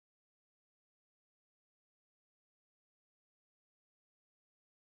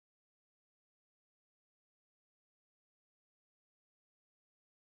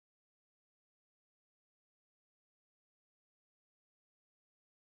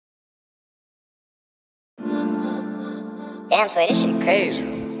Damn, Sway, this shit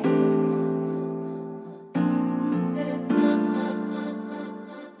crazy.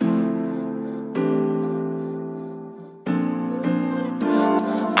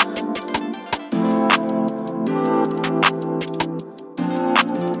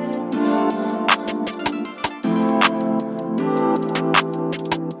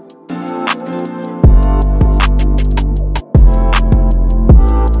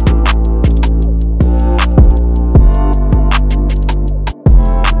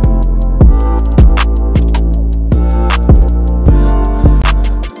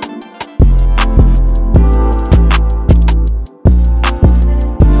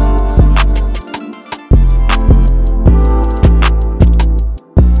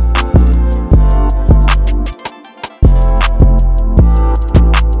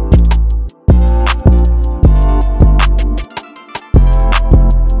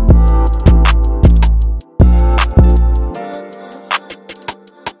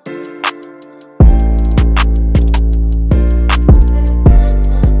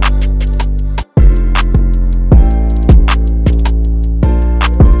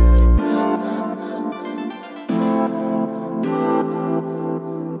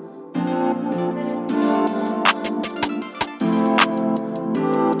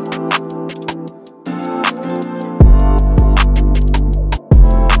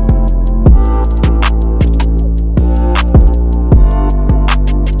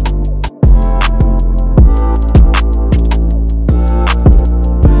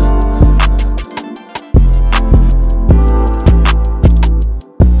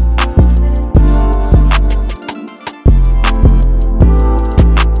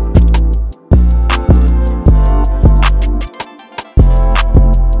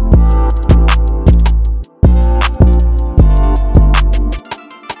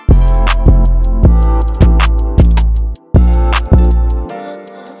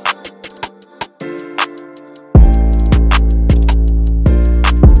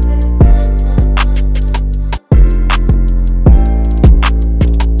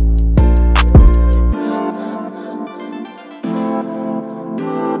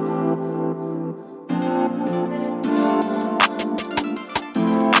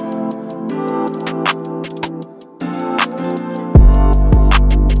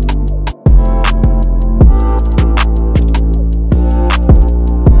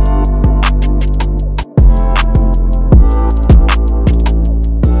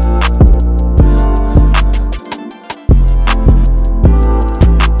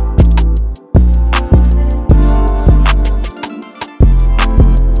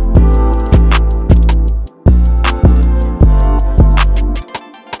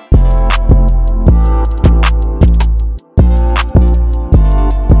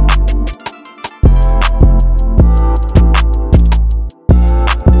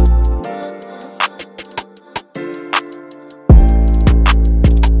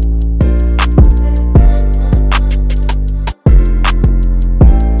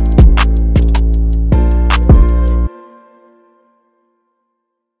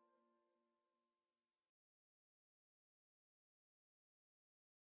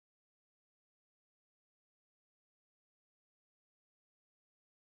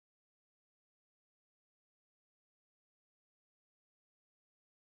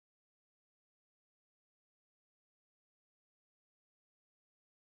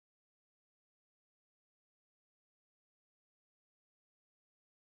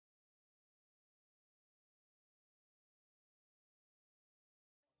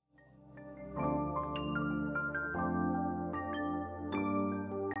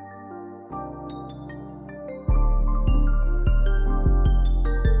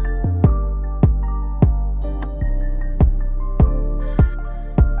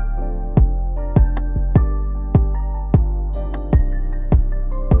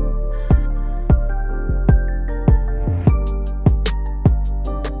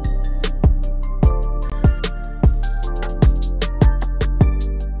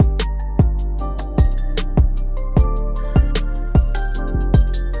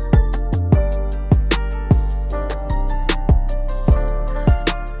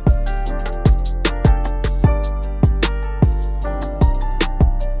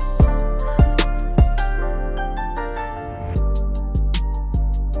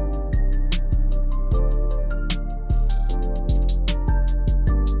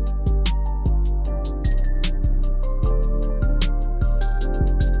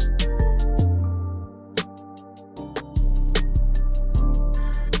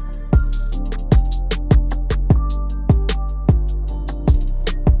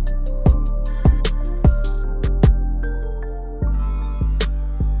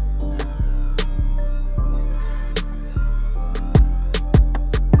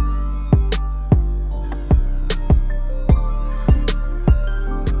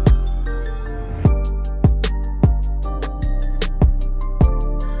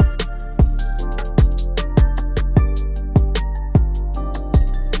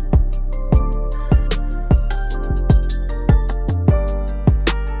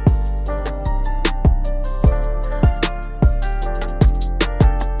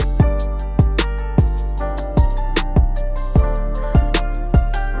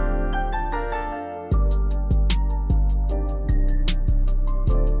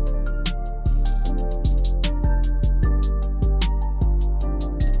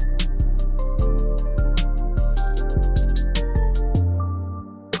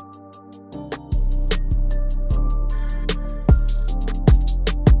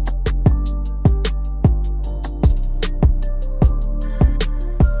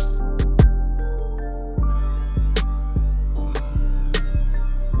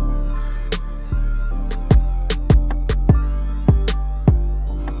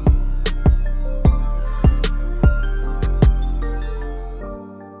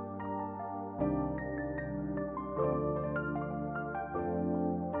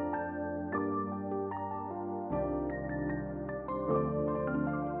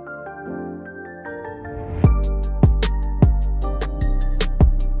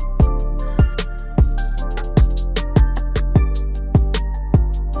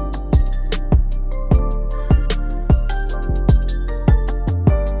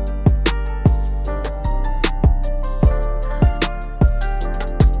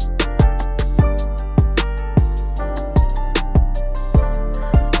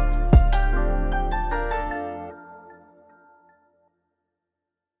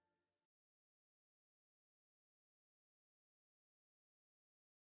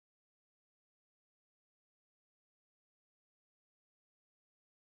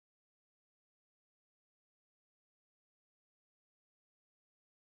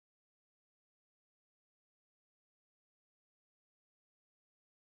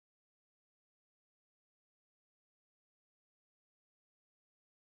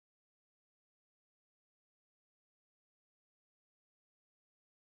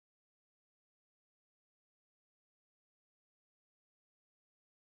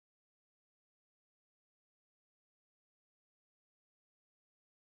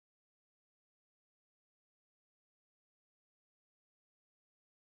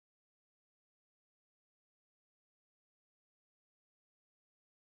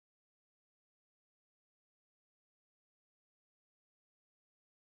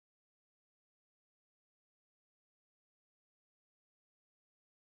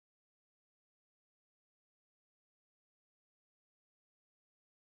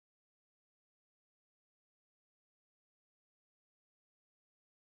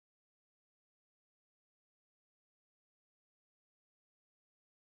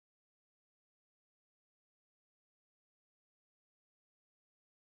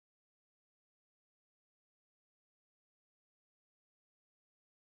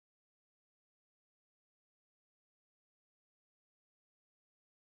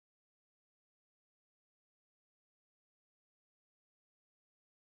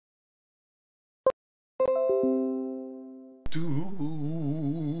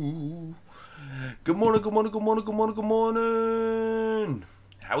 do. Good morning, good morning, good morning, good morning, good morning.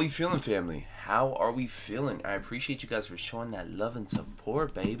 How we feeling, family? How are we feeling? I appreciate you guys for showing that love and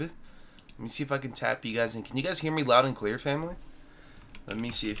support, baby. Let me see if I can tap you guys in. Can you guys hear me loud and clear, family? Let me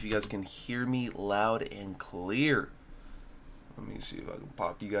see if you guys can hear me loud and clear. Let me see if I can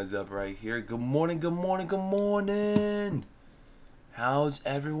pop you guys up right here. Good morning, good morning, good morning. How's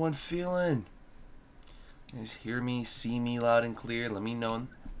everyone feeling? You guys hear me, see me loud and clear? Let me know.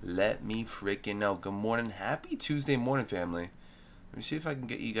 Let me freaking know. Good morning. Happy Tuesday morning, family. Let me see if I can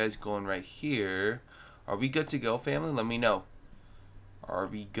get you guys going right here. Are we good to go, family? Let me know. Are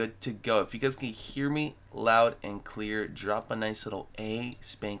we good to go? If you guys can hear me loud and clear, drop a nice little A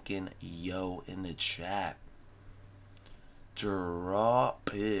spanking yo in the chat. Drop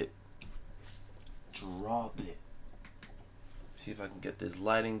it. Drop it. See if I can get this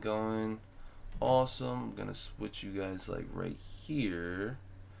lighting going. Awesome. I'm gonna switch you guys like right here.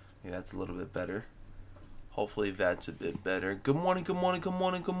 Yeah, that's a little bit better. Hopefully that's a bit better. Good morning, good morning, good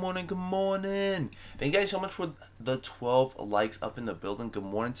morning, good morning, good morning. Thank you guys so much for the 12 likes up in the building. Good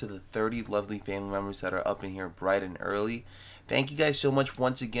morning to the 30 lovely family members that are up in here bright and early. Thank you guys so much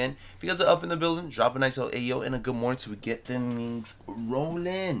once again. If you guys are up in the building, drop a nice little Ayo and a good morning so we get them things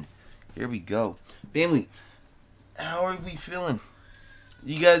rolling. Here we go. Family, how are we feeling?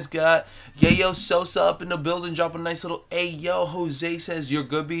 You guys got Yayo Sosa up in the building. Drop a nice little Ayo. Jose says, you're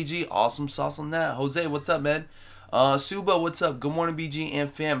good, BG. Awesome sauce on that. Jose, what's up, man? Suba, what's up? Good morning, BG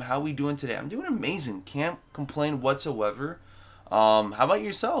and fam. How we doing today? I'm doing amazing. Can't complain whatsoever. How about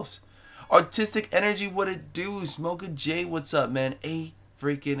yourselves? Artistic Energy, what it do? Smoker J, what's up, man? A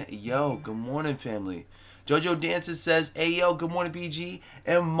freaking yo. Good morning, family. Jojo Dances says, hey yo, good morning, BG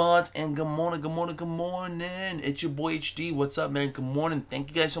and mods, and good morning, good morning, good morning. It's your boy HD. What's up, man? Good morning. Thank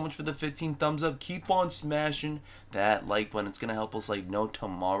you guys so much for the 15 thumbs up. Keep on smashing that like button. It's gonna help us like no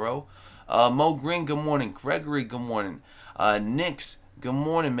tomorrow. Mo Green, good morning. Gregory, good morning. Nix, good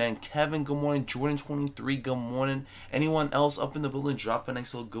morning, man. Kevin, good morning. Jordan 23, good morning. Anyone else up in the building, drop a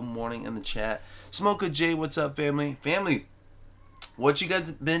nice little good morning in the chat. Smoker J, what's up, family? Family, what you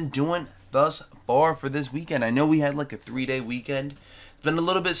guys been doing thus far for this weekend? I know we had like a 3-day weekend. It's been a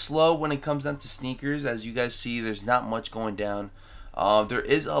little bit slow when it comes down to sneakers. As you guys see, there's not much going down. There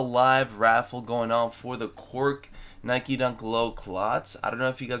is a live raffle going on for the Cork Nike Dunk Low Clots. I don't know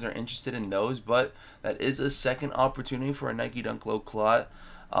if you guys are interested in those, but that is a second opportunity for a Nike Dunk Low Clot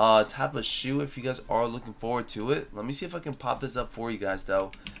type of shoe if you guys are looking forward to it. Let me see if I can pop this up for you guys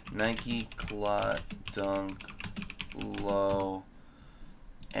though. Nike Clot Dunk Low.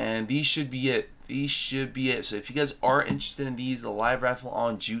 And these should be it. These should be it. So if you guys are interested in these, the live raffle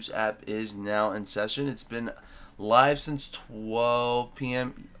on Juice app is now in session. It's been live since 12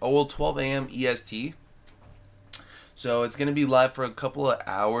 p.m. Oh, well, 12 a.m. EST. So it's going to be live for a couple of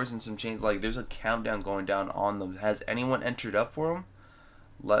hours and some change. Like, there's a countdown going down on them. Has anyone entered up for them?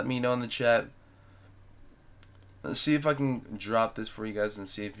 Let me know in the chat. Let's see if I can drop this for you guys and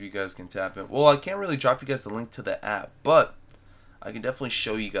see if you guys can tap it. Well, I can't really drop you guys the link to the app, but I can definitely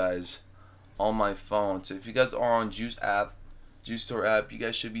show you guys on my phone. So if you guys are on Juice app, Juice Store app, you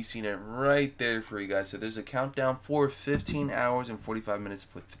guys should be seeing it right there for you guys. So there's a countdown for 15 hours and 45 minutes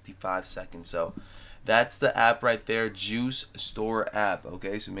with 55 seconds. So that's the app right there, Juice Store app.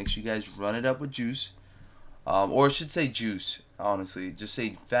 Okay, so make sure you guys run it up with Juice. Or it should say Juice, honestly. Just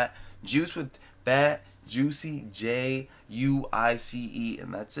say fat Juice with fat, juicy, Juice,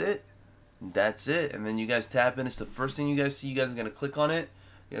 and that's it. That's it. And then you guys tap in. It's the first thing you guys see. You guys are going to click on it.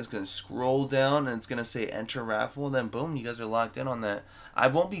 You guys are going to scroll down and it's going to say enter raffle. And then boom, you guys are locked in on that. I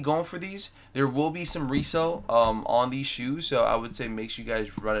won't be going for these. There will be some resale on these shoes. So I would say make sure you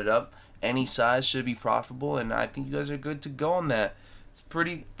guys run it up. Any size should be profitable. And I think you guys are good to go on that. It's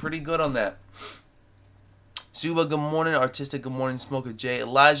pretty good on that. Suba, good morning. Artistic, good morning. Smoker J.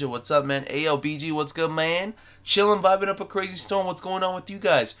 Elijah, what's up, man? ALBG, what's good, man? Chilling, vibing up a crazy storm. What's going on with you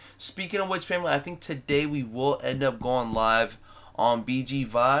guys? Speaking of which, family, I think today we will end up going live on BG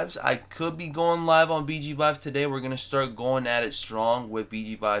Vibes. I could be going live on BG Vibes today. We're going to start going at it strong with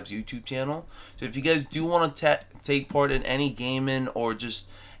BG Vibes YouTube channel. So if you guys do want to take part in any gaming or just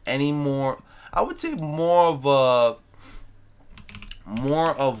any more, I would say more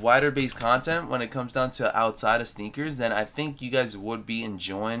of wider based content when it comes down to outside of sneakers, then I think you guys would be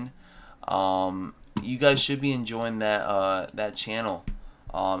enjoying you guys should be enjoying that channel.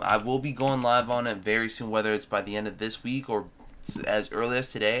 I will be going live on it very soon, whether it's by the end of this week or as early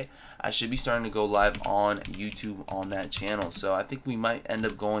as today. I should be starting to go live on YouTube on that channel, so I think we might end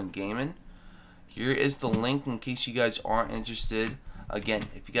up going gaming. Here is the link in case you guys aren't interested. Again,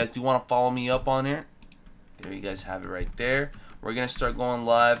 if you guys do want to follow me up on it, There you guys have it right there. We're going to start going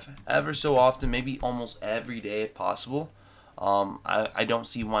live ever so often, maybe almost every day if possible. I don't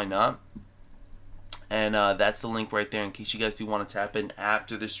see why not. And that's the link right there in case you guys do want to tap in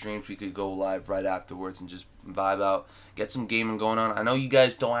after the streams. We could go live right afterwards and just vibe out, get some gaming going on. I know you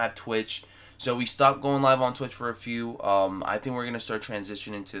guys don't have Twitch, so we stopped going live on Twitch for a few. I think we're going to start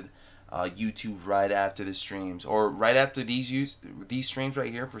transitioning to YouTube right after the streams, or right after these streams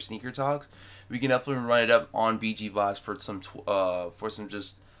right here for Sneaker Talks. We can definitely run it up on BG Vibes for some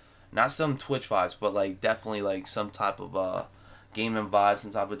just not some Twitch vibes, but like definitely like some type of gaming vibes,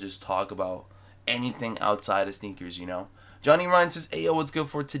 some type of just talk about anything outside of sneakers, you know. Johnny Ryan says, "Hey yo, what's good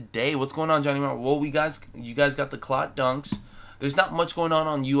for today?" What's going on, Johnny Ryan? Well, you guys got the Clot dunks. There's not much going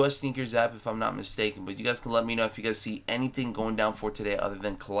on US Sneakers app, if I'm not mistaken, but you guys can let me know if you guys see anything going down for today other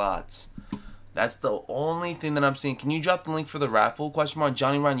than Clots. That's the only thing that I'm seeing. Can you drop the link for the raffle? Question mark.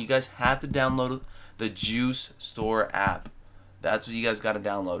 Johnny Ryan, you guys have to download the Juice Store app. That's what you guys got to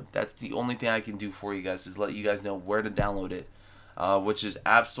download. That's the only thing I can do for you guys, is let you guys know where to download it, which is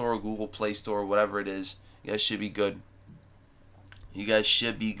App Store, Google Play Store, whatever it is. You guys should be good. You guys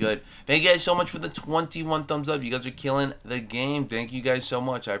should be good. Thank you guys so much for the 21 thumbs up. You guys are killing the game. Thank you guys so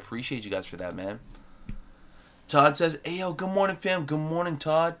much. I appreciate you guys for that, man. Todd says, "Hey, yo, good morning, fam." Good morning,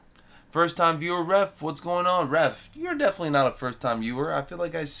 Todd. First time viewer, Ref. What's going on, Ref? You're definitely not a first time viewer. I feel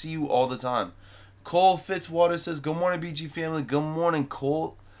like I see you all the time. Cole Fitzwater says, "Good morning, BG family." Good morning,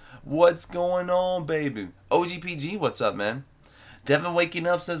 Cole. What's going on, baby? OGPG, what's up, man? Devin Waking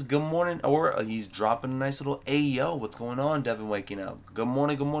Up says, "Good morning," or he's dropping a nice little "Ayo." What's going on, Devin Waking Up? Good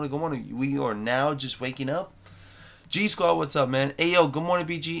morning, good morning, good morning. We are now just waking up. G Squad, what's up, man? Ayo, good morning,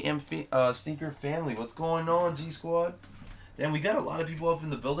 BG and Sneaker family. What's going on, G Squad? Damn, we got a lot of people up in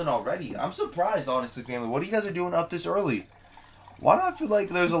the building already. I'm surprised, honestly, family. What are you guys are doing up this early? Why do I feel like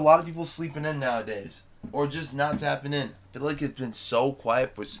there's a lot of people sleeping in nowadays, or just not tapping in? I feel like it's been so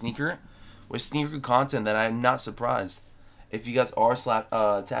quiet with sneaker content that I'm not surprised if you guys are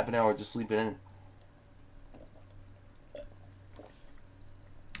tapping out or just sleeping in.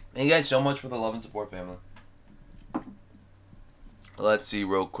 Thank you guys so much for the love and support, family. Let's see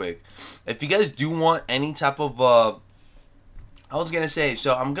real quick. If you guys do want any type of I was gonna say,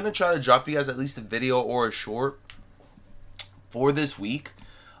 so I'm gonna try to drop you guys at least a video or a short for this week.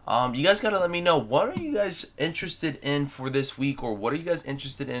 You guys gotta let me know, what are you guys interested in for this week, or what are you guys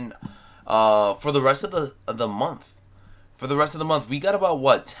interested in for the rest of the month? For the rest of the month, we got about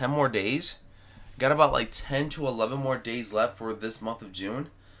what, 10 more days? Got about like 10 to 11 more days left for this month of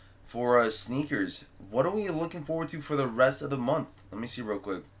June for sneakers. What are we looking forward to for the rest of the month? Let me see real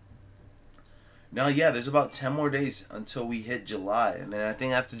quick. Now, yeah, there's about 10 more days until we hit July. And then I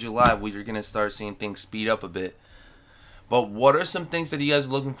think after July, we're going to start seeing things speed up a bit. But what are some things that you guys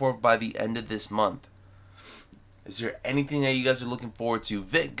are looking for by the end of this month? Is there anything that you guys are looking forward to?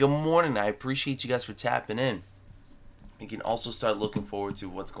 Vic, good morning. I appreciate you guys for tapping in. You can also start looking forward to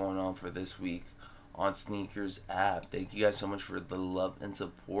what's going on for this week on Sneakers app. Thank you guys so much for the love and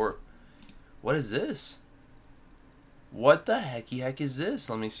support. What is this? What the heck is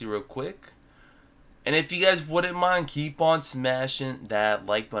this? Let me see real quick. And if you guys wouldn't mind, keep on smashing that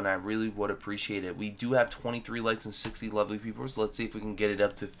like button. I really would appreciate it. We do have 23 likes and 60 lovely people. So let's see if we can get it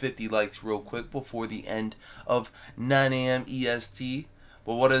up to 50 likes real quick before the end of 9 a.m. EST.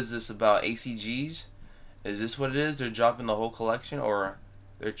 But what is this about? ACGs? Is this what it is? They're dropping the whole collection, or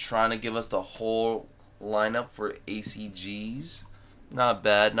they're trying to give us the whole lineup for ACGs? Not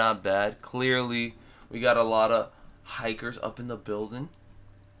bad, not bad. Clearly, we got a lot of hikers up in the building.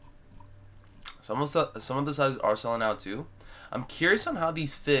 Some of the sizes are selling out too. I'm curious on how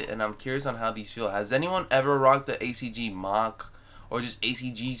these fit, and I'm curious on how these feel. Has anyone ever rocked the ACG mock, or just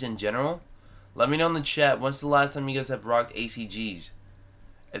ACGs in general? Let me know in the chat. When's the last time you guys have rocked ACGs?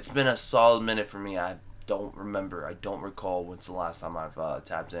 It's been a solid minute for me. I don't remember. I don't recall when's the last time I've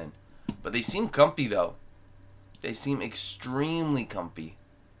tapped in. But they seem comfy though. They seem extremely comfy.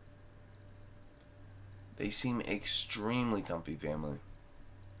 They seem extremely comfy, family.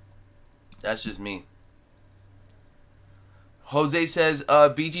 That's just me. Jose says,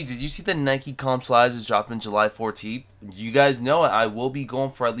 BG, did you see the Nike comp slides is dropping July 14th? You guys know it. I will be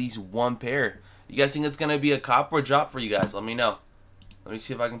going for at least one pair. You guys think it's going to be a cop or drop for you guys? Let me know. Let me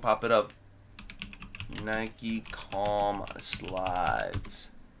see if I can pop it up. Nike calm slides.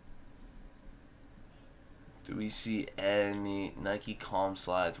 Do we see any Nike calm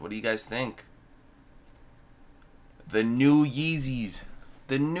slides? What do you guys think? The new Yeezys.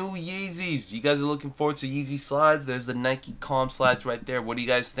 The new Yeezys. You guys are looking forward to Yeezy slides? There's the Nike calm slides right there. What do you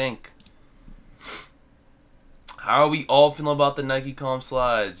guys think? How are we all feeling about the Nike calm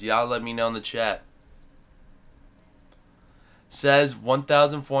slides? Y'all let me know in the chat. Says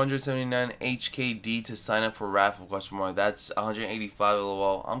 1,479 HKD to sign up for Raffle, question mark. That's 185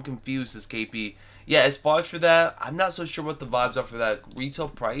 LOL. I'm confused, says KP. Yeah, as far as for that, I'm not so sure what the vibes are for that. Retail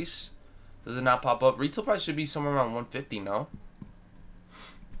price? Does it not pop up? Retail price should be somewhere around 150, no?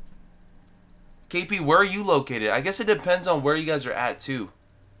 KP, where are you located? I guess it depends on where you guys are at, too.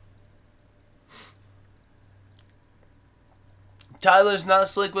 Tyler's not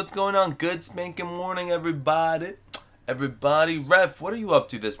slick. What's going on? Good spanking morning, everybody. Everybody. Ref, what are you up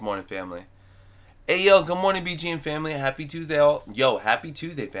to this morning, family? Hey, yo, good morning, BG and family. Happy Tuesday, all. Yo, happy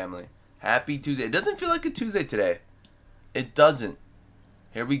Tuesday, family. Happy Tuesday. It doesn't feel like a Tuesday today. It doesn't.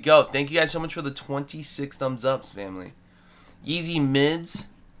 Here we go. Thank you guys so much for the 26 thumbs ups, family. Yeezy mids.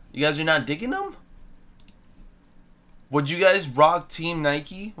 You guys are not digging them? Would you guys rock Team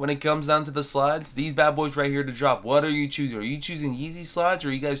Nike when it comes down to the slides? These bad boys right here to drop. What are you choosing? Are you choosing Yeezy slides or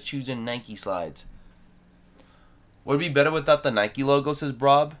are you guys choosing Nike slides? Would it be better without the Nike logo, says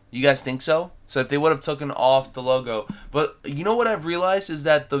Brob? You guys think so? So if they would have taken off the logo. But you know what I've realized is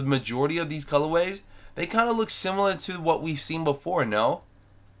that the majority of these colorways, they kind of look similar to what we've seen before, no?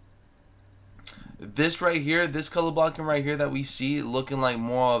 This right here, this color blocking right here that we see looking like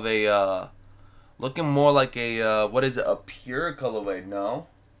more of a... looking more like a, what is it, a pure colorway, no?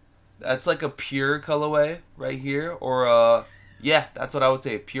 That's like a pure colorway right here, or, yeah, that's what I would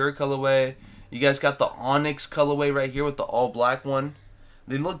say, a pure colorway. You guys got the Onyx colorway right here with the all black one.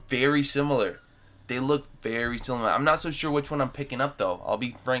 They look very similar. They look very similar. I'm not so sure which one I'm picking up, though. I'll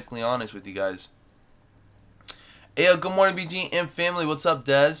be frankly honest with you guys. Hey, good morning, BG and family. What's up,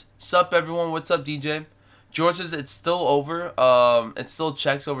 Dez? Sup, everyone? What's up, DJ? George says it's still over. It still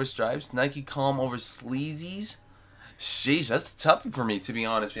checks over stripes. Nike Calm over sleazies. Sheesh, that's a toughie for me, to be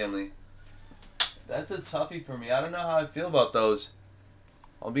honest, family. That's a toughie for me. I don't know how I feel about those.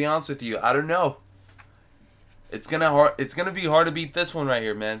 I'll be honest with you. I don't know. It's gonna be hard to beat this one right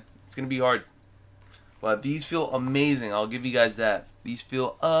here, man. It's gonna be hard. But these feel amazing. I'll give you guys that. These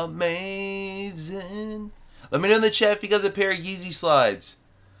feel amazing. Let me know in the chat if you guys have a pair of Yeezy slides.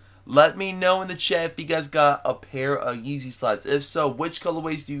 Let me know in the chat if you guys got a pair of Yeezy slides. If so, which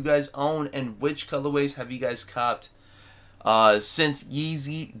colorways do you guys own and which colorways have you guys copped since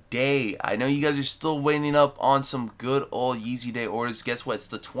Yeezy Day? I know you guys are still waiting up on some good old Yeezy Day orders. Guess what? It's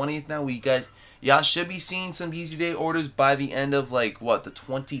the 20th now. Y'all should be seeing some Yeezy Day orders by the end of, like, what, the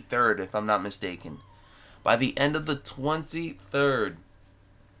 23rd, if I'm not mistaken. By the end of the 23rd.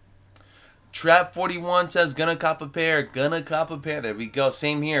 Trap41 says, gonna cop a pair. Gonna cop a pair. There we go.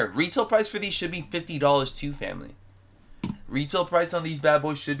 Same here. Retail price for these should be $50 too, family. Retail price on these bad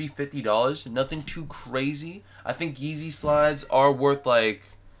boys should be $50. Nothing too crazy. I think Yeezy slides are worth, like...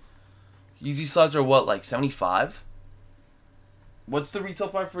 Yeezy slides are what, like 75? What's the retail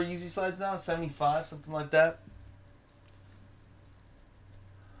price for Yeezy slides now? 75? Something like that?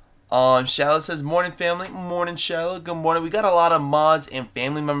 Charlotte says, morning, family. Morning, Charlotte. Good morning. We got a lot of mods and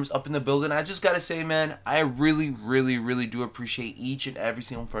family members up in the building. I just got to say, man, I really, really, really do appreciate each and every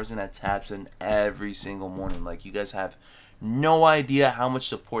single person that taps in every single morning. Like, you guys have no idea how much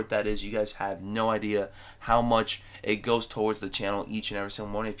support that is. You guys have no idea how much it goes towards the channel each and every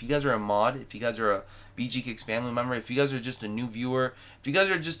single morning. If you guys are a mod, if you guys are a BG Kicks family member, if you guys are just a new viewer, if you guys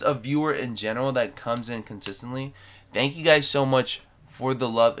are just a viewer in general that comes in consistently, thank you guys so much for the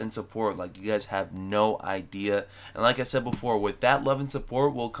love and support. Like, you guys have no idea. And like I said before, with that love and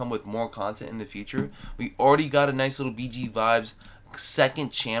support will come with more content in the future. We already got a nice little BG Vibes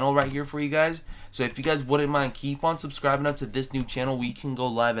second channel right here for you guys. So if you guys wouldn't mind, keep on subscribing up to this new channel. We can go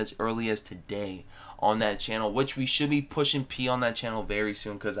live as early as today on that channel, which we should be pushing P on that channel very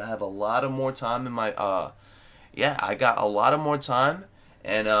soon, because I have a lot of more time in my yeah, I got a lot of more time.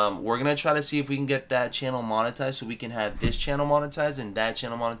 And we're going to try to see if we can get that channel monetized so we can have this channel monetized and that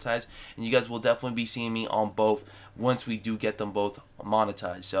channel monetized. And you guys will definitely be seeing me on both once we do get them both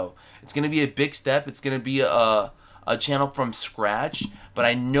monetized. So it's going to be a big step. It's going to be a channel from scratch. But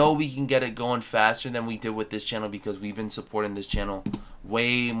I know we can get it going faster than we did with this channel, because we've been supporting this channel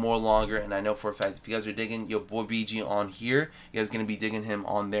way more longer. And I know for a fact, if you guys are digging your boy BG on here, you guys are going to be digging him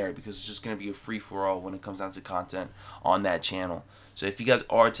on there, because it's just going to be a free-for-all when it comes down to content on that channel. So if you guys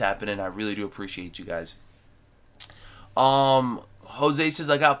are tapping in, I really do appreciate you guys. Jose says,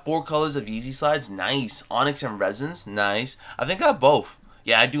 I got 4 colors of Yeezy slides. Nice. Onyx and resins. Nice. I think I have both.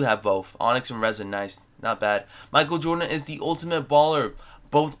 Yeah, I do have both. Onyx and resin. Nice. Not bad. Michael Jordan is the ultimate baller,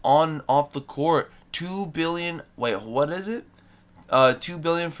 both on and off the court. 2 billion. Wait, what is it? 2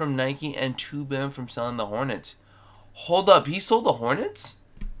 billion from Nike and 2 billion from selling the Hornets. Hold up. He sold the Hornets?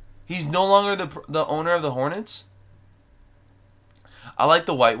 He's no longer the owner of the Hornets? I like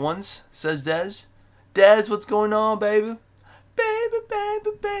the white ones, says Dez. Dez, what's going on, baby? Baby, baby,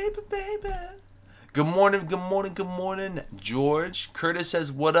 baby, baby. Good morning, good morning, good morning, George. Curtis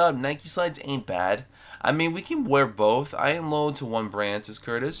says, what up? Nike slides ain't bad. I mean, we can wear both. I ain't loyal to one brand, says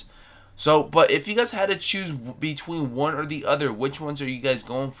Curtis. So, but if you guys had to choose between one or the other, which ones are you guys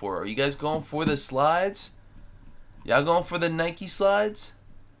going for? Are you guys going for the slides? Y'all going for the Nike slides?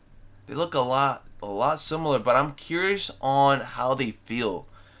 They look a lot similar, but I'm curious on how they feel.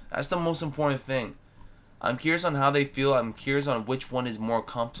 That's the most important thing. I'm curious on how they feel. I'm curious on which one is more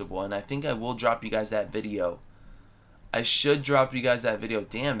comfortable. And I think I will drop you guys that video. I should drop you guys that video.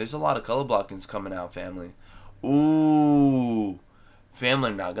 Damn, there's a lot of color blockings coming out, family. Ooh. Family,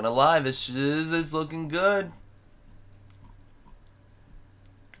 I'm not going to lie. This is looking good.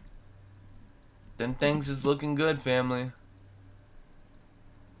 Them things is looking good, family.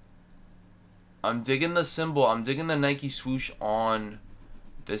 I'm digging the symbol. I'm digging the Nike swoosh on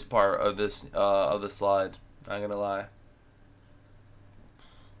this part of this of the slide. Not gonna lie.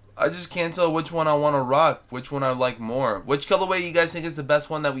 I just can't tell which one I want to rock. Which one I like more. Which colorway you guys think is the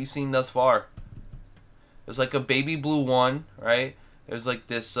best one that we've seen thus far? There's like a baby blue one, right? There's like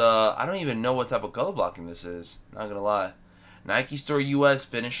this. I don't even know what type of color blocking this is. Not gonna lie. Nike Store US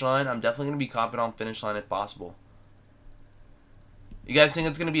Finish Line. I'm definitely gonna be confident on Finish Line if possible. You guys think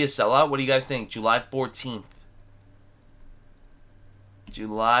it's gonna be a sellout? What do you guys think? July 14th.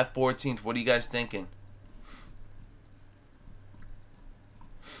 July 14th. What are you guys thinking?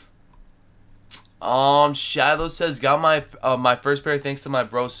 Shadow says, got my first pair thanks to my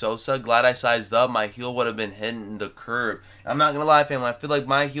bro Sosa. Glad I sized up. My heel would have been hitting the curb. I'm not gonna lie, family. I feel like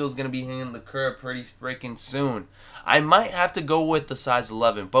my heel is gonna be hitting the curb pretty freaking soon. I might have to go with the size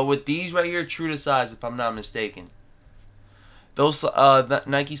 11, but with these right here, true to size, if I'm not mistaken. Those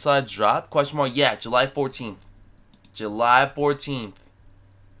Nike slides drop? Question mark. Yeah, July 14th. July 14th.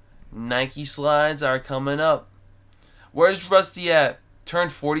 Nike slides are coming up. Where's Rusty at?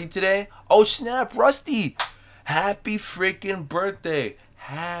 Turned 40 today? Oh snap, Rusty! Happy freaking birthday.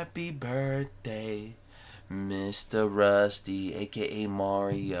 Happy birthday, Mr. Rusty, aka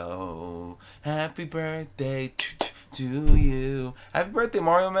Mario. Happy birthday to you. Happy birthday,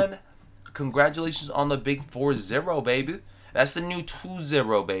 Mario, man. Congratulations on the big 4-0, baby. That's the new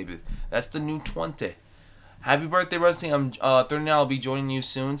 2-0, baby. That's the new 20. Happy birthday, Rusty. I'm 39. I'll be joining you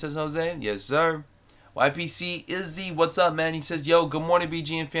soon, says Jose. Yes, sir. YPC Izzy, what's up, man? He says, yo, good morning,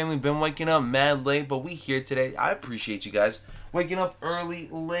 BG and family. Been waking up mad late, but we here today. I appreciate you guys. Waking up early,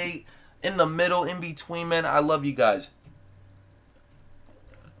 late, in the middle, in between, man. I love you guys.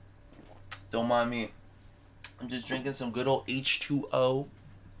 Don't mind me. I'm just drinking some good old H2O.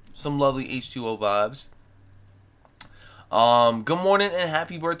 Some lovely H2O vibes. Good morning and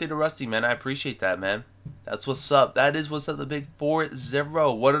happy birthday to Rusty, man. I appreciate that, man. That's what's up. That is what's up, the big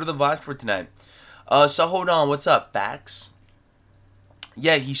 4-0. What are the vibes for tonight? So hold on, what's up, Bax?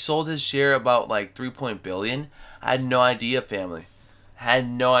 Yeah, he sold his share about like 3 billion. I had no idea, family. Had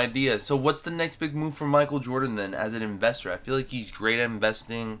no idea. So what's the next big move for Michael Jordan then as an investor? I feel like he's great at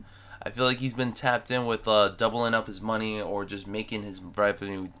investing. I feel like he's been tapped in with doubling up his money or just making his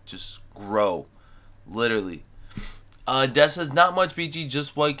revenue just grow. Literally. Des says, not much, BG,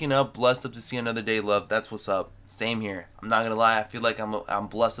 just waking up, blessed up to see another day, love. That's what's up. Same here. I'm not gonna lie, I feel like I'm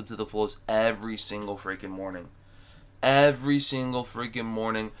blessed up to the fullest every single freaking morning. Every single freaking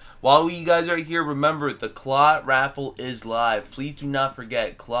morning. While you guys are here, remember, the Clot Raffle is live. Please do not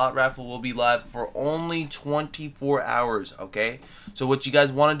forget, Clot Raffle will be live for only 24 hours, okay? So what you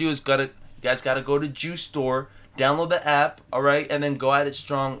guys want to do is you guys gotta go to Juice Store, download the app, alright, and then go at it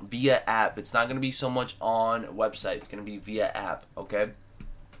strong via app. It's not going to be so much on website. It's going to be via app, okay?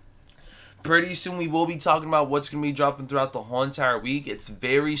 Pretty soon we will be talking about what's going to be dropping throughout the whole entire week. It's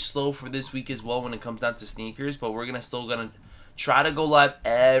very slow for this week as well when it comes down to sneakers, but we're still going to try to go live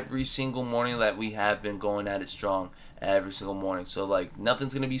every single morning that we have been going at it strong every single morning. So, like,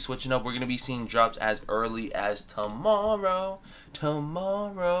 nothing's going to be switching up. We're going to be seeing drops as early as tomorrow.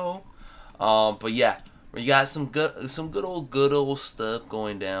 But yeah. We got some good old stuff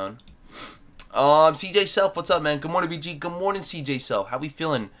going down. CJ Self, what's up, man? Good morning, BG. Good morning, CJ Self. How we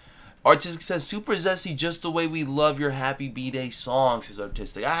feeling? Artistic says, super zesty, just the way we love your happy B-Day songs, says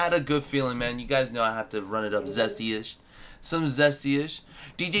Artistic. I had a good feeling, man. You guys know I have to run it up zesty-ish. Some zesty-ish.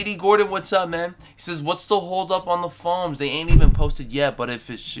 DJD Gordon, what's up, man? He says, what's the hold up on the foams? They ain't even posted yet, but if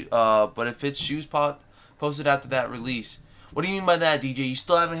it's shoes posted after that release. What do you mean by that, DJ? You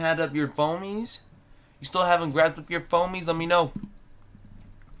still haven't had up your foamies? You still haven't grabbed up your foamies? Let me know.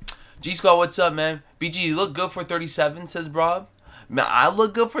 G-Squad, what's up, man? BG, you look good for 37, says Rob. Man, I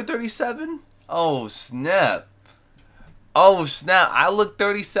look good for 37? Oh, snap. Oh, snap. I look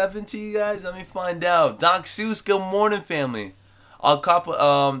 37 to you guys? Let me find out. Doc Seuss, good morning, family. I'll cop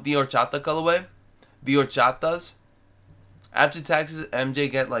the horchata colorway. The horchatas. After taxes, MJ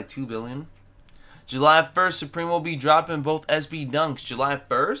get like 2 billion. July 1st, Supreme will be dropping both SB Dunks. July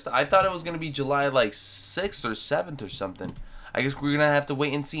 1st? I thought it was going to be July like 6th or 7th or something. I guess we're going to have to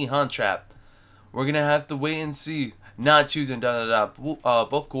wait and see, huh, Trap? We're going to have to wait and see. Not choosing,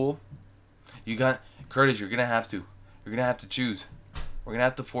 both cool. You got, Curtis, you're going to have to. You're going to have to choose. We're going to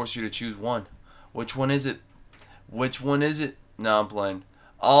have to force you to choose one. Which one is it? Which one is it? No, I'm playing.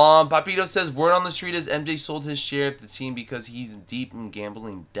 Papito says, word on the street is MJ sold his share of the team because he's deep in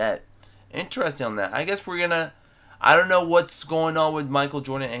gambling debt. Interesting on that. I guess we're gonna, I don't know what's going on with Michael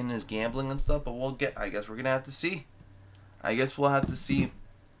Jordan and his gambling and stuff, but I guess we're gonna have to see. I guess we'll have to see.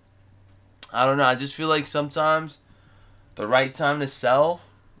 I don't know. I just feel like sometimes the right time to sell,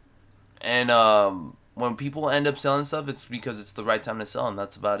 and when people end up selling stuff, it's because it's the right time to sell, and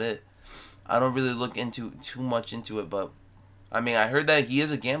that's about it. I don't really look into too much into it, but I mean, I heard that he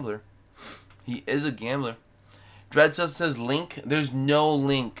is a gambler. He is a gambler. Dreadstuff says link. There's no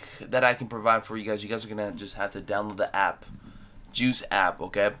link that I can provide for you guys. You guys are going to just have to download the app. Juice app,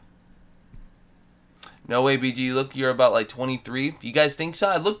 okay? No way, BG. Look, you're about like 23. You guys think so?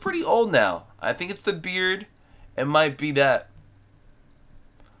 I look pretty old now. I think it's the beard. It might be that.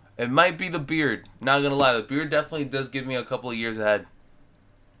 It might be the beard. Not going to lie. The beard definitely does give me a couple of years ahead.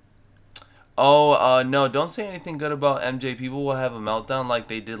 Oh, no. Don't say anything good about MJ. People will have a meltdown like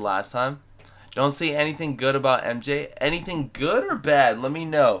they did last time. Don't say anything good about MJ. Anything good or bad? Let me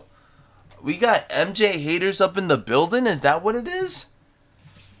know. We got MJ haters up in the building? Is that what it is?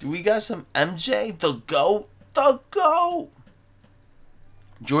 Do we got some MJ? The GOAT? The GOAT!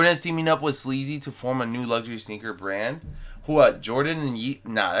 Jordan is teaming up with Sleazy to form a new luxury sneaker brand. What? Jordan and Yeet?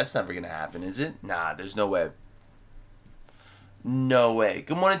 Nah, that's never going to happen, is it? Nah, there's no way. No way.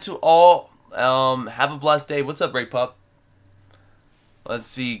 Good morning to all. Have a blessed day. What's up, Ray Pup? Let's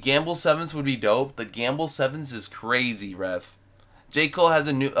see. Gamble 7s would be dope. The Gamble 7s is crazy, ref. J. Cole has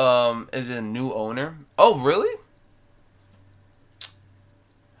a new is a new owner. Oh, really?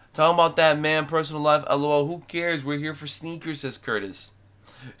 Talking about that man, personal life. LOL. Who cares? We're here for sneakers, says Curtis.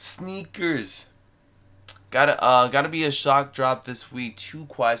 Sneakers. Gotta be a shock drop this week. Too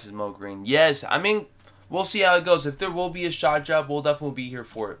quiet, says Mo Green. Yes, I mean, we'll see how it goes. If there will be a shock drop, we'll definitely be here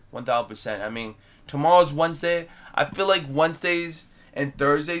for it. 1000%. I mean, tomorrow's Wednesday. I feel like Wednesdays and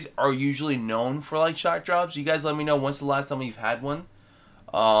Thursdays are usually known for like shot drops. You guys let me know when's the last time we've had one.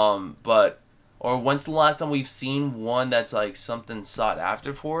 Or when's the last time we've seen one that's like something sought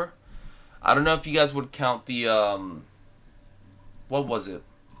after for. I don't know if you guys would count the what was it?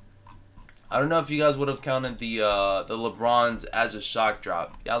 I don't know if you guys would have counted the LeBrons as a shock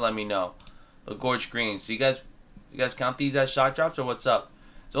drop. Y'all let me know. The Gorge Greens. So you guys count these as shock drops or what's up?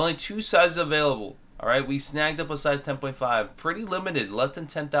 There's only 2 sizes available. Alright, we snagged up a size 10.5. Pretty limited. Less than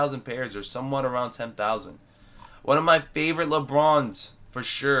 10,000 pairs or somewhat around 10,000. One of my favorite LeBrons, for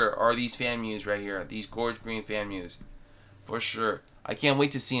sure, are these FAMUs right here. These Gorge Green FAMUs. For sure. I can't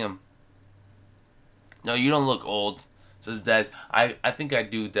wait to see them. No, you don't look old, says Dez. I think I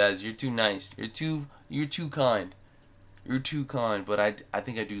do, Dez. You're too nice. You're too kind. You're too kind, but I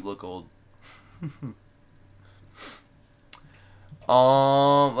think I do look old.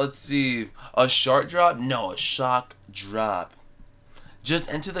 Let's see. A short drop? No, a shock drop.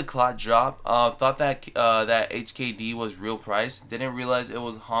 Just into the Clot drop. Thought that that HKD was real price. Didn't realize it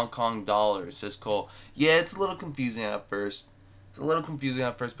was Hong Kong dollars. Says Cole. Yeah, it's a little confusing at first.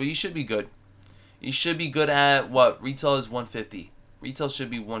 But you should be good. You should be good at what? Retail is 150. Retail should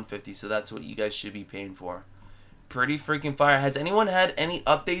be 150, so that's what you guys should be paying for. Pretty freaking fire. Has anyone had any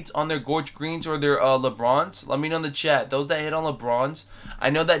updates on their Gorge Greens or their LeBrons? Let me know in the chat. Those that hit on LeBrons. I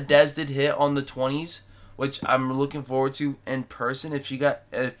know that Dez did hit on the 20s, which I'm looking forward to in person. If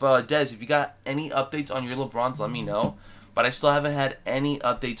Dez, if you got any updates on your LeBrons, let me know. But I still haven't had any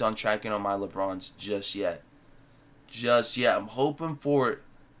updates on tracking on my LeBrons just yet. I'm hoping for it.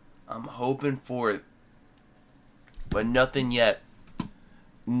 But nothing yet.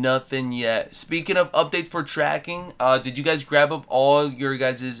 Speaking of updates for tracking, did you guys grab up all your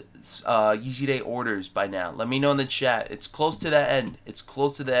guys' Yeezy Day orders by now? Let me know in the chat. It's close to that end. It's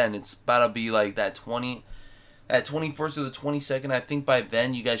about to be like that 21st or the 22nd. I think by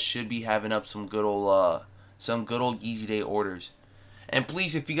then you guys should be having up some good old Yeezy Day orders. And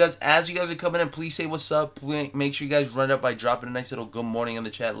please, if you guys, as you guys are coming in, please say what's up. Make sure you guys run it up by dropping a nice little good morning in the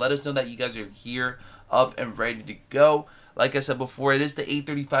chat. Let us know that you guys are here, up and ready to go. Like I said before, it is the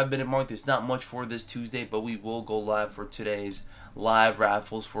 8:35-minute mark. There's not much for this Tuesday, but we will go live for today's live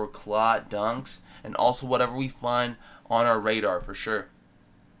raffles for Clot dunks and also whatever we find on our radar for sure.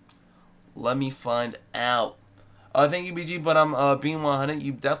 Let me find out. Thank you, BG, but I'm being 100.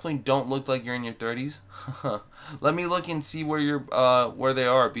 You definitely don't look like you're in your 30s. Let me look and see where you're where they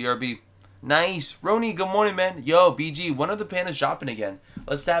are. BRB. Nice. Roni, good morning, man. Yo, BG, when are the pandas dropping again?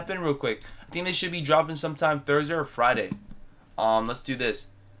 Let's tap in real quick. I think they should be dropping sometime Thursday or Friday. Let's do this.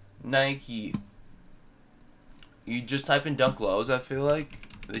 Nike. You just type in Dunk Lows, I feel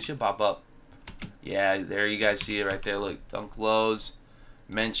like. They should pop up. Yeah, there you guys see it right there. Look, Dunk Lows.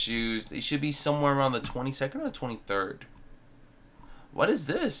 Men's shoes. They should be somewhere around the 22nd or the 23rd. What is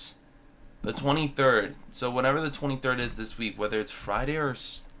this? The 23rd. So whenever the 23rd is this week, whether it's Friday or...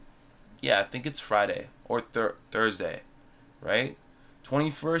 Yeah, I think it's Friday. Or Thursday. Right?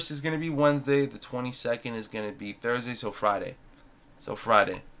 21st is going to be Wednesday. The 22nd is going to be Thursday. So Friday. So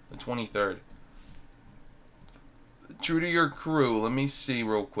Friday. The 23rd. True to your crew. Let me see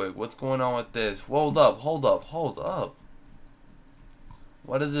real quick. What's going on with this? Hold up. Hold up. Hold up.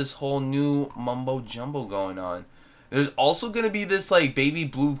 What is this whole new mumbo jumbo going on? There's also going to be this like baby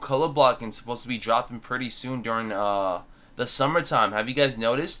blue color blocking supposed to be dropping pretty soon during the summertime. Have you guys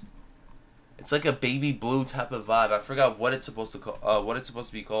noticed? It's like a baby blue type of vibe. I forgot what it's supposed to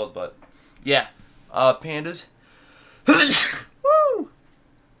be called, but yeah. Pandas. Woo!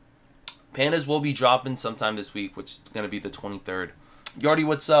 Pandas will be dropping sometime this week, which is going to be the 23rd. Yardy,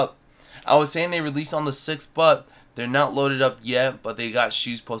 what's up? I was saying they released on the 6th, but they're not loaded up yet, but they got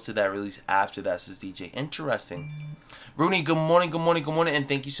shoes posted that release after that, says DJ. Interesting. Rooney, good morning, good morning, good morning, and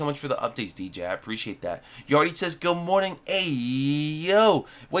thank you so much for the updates, DJ. I appreciate that. Yardy says, good morning. Hey, yo.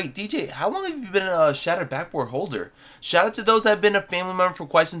 Wait, DJ, how long have you been a shattered backboard holder? Shout out to those that have been a family member for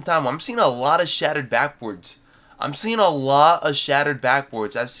quite some time. I'm seeing a lot of shattered backboards. I'm seeing a lot of shattered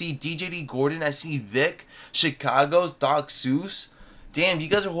backboards. I see DJD Gordon. I see Vic, Chicago's, Doc Seuss. Damn, you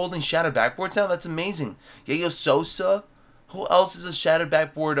guys are holding shattered backboards now? That's amazing. Yayo Sosa. Who else is a shattered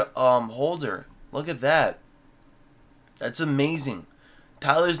backboard holder? Look at that. That's amazing.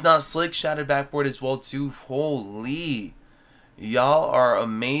 Tyler's Not Slick, shattered backboard as well too. Holy. Y'all are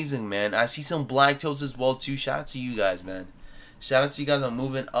amazing, man. I see some black toes as well too. Shout out to you guys, man. Shout out to you guys on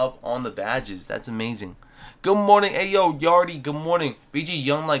moving up on the badges. That's amazing. Good morning. Hey, yo, Yardy. Good morning. BG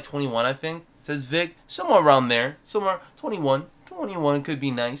Young, like 21, I think. Says Vic. Somewhere around there. Somewhere 21. 21 could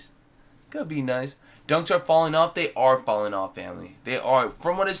be nice. Could be nice. Dunks are falling off. They are falling off, family. They are.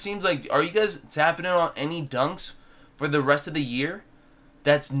 From what it seems like, are you guys tapping in on any dunks for the rest of the year?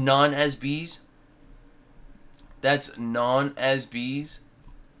 That's non-SBs. That's non-SBs.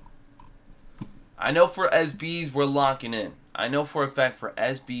 I know for SBs, we're locking in. I know for a fact for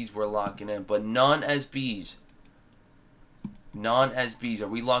SBs, we're locking in. But non-SBs. Non-SBs. Are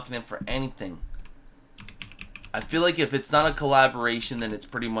we locking in for anything? I feel like if it's not a collaboration, then it's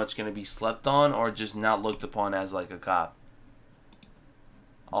pretty much going to be slept on or just not looked upon as like a cop.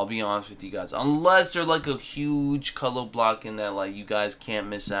 I'll be honest with you guys. Unless they're like a huge color blocking that like you guys can't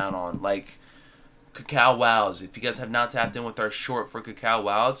miss out on. Like Cacao Wows. If you guys have not tapped in with our short for Cacao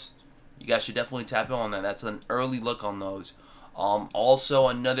Wows, you guys should definitely tap in on that. That's an early look on those. Also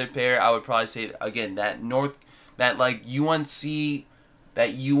another pair, I would probably say again that like UNC.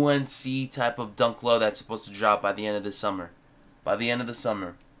 That UNC type of dunk low that's supposed to drop by the end of the summer. By the end of the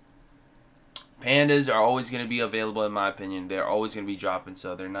summer. Pandas are always going to be available in my opinion. They're always going to be dropping,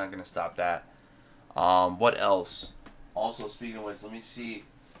 so they're not going to stop that. What else? Also, speaking of which, let me see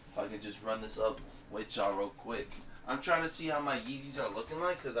if I can just run this up with y'all real quick. I'm trying to see how my Yeezys are looking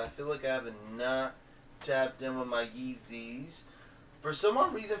like because I feel like I have not tapped in with my Yeezys. For some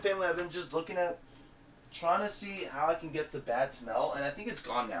odd reason, family, I've been just looking at trying to see how I can get the bad smell, and I think it's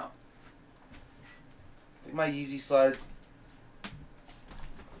gone now. I think my Yeezy slides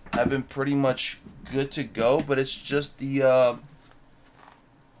have been pretty much good to go, but it's just the,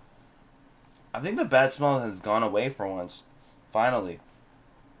 I think the bad smell has gone away for once. Finally.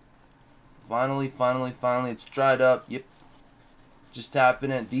 Finally, it's dried up. Yep. Just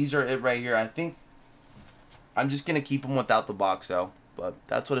tapping it. These are it right here. I think I'm just going to keep them without the box, though, but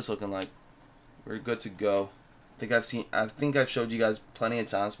that's what it's looking like. We're good to go. I think I've showed you guys plenty of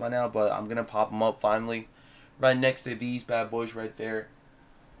times by now, but I'm gonna pop them up finally, right next to these bad boys right there.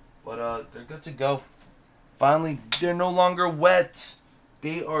 But they're good to go. Finally, they're no longer wet.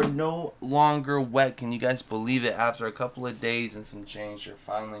 They are no longer wet. Can you guys believe it? After a couple of days and some change, they're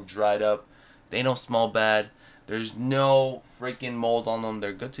finally dried up. They don't smell bad. There's no freaking mold on them.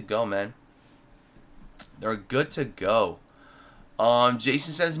 They're good to go, man. They're good to go.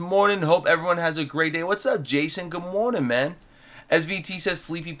 Jason says, morning. Hope everyone has a great day. What's up, Jason? Good morning, man. SVT says,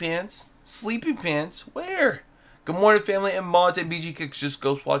 sleepy pants. Sleepy pants? Where? Good morning, family. And Mods and BG Kicks just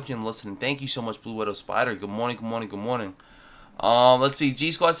ghost watching and listening. Thank you so much, Blue Widow Spider. Good morning, good morning, good morning. Let's see.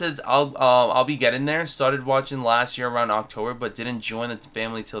 G Squad says I'll be getting there. Started watching last year around October, but didn't join the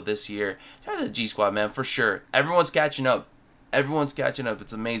family till this year. Shout out to G Squad, man, for sure. Everyone's catching up. Everyone's catching up.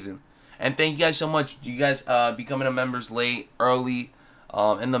 It's amazing. And thank you guys so much. You guys becoming a members late, early,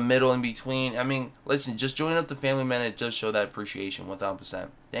 in the middle, in between. I mean, listen, just joining up the family, man. It does show that appreciation, 1000%.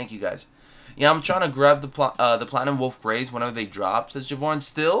 Thank you guys. Yeah, I'm trying to grab the Platinum Wolf Grays whenever they drop. Says Javon.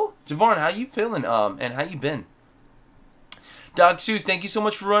 Still, Javon, how you feeling? And how you been? Doc Seuss, thank you so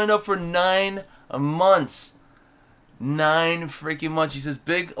much for running up for 9 months. 9 freaking months. He says,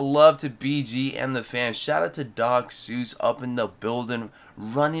 big love to BG and the fam. Shout out to Doc Seuss up in the building,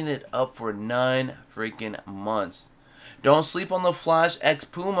 running it up for 9 freaking months. Don't sleep on the Flash X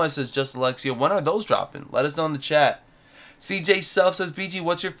Puma, says Just Alexia. When are those dropping? Let us know in the chat. CJ Self says, BG,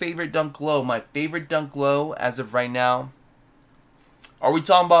 what's your favorite Dunk Low? My favorite Dunk Low as of right now. Are we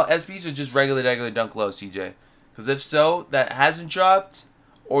talking about SBs or just regular Dunk Low, CJ? Because if so, that hasn't dropped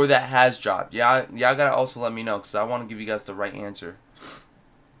or that has dropped. Y'all gotta also let me know because I want to give you guys the right answer.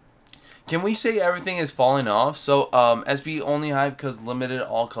 Can we say everything is falling off? So, SB only hype because limited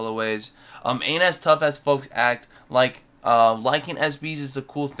all colorways. Ain't as tough as folks act. Like, liking SBs is a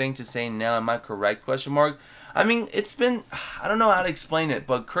cool thing to say now. Am I correct? Question mark. I mean, it's been, I don't know how to explain it,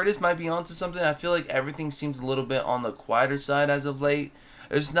 but Curtis might be onto something. I feel like everything seems a little bit on the quieter side as of late.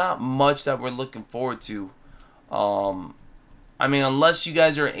 There's not much that we're looking forward to. I mean, unless you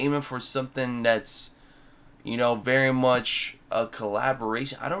guys are aiming for something that's, you know, very much a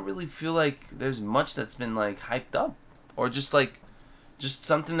collaboration, I don't really feel like there's much that's been, like, hyped up. Or just, like, just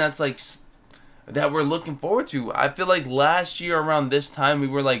something that's, like, that we're looking forward to. I feel like last year around this time, we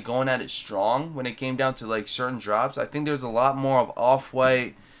were, like, going at it strong when it came down to, like, certain drops. I think there's a lot more of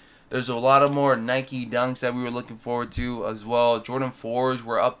Off-White. There's a lot of more Nike Dunks that we were looking forward to as well. Jordan 4s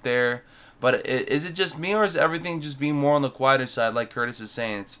were up there. But is it just me or is everything just being more on the quieter side like Curtis is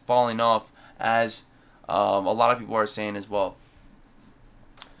saying? It's falling off as a lot of people are saying as well.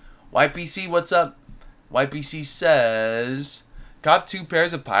 YPC, what's up? YPC says, cop 2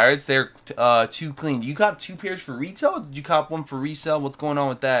 pairs of Pirates. They're too clean. You cop 2 pairs for retail? Did you cop 1 for resale? What's going on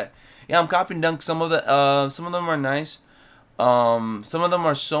with that? Yeah, I'm copying Dunk. Some of them are nice. Some of them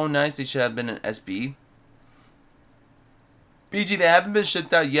are so nice they should have been an SB. BG, they haven't been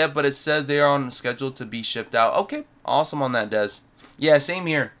shipped out yet, but it says they are on schedule to be shipped out. Okay, awesome on that, Des. Yeah, same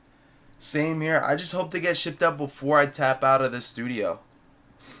here. Same here. I just hope they get shipped out before I tap out of this studio.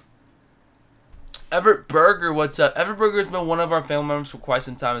 Everett Burger, what's up? Everett Burger has been one of our family members for quite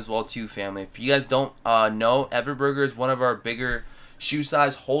some time as well, too, family. If you guys don't know, Everett Burger is one of our bigger shoe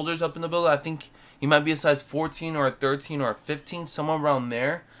size holders up in the building. I think he might be a size 14 or a 13 or a 15, somewhere around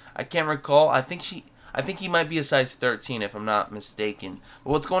there. I can't recall. I think he might be a size 13 if I'm not mistaken.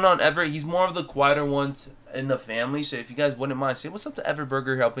 But what's going on, Everett? He's more of the quieter ones in the family. So if you guys wouldn't mind, say what's up to Everett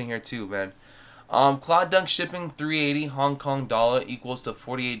Burger helping here too, man. Clot Dunk shipping 380 Hong Kong dollar equals to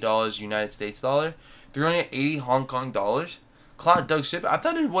 $48 United States dollar. 380 Hong Kong dollars. Clot Dunk shipping. I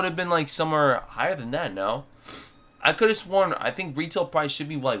thought it would have been like somewhere higher than that. No, I could have sworn. I think retail price should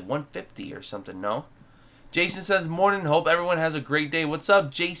be like 150 or something. No. Jason says, morning, hope everyone has a great day. What's up,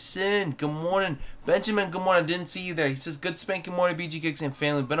 Jason? Good morning. Benjamin, good morning. Didn't see you there. He says, good spanking morning, BG Kicks and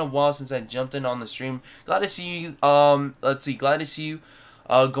family. Been a while since I jumped in on the stream. Glad to see you, let's see, glad to see you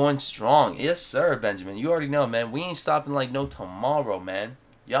going strong. Yes, sir, Benjamin. You already know, man. We ain't stopping like no tomorrow, man.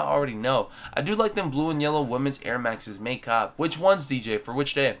 Y'all already know. I do like them blue and yellow women's Air Maxes. Make cop. Which ones, DJ? For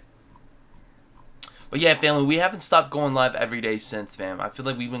which day? But yeah, family, we haven't stopped going live every day since, fam. I feel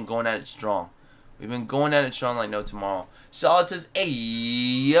like we've been going at it strong. We've been going at it strong like no tomorrow. Solid says, hey,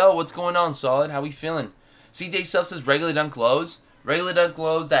 yo, what's going on, Solid? How we feeling? CJ Self says, regular Dunk Lows. Regular Dunk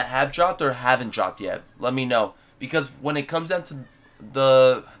Lows that have dropped or haven't dropped yet. Let me know. Because when it comes down to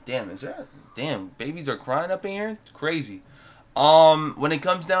the... Damn, babies are crying up in here? It's crazy. When it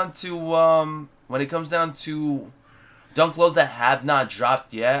comes down to... Dunk Lows that have not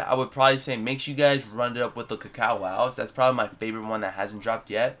dropped yet, I would probably say make sure you guys run it up with the Cacao Wows. That's probably my favorite one that hasn't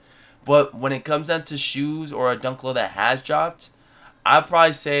dropped yet. But when it comes down to shoes or a Dunk Low that has dropped, I'd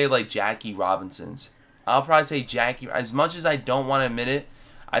probably say like Jackie Robinson's. I'll probably say Jackie. As much as I don't want to admit it,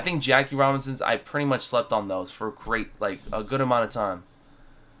 I think Jackie Robinson's, I pretty much slept on those for a good amount of time.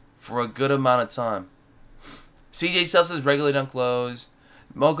 CJ Self says regular Dunk Lows.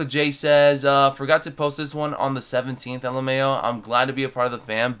 Mocha J says, forgot to post this one on the 17th, LMAO. I'm glad to be a part of the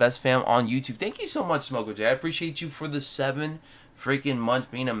fam. Best fam on YouTube. Thank you so much, Mocha J. I appreciate you for the 7 freaking months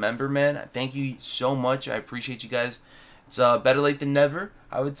being a member, man. Thank you so much. I appreciate you guys. It's better late than never,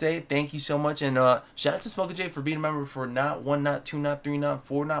 I would say. Thank you so much. And shout out to Smoker J for being a member for not 1, not 2, not 3, not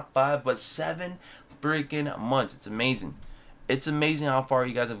 4, not 5, but 7 freaking months. It's amazing. It's amazing how far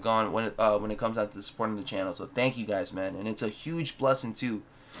you guys have gone when it comes out to supporting the channel. So thank you guys, man. And it's a huge blessing too.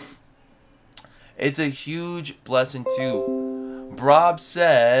 It's a huge blessing too. Brob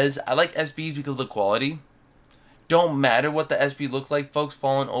says, I like SBs because of the quality. Don't matter what the SB look like, folks.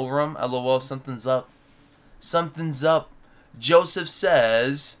 Falling over them. LOL, something's up. Something's up. Joseph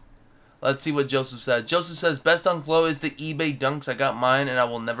says, let's see what Joseph said. Joseph says, best dunk low is the eBay dunks. I got mine and I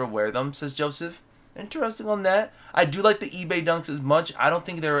will never wear them, says Joseph. Interesting on that. I do like the eBay dunks as much. I don't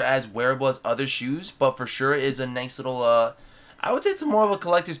think they're as wearable as other shoes, but for sure it is a nice little, I would say it's more of a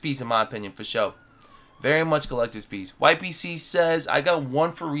collector's piece in my opinion, for sure. Very much collector's piece. YPC says, I got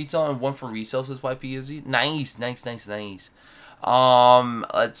one for retail and one for resale, says YPZ. Nice, nice, nice, nice.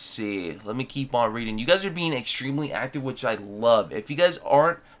 Let's see. Let me keep on reading. You guys are being extremely active, which I love. If you guys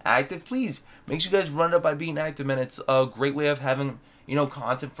aren't active, please make sure you guys run it up by being active, man. It's a great way of having, you know,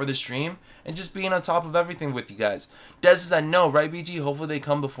 content for the stream and just being on top of everything with you guys. Des says, I know, right, BG? Hopefully they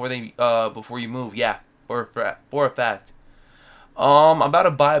come before they before you move. Yeah, for a fact. I'm about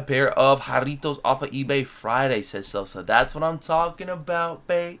to buy a pair of Jarritos off of eBay Friday, says Sosa. That's what I'm talking about,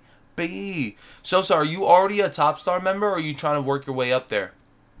 baby. Sosa, are you already a Top Star member, or are you trying to work your way up there?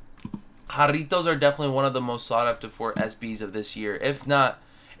 Jarritos are definitely one of the most sought after for SBs of this year. If not,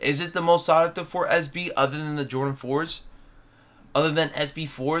 is it the most sought after for SB other than the Jordan 4s? Other than SB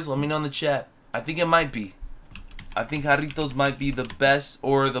 4s? Let me know in the chat. I think it might be. I think Jarritos might be the best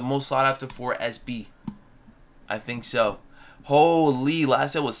or the most sought after for SB. I think so. Holy,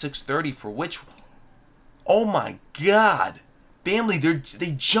 last set was 630 for which? Oh my god. Family,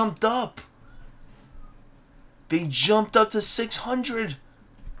 they jumped up. They jumped up to 600.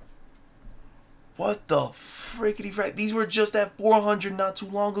 What the frickety frick? These were just at 400 not too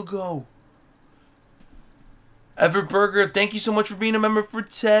long ago. Everburger, thank you so much for being a member for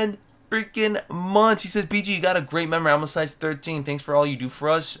 10 freaking months. He says, BG, you got a great memory. I'm a size 13. Thanks for all you do for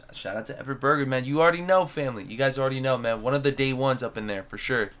us. Shout out to Everburger, man. You already know, family. You guys already know, man. One of the day ones up in there for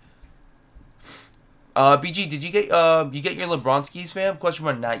sure. BG, did you get your LeBron skis, fam? Question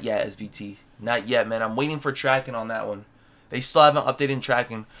mark, not yet, SVT. Not yet, man. I'm waiting for tracking on that one. They still haven't updated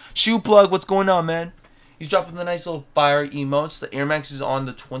tracking. Shoe plug, what's going on, man? He's dropping the nice little fire emotes. The Air Max is on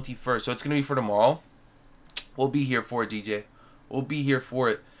the 21st, so it's going to be for tomorrow. We'll be here for it, DJ. We'll be here for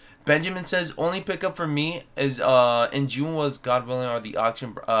it. Benjamin says, only pickup for me is in June was, God willing, are the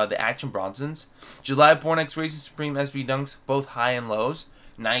Action Bronsons. July, Born X Racing Supreme SB Dunks, both high and lows.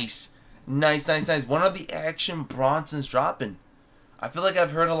 Nice. Nice, nice, nice. When are the Action Bronsons dropping? I feel like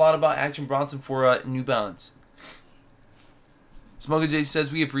I've heard a lot about Action Bronson for New Balance. Smoker J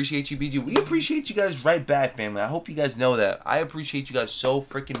says, we appreciate you, BG. We appreciate you guys right back, family. I hope you guys know that. I appreciate you guys so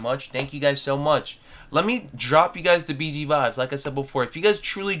freaking much. Thank you guys so much. Let me drop you guys the BG vibes. Like I said before, if you guys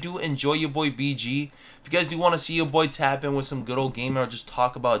truly do enjoy your boy BG, if you guys do want to see your boy tap in with some good old gaming or just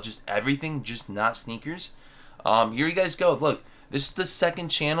talk about just everything, just not sneakers, here you guys go. Look, this is the second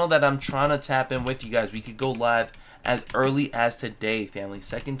channel that I'm trying to tap in with you guys. We could go live as early as today, family.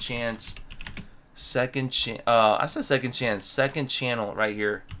 Second chance. I said second chance. Second channel right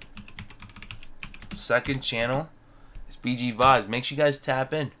here. Second channel. It's BG Vibes. Make sure you guys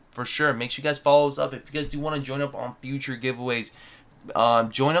tap in. For sure. Make sure you guys follow us up. If you guys do want to join up on future giveaways,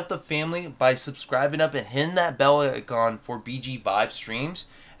 join up the family by subscribing up and hitting that bell icon for BG Vibes streams.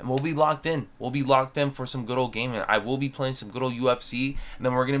 And we'll be locked in. We'll be locked in for some good old gaming. I will be playing some good old UFC. And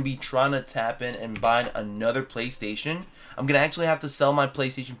then we're going to be trying to tap in and buy another PlayStation. I'm going to actually have to sell my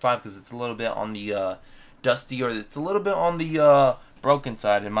PlayStation 5 because it's a little bit on the dusty, or it's a little bit on the broken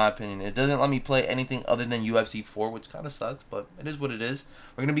side, in my opinion. It doesn't let me play anything other than UFC 4, which kind of sucks, but it is what it is.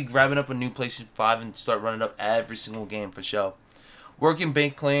 We're going to be grabbing up a new PlayStation 5 and start running up every single game for show. Working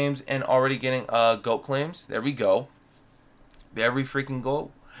bank claims and already getting GOAT claims. There we go. There we freaking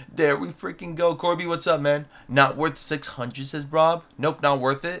go. There we freaking go. Corby, what's up, man? Not worth 600, says Rob. Nope, not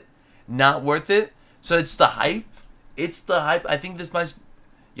worth it. Not worth it. So it's the hype. It's the hype. I think this might...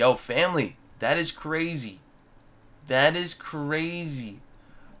 Yo, family. That is crazy. That is crazy.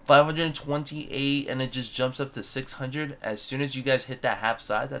 528 and it just jumps up to 600 as soon as you guys hit that half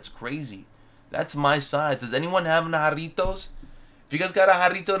size. That's crazy. That's my size. Does anyone have an Jarritos? If you guys got a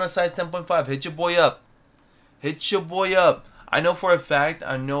Jarrito in a size 10.5, hit your boy up. Hit your boy up. I know for a fact,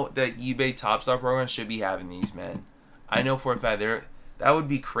 I know that eBay Top Star program should be having these, man. I know for a fact that would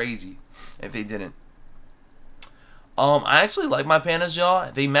be crazy if they didn't. I actually like my pandas,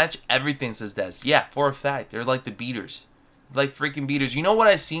 y'all. They match everything, says Des. Yeah, for a fact. They're like the beaters. Like freaking beaters. You know what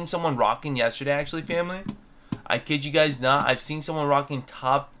I seen someone rocking yesterday, actually, family? I kid you guys not. I've seen someone rocking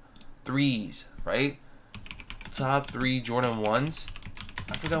top 3s, right? Top 3 Jordan 1s.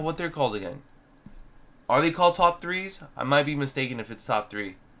 I forgot what they're called again. Are they called top 3s? I might be mistaken if it's top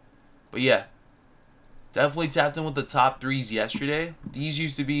 3. But yeah. Definitely tapped in with the top 3s yesterday. These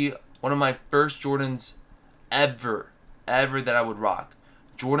used to be one of my first Jordans ever that I would rock.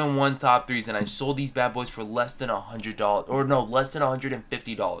 Jordan 1 top 3s, and I sold these bad boys for less than $100, or no, less than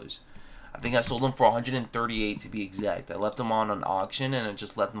 $150. I think I sold them for $138 to be exact. I left them on an auction and I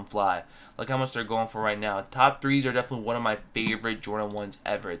just let them fly. Look how much they're going for right now. Top 3s are definitely one of my favorite Jordan 1s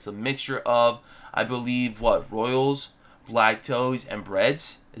ever. It's a mixture of, I believe, what, Royals, Black Toes, and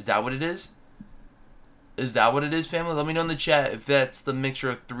Breads. Is that what it is? Is that what it is, family? Let me know in the chat if that's the mixture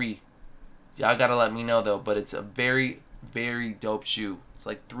of 3. Y'all gotta let me know though, but it's a very, very dope shoe. It's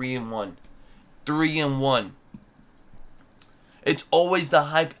like 3 in 1. 3 in 1. It's always the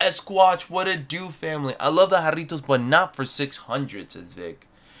hype. Esquatch, what it do, family? I love the Jarritos, but not for 600, says Vic.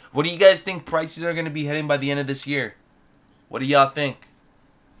 What do you guys think prices are going to be heading by the end of this year? What do y'all think?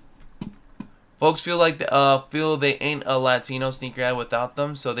 Folks feel like they ain't a Latino sneakerhead without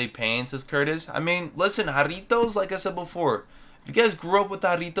them, so they paying, says Curtis. I mean, listen, Jarritos, like I said before, if you guys grew up with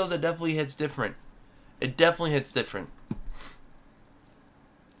Jarritos, it definitely hits different. It definitely hits different.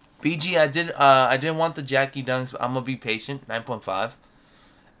 BG, I didn't want the Jackie Dunks, but I'm gonna be patient. 9.5.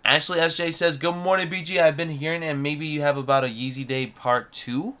 Ashley SJ says, good morning, BG. I've been hearing, and maybe you have about a Yeezy Day part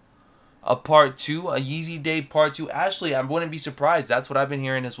 2. A part 2, a Yeezy Day part 2. Ashley, I wouldn't be surprised. That's what I've been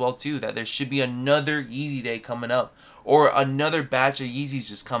hearing as well too. That there should be another Yeezy Day coming up, or another batch of Yeezys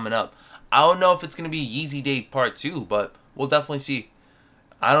just coming up. I don't know if it's gonna be Yeezy Day part 2, but we'll definitely see.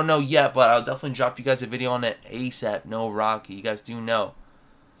 I don't know yet, but I'll definitely drop you guys a video on it ASAP. No Rocky, you guys do know.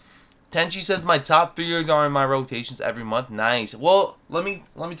 Tenchi says my top 3s are in my rotations every month. Nice. Well, let me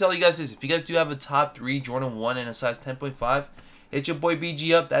tell you guys this. If you guys do have a top 3 Jordan 1 in a size 10.5, hit your boy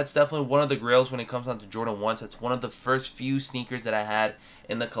BG up. That's definitely one of the grails when it comes down to Jordan 1s. That's one of the first few sneakers that I had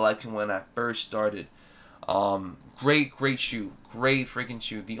in the collection when I first started. Great shoe. Great freaking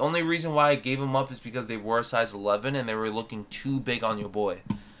shoe. The only reason why I gave them up is because they were a size 11 and they were looking too big on your boy.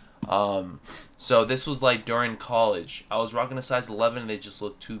 So this was like during college. I was rocking a size 11 and they just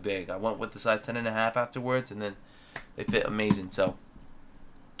looked too big. I went with the size 10.5 afterwards and then they fit amazing. So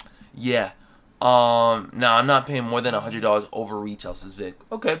yeah. No, I'm not paying more than $100 over retail, says Vic.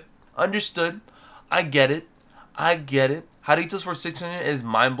 Okay, understood. I get it. Jarritos for 600 is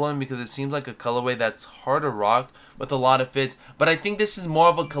mind-blowing because it seems like a colorway that's hard to rock with a lot of fits. But I think this is more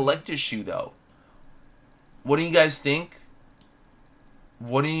of a collector's shoe though. What do you guys think?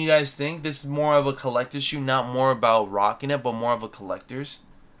 What do you guys think? This is more of a collector's shoe, not more about rocking it, but more of a collector's.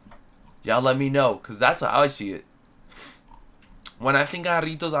 Y'all let me know, because that's how I see it. When I think of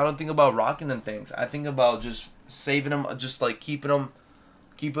Jarritos, I don't think about rocking them things. I think about just saving them, just like keeping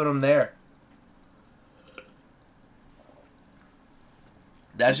them there.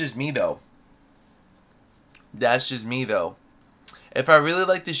 That's just me, though. That's just me, though. If I really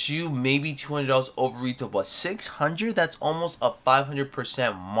like the shoe, maybe $200 over retail, but $600, that's almost a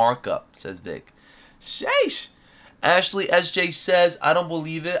 500% markup, says Vic. Sheesh. Ashley SJ says, I don't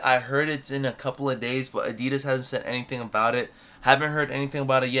believe it. I heard it's in a couple of days, but Adidas hasn't said anything about it. Haven't heard anything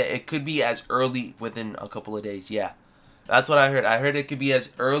about it yet. It could be as early within a couple of days. Yeah, that's what I heard. I heard it could be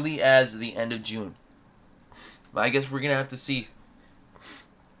as early as the end of June. But I guess we're going to have to see.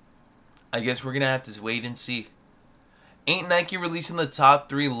 I guess we're going to have to wait and see. Ain't Nike releasing the top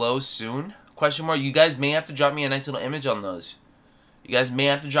 3 lows soon? Question mark. You guys may have to drop me a nice little image on those. You guys may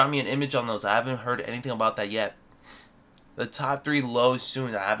have to drop me an image on those. I haven't heard anything about that yet. The top 3 lows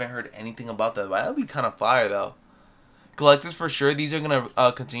soon. I haven't heard anything about that. That would be kind of fire though. Collectors for sure. These are going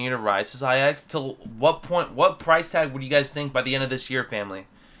to continue to rise, says IX. Till what point, what price tag would you guys think by the end of this year, family?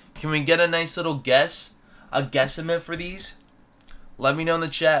 Can we get a nice little guess? A guesstimate for these? Let me know in the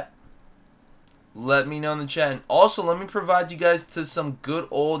chat. Let me know in the chat. And also, let me provide you guys to some good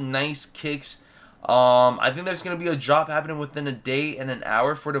old nice kicks. I think there's going to be a drop happening within a day and an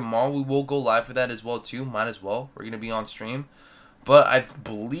hour for tomorrow. We will go live for that as well, too. Might as well. We're going to be on stream. But I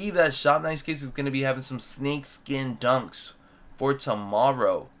believe that Shop Nice Kicks is going to be having some snakeskin dunks for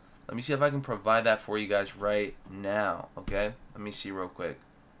tomorrow. Let me see if I can provide that for you guys right now. Okay? Let me see real quick.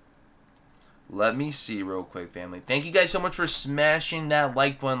 Let me see real quick, family. Thank you guys so much for smashing that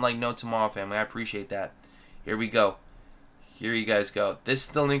like button like no tomorrow, family. I appreciate that. Here we go. Here you guys go. This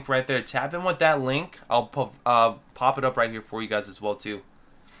is the link right there. Tap in with that link. I'll pop it up right here for you guys as well, too.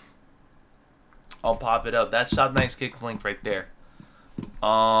 I'll pop it up. That's Shop Nice Kick link right there.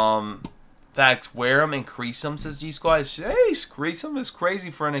 Facts. Wear them and crease them, says G Squad. Sheesh, crease them is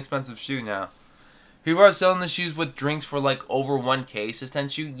crazy for an expensive shoe now. People are selling the shoes with drinks for like over 1K, says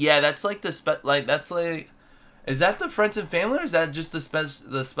Tenshu. Yeah, that's like the that's like, is that the friends and family or is that just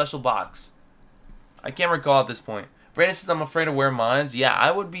the special box? I can't recall at this point. Brandon says, I'm afraid to wear mines. Yeah,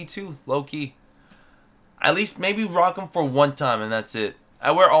 I would be too, low-key. At least maybe rock them for one time and that's it.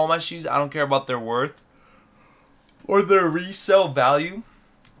 I wear all my shoes. I don't care about their worth or their resale value.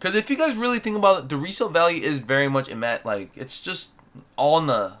 Because if you guys really think about it, the resale value is very much like it's just on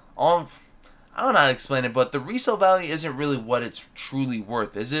the I don't know how to explain it, but the resale value isn't really what it's truly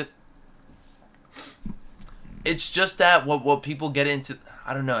worth, is it? It's just that what people get into.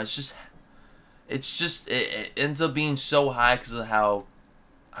 I don't know. It ends up being so high because of how,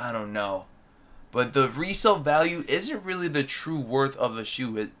 I don't know. But the resale value isn't really the true worth of a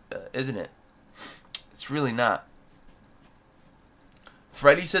shoe, isn't it? It's really not.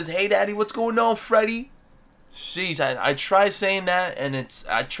 Freddie says, hey, Daddy, what's going on, Freddie? Jeez, I try saying that, and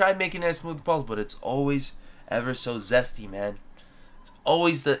I try making it as smooth as possible, but it's always ever so zesty, man. It's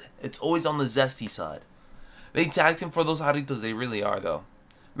always on the zesty side. They tagged him for those Jaritos. They really are, though.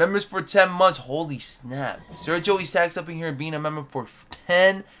 Members for 10 months. Holy snap. Sir Joey Stacks up in here being a member for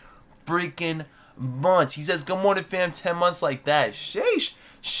 10 freaking months. He says, good morning, fam. 10 months like that. Sheesh.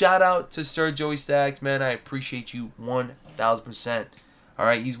 Shout out to Sir Joey Stacks, man. I appreciate you 1,000%.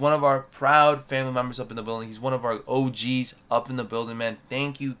 Alright, he's one of our proud family members up in the building. He's one of our OGs up in the building, man.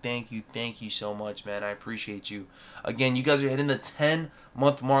 Thank you so much, man. I appreciate you. Again, you guys are hitting the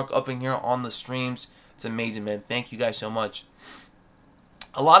 10-month mark up in here on the streams. It's amazing, man. Thank you guys so much.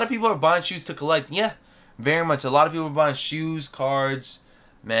 A lot of people are buying shoes to collect. Yeah, very much. A lot of people are buying shoes, cards.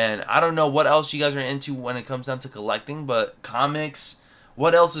 Man, I don't know what else you guys are into when it comes down to collecting, but comics.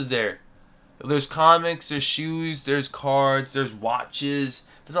 What else is there? There's comics, there's shoes, there's cards, there's watches.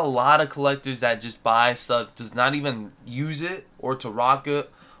 There's a lot of collectors that just buy stuff, does not even use it or to rock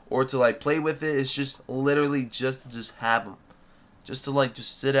it or to like play with it. It's just literally just to just have them. Just to like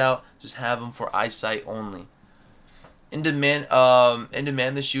just sit out, just have them for eyesight only. In demand,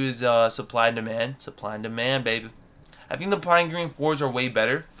 the shoe is supply and demand. Supply and demand, baby. I think the pine green 4s are way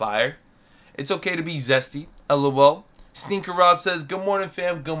better. Fire. It's okay to be zesty. LOL. Sneaker Rob says, good morning,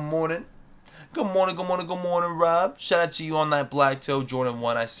 fam. Good morning. Good morning, Rob. Shout out to you on that black toe Jordan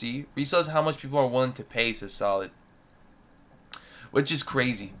 1 I see. Resales how much people are willing to pay, says Solid. Which is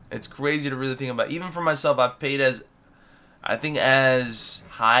crazy. It's crazy to really think about. Even for myself, I've paid as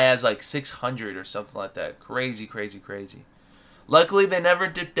high as like 600 or something like that. Crazy. Luckily, they never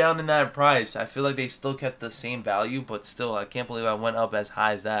dipped down in that price. I feel like they still kept the same value, but still, I can't believe I went up as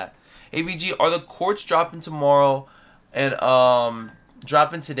high as that. ABG, are the courts dropping tomorrow and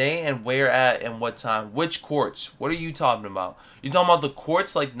dropping today, and where at and what time? Which courts? What are you talking about? You talking about the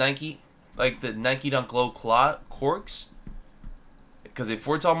courts like Nike, like the Nike Dunk Low Clot Corks? Because if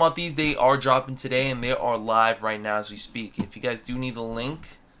we're talking about these, they are dropping today and they are live right now as we speak. If you guys do need the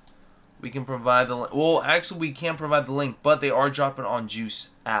link, we can provide the link. Well, actually, we can't provide the link, but they are dropping on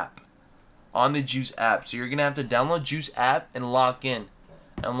Juice app. On the Juice app. So you're going to have to download Juice app and lock in.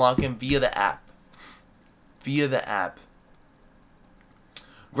 And lock in via the app.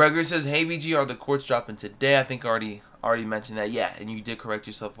 Gregory says, hey, VG, are the courts dropping today? I think I already mentioned that. Yeah, and you did correct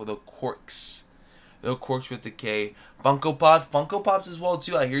yourself for the Corks. The Corks with the K. Funko Pops as well,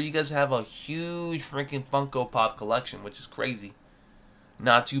 too. I hear you guys have a huge freaking Funko Pop collection, which is crazy.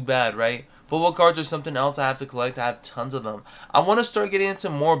 Not too bad, right? Football cards are something else I have to collect. I have tons of them. I want to start getting into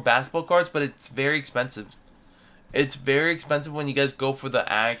more basketball cards, but it's very expensive. It's very expensive when you guys go for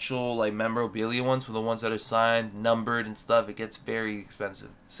the actual like memorabilia ones, for the ones that are signed, numbered, and stuff. It gets very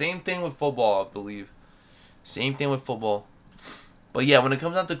expensive. Same thing with football, I believe. Same thing with football. But yeah, when it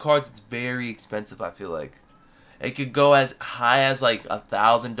comes down to cards, it's very expensive, I feel like. It could go as high as like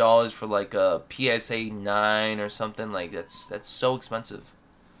 $1,000 for like a PSA 9 or something. Like that's so expensive.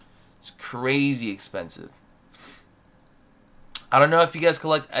 It's crazy expensive. I don't know if you guys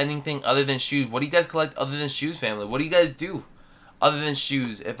collect anything other than shoes. What do you guys collect other than shoes, family? What do you guys do other than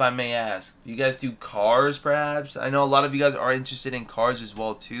shoes, if I may ask? Do you guys do cars, perhaps? I know a lot of you guys are interested in cars as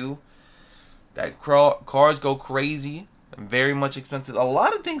well, too. That cars go crazy and very much expensive. A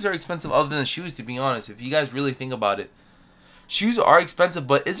lot of things are expensive other than shoes, to be honest, if you guys really think about it. Shoes are expensive,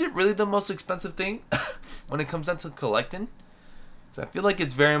 but is it really the most expensive thing when it comes down to collecting? So I feel like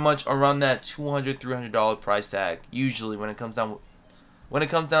it's very much around that $200, $300 price tag. Usually, when it comes down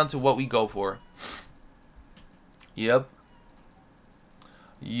to what we go for. Yep.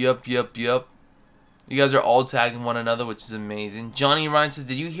 You guys are all tagging one another, which is amazing. Johnny Ryan says,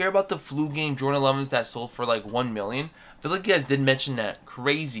 "Did you hear about the flu game Jordan 11s that sold for like 1 million?" I feel like you guys did mention that.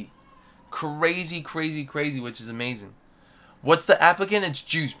 Crazy, which is amazing. What's the app again? It's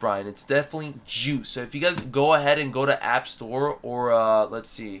Juice, Brian. It's definitely Juice. So if you guys go ahead and go to App Store or let's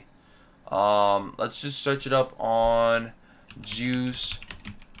see, let's just search it up on Juice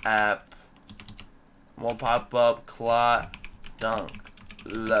app We'll pop up Clot, Dunk,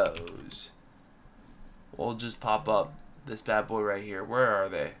 Lows. We'll just pop up this bad boy right here. Where are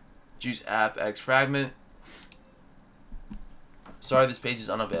they? Juice app X fragment. Sorry, this page is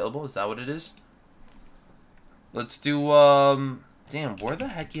unavailable. Is that what it is? Let's do damn, where the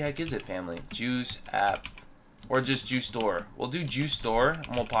heck is it, family? Juice app. Or just Juice Store. We'll do Juice Store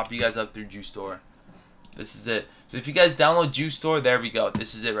and we'll pop you guys up through Juice Store. This is it. So if you guys download Juice Store, there we go.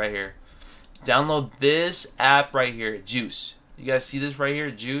 This is it right here. Download this app right here, Juice. You guys see this right here,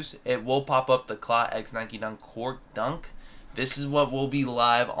 Juice? It will pop up the Clot X Nike Dunk Cork Dunk. This is what will be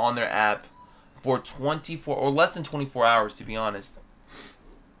live on their app for 24 or less than 24 hours, to be honest.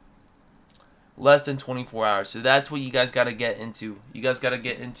 Less than 24 hours. So that's what you guys got to get into. You guys got to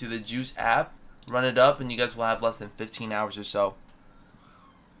get into the Juice app, run it up, and you guys will have less than 15 hours or so.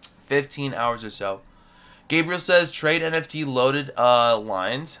 15 hours or so. Gabriel says, trade NFT loaded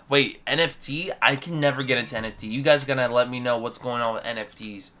lines. Wait, NFT? I can never get into NFT. You guys are going to let me know what's going on with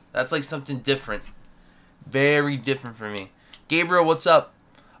NFTs. That's like something different. Very different for me. Gabriel, what's up?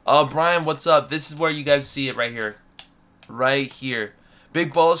 Brian, what's up? This is where you guys see it right here. Right here.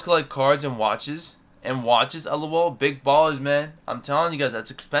 Big ballers collect cards and watches. And watches, lol. Big ballers, man. I'm telling you guys,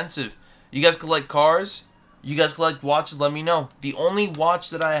 that's expensive. You guys collect cars? You guys collect watches? Let me know. The only watch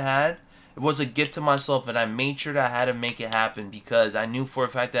that I had, it was a gift to myself, and I made sure that I had to make it happen because I knew for a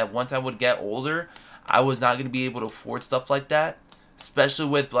fact that once I would get older, I was not going to be able to afford stuff like that. Especially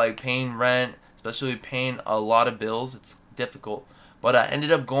with like paying rent, especially with paying a lot of bills. It's difficult. But I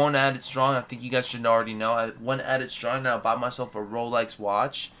ended up going at it strong. I think you guys should already know. I went at it strong and I bought myself a Rolex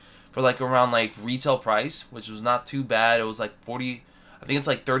watch for like around like retail price, which was not too bad. It was like 40, I think it's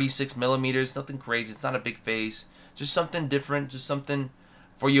like 36 millimeters. Nothing crazy. It's not a big face. Just something different. Just something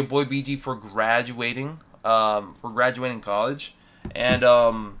for your boy BG for graduating college. And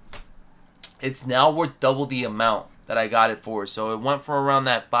it's now worth double the amount that I got it for. So it went for around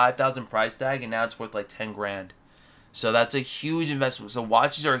that 5,000 price tag, and now it's worth like 10 grand. So that's a huge investment. So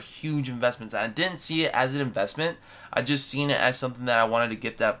watches are huge investments. I didn't see it as an investment. I just seen it as something that I wanted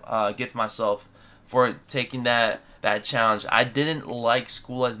to gift myself for taking that challenge. I didn't like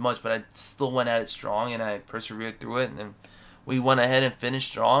school as much, but I still went at it strong and I persevered through it. And then we went ahead and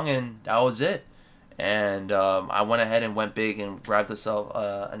finished strong, and that was it. And I went ahead and went big and grabbed myself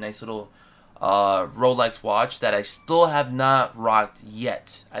a nice little Rolex watch that I still have not rocked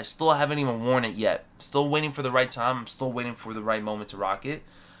yet. I still haven't even worn it yet. Still waiting for the right time. I'm still waiting for the right moment to rock it.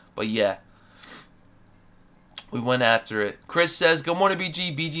 But yeah, we went after it. Chris says, good morning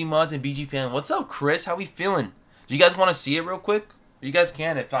BG mods and BG fan. What's up, Chris? How we feeling? Do you guys want to see it real quick? You guys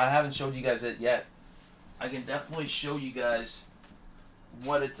can if I haven't showed you guys it yet. I can definitely show you guys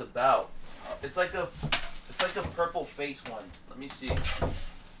what it's about. It's like a purple face one. Let me see.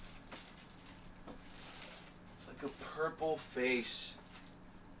 A purple face.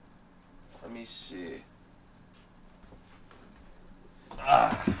 Let me see.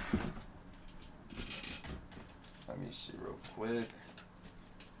 Let me see real quick.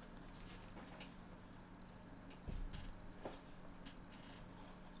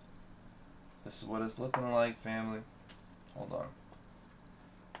 This is what it's looking like, family. Hold on.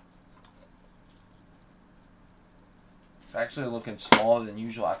 It's actually looking smaller than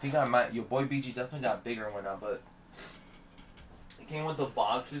usual. I think your boy BG definitely got bigger and whatnot, but it came with the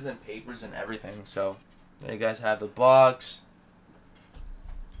boxes and papers and everything. So there you guys have the box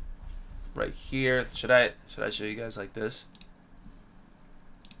right here. Should I show you guys like this?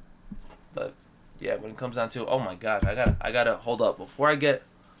 But yeah, when it comes down to, oh my god, I gotta hold up before I get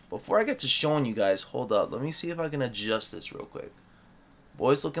to showing you guys. Hold up, let me see if I can adjust this real quick.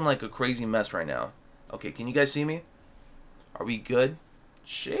 Boy's looking like a crazy mess right now. Okay, can you guys see me? Are we good?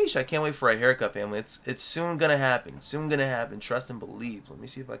 Sheesh, I can't wait for a haircut, family. It's soon gonna happen. Soon gonna happen. Trust and believe. Let me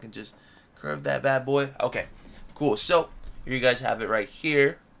see if I can just curve that bad boy. Okay, cool. So here you guys have it right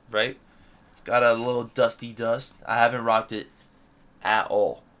here, right? It's got a little dusty dust. I haven't rocked it at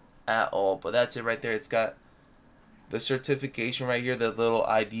all. But that's it right there. It's got the certification right here, the little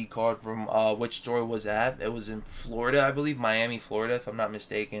ID card from which store it was at. It was in Florida, I believe, Miami, Florida, if I'm not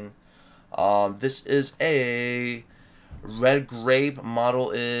mistaken. This is a red grape.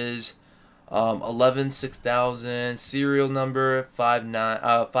 Model is 116000. Serial number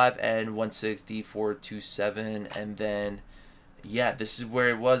 5N16427. And then, yeah, this is where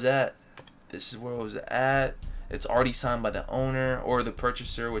it was at. This is where it was at. It's already signed by the owner or the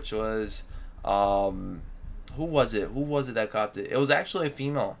purchaser, which was who was it? Who was it that copped it? It was actually a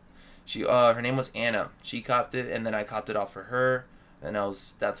female. She her name was Anna. She copped it, and then I copped it off for her. And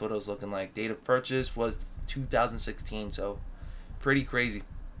that's what it was looking like. Date of purchase was 2016, so pretty crazy.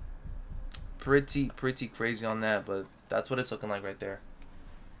 pretty crazy on that, but that's what it's looking like right there.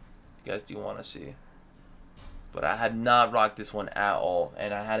 You guys do want to see. But I had not rocked this one at all,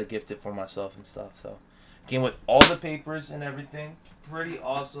 and I had to gift it for myself and stuff. So came with all the papers and everything. Pretty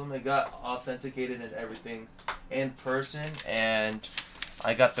awesome. It got authenticated and everything in person, and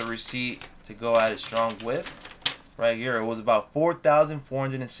I got the receipt to go at it strong with. Right here, it was about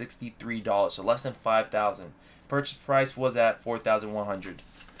 $4,463, so less than $5,000. Purchase price was at $4,100,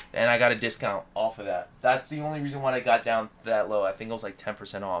 and I got a discount off of that. That's the only reason why I got down that low. I think it was like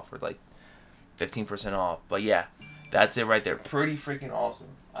 10% off or like 15% off. But yeah, that's it right there. Pretty freaking awesome.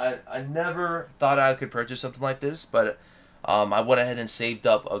 I never thought I could purchase something like this, but I went ahead and saved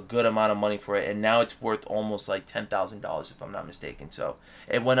up a good amount of money for it, and now it's worth almost like $10,000 if I'm not mistaken. So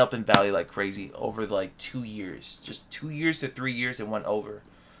it went up in value like crazy over like 2 years. Just 2 years to 3 years, it went over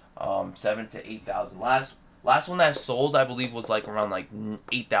 7,000 to 8,000. Last one that sold, I believe, was like around like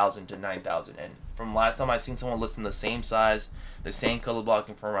 8,000 to 9,000. And from last time I seen someone listing the same size, the same color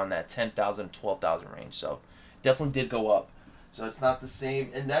blocking for around that 10,000 to 12,000 range. So definitely did go up. So it's not the same,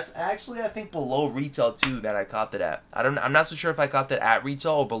 and that's actually I think below retail too that I caught it at. I'm not so sure if I caught that at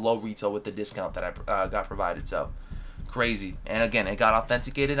retail or below retail with the discount that I got provided. So crazy. And again, it got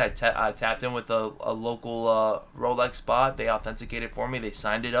authenticated. I tapped in with a local Rolex spot. They authenticated for me. They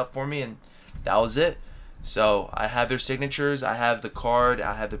signed it up for me, and that was it. So I have their signatures. I have the card.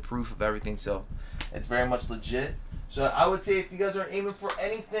 I have the proof of everything. So it's very much legit. So I would say if you guys are aiming for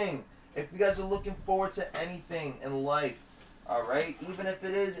anything, if you guys are looking forward to anything in life, all right, even if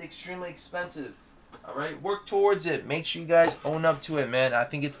it is extremely expensive, all right, work towards it. Make sure you guys own up to it, man. I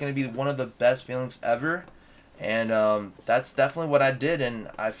think it's going to be one of the best feelings ever. And that's definitely what I did. And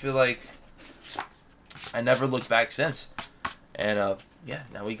I feel like I never looked back since. And yeah,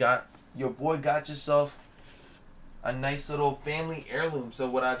 now your boy got yourself a nice little family heirloom. So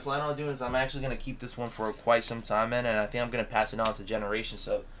what I plan on doing is I'm actually going to keep this one for quite some time, man. And I think I'm going to pass it on to generations.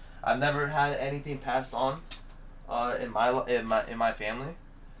 So I've never had anything passed on in my family,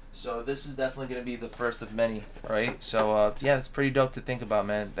 so this is definitely going to be the first of many, right? So yeah, it's pretty dope to think about,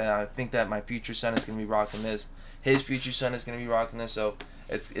 man. And I think that my future son is going to be rocking this, his future son is going to be rocking this, so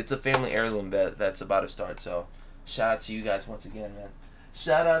it's a family heirloom that's about to start. So shout out to you guys once again, man.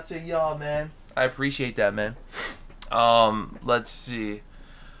 Shout out to y'all, man. I appreciate that, man. Let's see.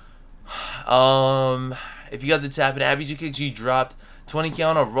 If you guys are tapping, ABG Kicks, you dropped 20K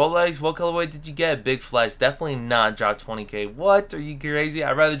on a Rolex. What colorway did you get? Big Flash. Definitely not drop 20K. What? Are you crazy?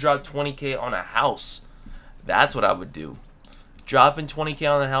 I'd rather drop 20K on a house. That's what I would do. Dropping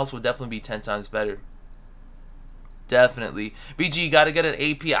 20K on a house would definitely be 10 times better. Definitely. BG, you gotta get an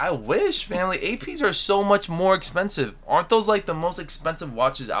AP. I wish, family. APs are so much more expensive. Aren't those like the most expensive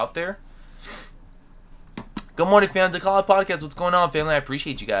watches out there? Good morning, fam. The Clot Podcast. What's going on, family? I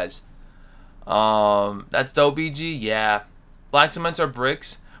appreciate you guys. That's dope, BG. Yeah. Black cements are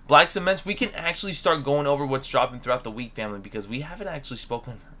bricks. Black cements, we can actually start going over what's dropping throughout the week, family, because we haven't actually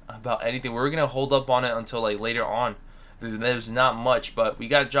spoken about anything. We're going to hold up on it until like later on. There's not much, but we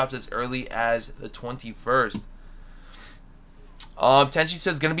got drops as early as the 21st. Tenchi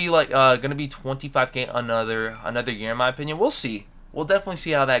says gonna be 25K another year in my opinion. We'll see. We'll definitely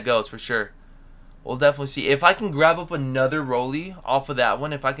see how that goes for sure. We'll definitely see. If I can grab up another Rolly off of that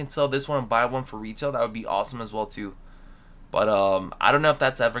one, if I can sell this one and buy one for retail, that would be awesome as well too. But I don't know if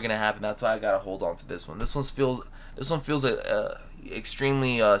that's ever gonna happen. That's why I gotta hold on to this one. This one feels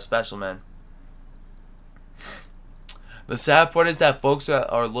extremely special, man. The sad part is that folks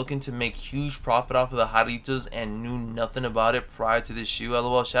are looking to make huge profit off of the Jarritos and knew nothing about it prior to this shoe.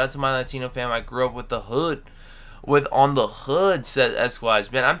 LOL. Shout out to my Latino fam. I grew up with the hood. On the hood, said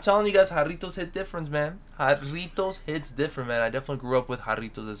Esquires. Man, I'm telling you guys, Jarritos hit different, man. Jarritos hits different, man. I definitely grew up with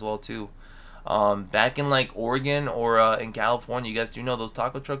Jarritos as well too. Back in like Oregon or in California, you guys do know those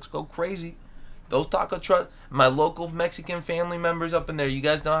taco trucks go crazy. Those taco trucks, my local Mexican family members up in there, you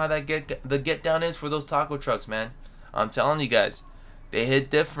guys know how that get down is for those taco trucks, man. I'm telling you guys, they hit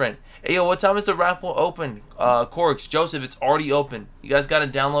different. Hey yo, what time is the raffle open? Corks, Joseph, it's already open. You guys gotta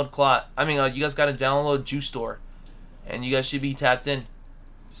download Clot. You guys gotta download Juice Store, and you guys should be tapped in.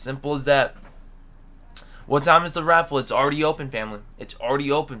 Simple as that. What time is the raffle? It's already open, family. It's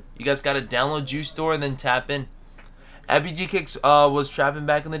already open. You guys got to download Juice Store and then tap in. ABG Kicks was trapping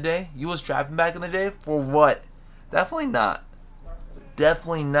back in the day. You was trapping back in the day? For what? Definitely not.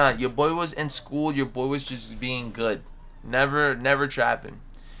 Definitely not. Your boy was in school. Your boy was just being good. Never trapping.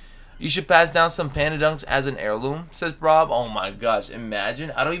 You should pass down some Panda Dunks as an heirloom, says Rob. Oh my gosh.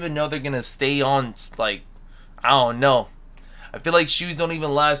 Imagine. I don't even know they're going to stay on, like, I don't know. I feel like shoes don't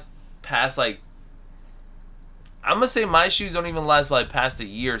even last past, like, I'm gonna say my shoes don't even last like past a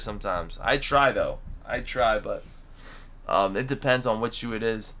year sometimes. I try though. I try, but it depends on what shoe it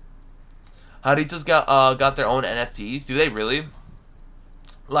is. Jarritos got their own NFTs. Do they really?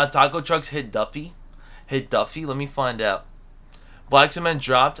 La Taco Trucks hit Duffy. Hit Duffy? Let me find out. Black Cement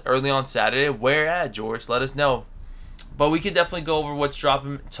dropped early on Saturday. Where at, George? Let us know. But we can definitely go over what's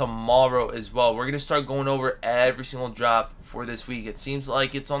dropping tomorrow as well. We're going to start going over every single drop for this week. It seems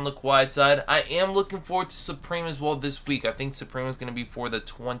like it's on the quiet side. I am looking forward to Supreme as well this week. I think Supreme is going to be for the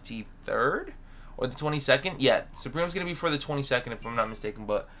 23rd or the 22nd. Yeah, Supreme is going to be for the 22nd if I'm not mistaken.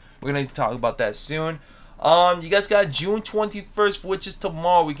 But we're going to talk about that soon. You guys got June 21st, which is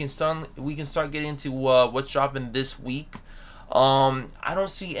tomorrow. We can start getting into what's dropping this week. I don't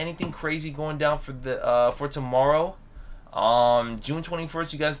see anything crazy going down for tomorrow. June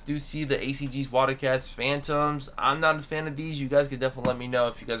 21st, you guys do see the ACGs, Watercats, Phantoms. I'm not a fan of these. You guys could definitely let me know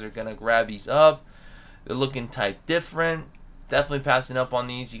if you guys are gonna grab these up. They're looking type different. Definitely passing up on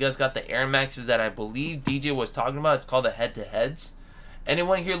these. You guys got the Air Maxes that I believe DJ was talking about. It's called the head-to-heads.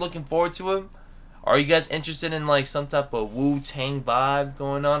 Anyone here looking forward to them? Are you guys interested in like some type of Wu-Tang vibe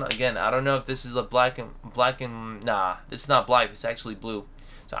going on? Again, I don't know if this is a black and nah, this is not black. It's actually blue.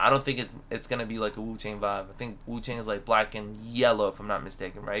 So I don't think it's gonna be like a Wu-Tang vibe. I think Wu-Tang is like black and yellow, if I'm not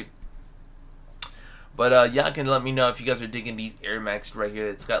mistaken, right? But y'all can let me know if you guys are digging these Air Max right here.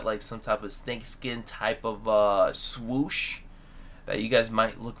 It's got like some type of snakeskin type of swoosh that you guys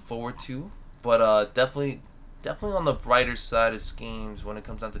might look forward to. But definitely on the brighter side of schemes when it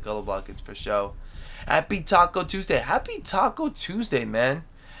comes down to color blockage for sure. Happy Taco Tuesday. Happy Taco Tuesday, man.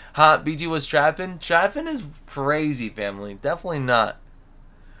 BG was trapping. Trapping is crazy, family. Definitely not.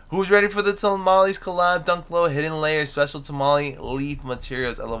 Who's ready for the Tamales collab? Dunk Low, Hidden Layer, Special Tamale, Leaf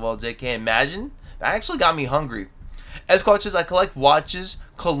Materials, LOL, JK. Imagine? That actually got me hungry. Esquatches, I collect watches,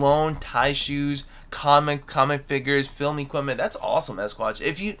 cologne, tie shoes, comic figures, film equipment. That's awesome, Esquatch.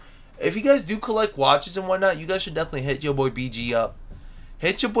 If you guys do collect watches and whatnot, you guys should definitely hit your boy BG up.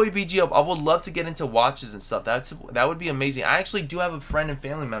 Hit your boy BG up. I would love to get into watches and stuff. That would be amazing. I actually do have a friend and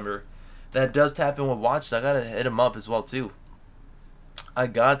family member that does tap in with watches. I gotta hit him up as well too. I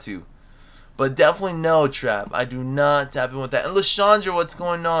got to. But definitely no, Trap. I do not tap in with that. And LaShandra, what's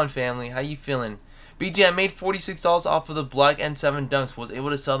going on, family? How you feeling? BG, I made $46 off of the black N7 Dunks. Was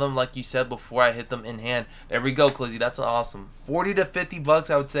able to sell them like you said before I hit them in hand. There we go, Clizzy. That's awesome. 40 to 50 bucks,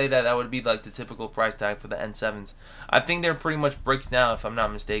 I would say that would be like the typical price tag for the N7s. I think they're pretty much bricks now, if I'm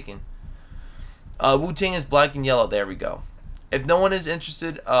not mistaken. Wu-Tang is black and yellow. There we go. If no one is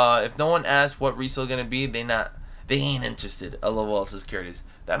interested, if no one asks what resale gonna be, they ain't interested. LOL says Curtis.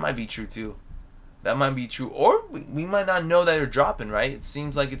 That might be true too. That might be true. Or we might not know that they're dropping, right? It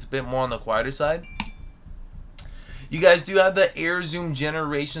seems like it's a bit more on the quieter side. You guys do have the Air Zoom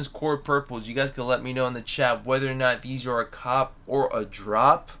Generations Core Purples. You guys can let me know in the chat whether or not these are a cop or a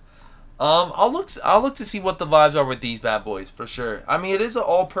drop. I'll look to see what the vibes are with these bad boys for sure. I mean, it is an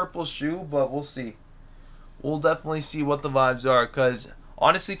all purple shoe, but we'll see. We'll definitely see what the vibes are, because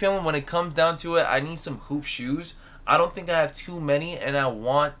honestly, family, when it comes down to it, I need some hoop shoes. I don't think I have too many, and I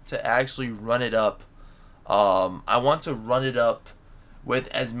want to actually run it up. I want to run it up with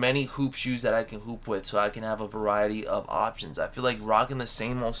as many hoop shoes that I can hoop with, so I can have a variety of options. I feel like rocking the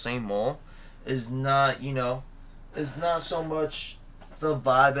same old is not, you know, is not so much the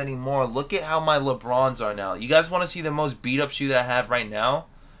vibe anymore. Look at how my LeBrons are now. You guys want to see the most beat up shoe that I have right now?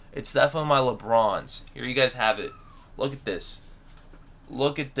 It's definitely my LeBrons. Here you guys have it. Look at this.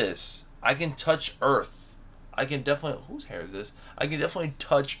 Look at this. I can touch earth. I can definitely, whose hair is this? I can definitely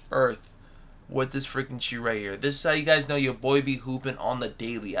touch earth with this freaking shoe right here. This is how you guys know your boy be hooping on the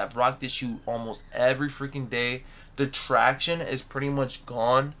daily. I've rocked this shoe almost every freaking day. The traction is pretty much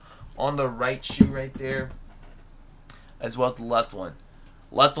gone on the right shoe right there, as well as the left one.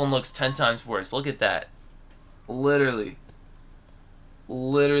 Left one looks 10 times worse. Look at that. Literally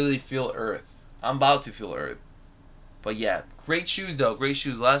feel earth. I'm about to feel earth. But yeah, great shoes though. Great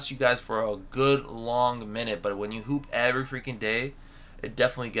shoes. Last you guys for a good long minute. But when you hoop every freaking day, it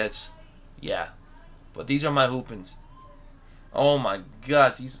definitely gets, yeah. But these are my hoopins. Oh my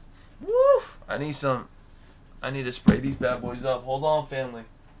gosh, these, woof. I need to spray these bad boys up. Hold on, family.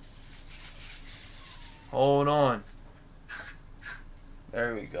 Hold on.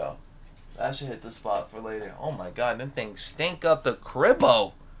 There we go. That should hit the spot for later. Oh my god, them things stink up the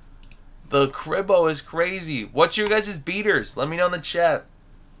cribbo. The cribbo is crazy. What's your guys' beaters? Let me know in the chat.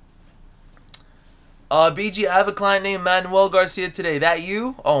 BG, I have a client named Manuel Garcia today. That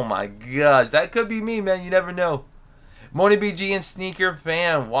you? Oh my gosh, that could be me, man. You never know. Moni BG and Sneaker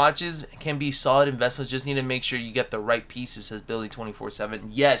Fan. Watches can be solid investments. Just need to make sure you get the right pieces, says Billy 24/7.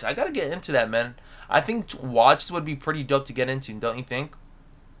 Yes, I got to get into that, man. I think watches would be pretty dope to get into, don't you think?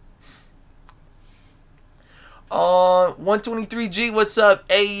 123G, what's up?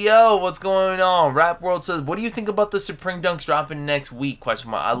 Hey, yo, what's going on? Rap World says, what do you think about the Supreme Dunks dropping next week?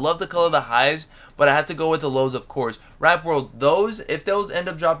 Question mark. I love the color of the highs, but I have to go with the lows, of course. Rap World, if those end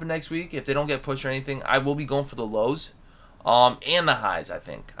up dropping next week, if they don't get pushed or anything, I will be going for the lows. And the highs, I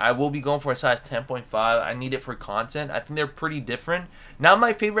think. I will be going for a size 10.5. I need it for content. I think they're pretty different. Not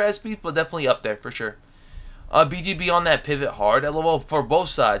my favorite SPs, but definitely up there for sure. BGB on that pivot hard. LOL for both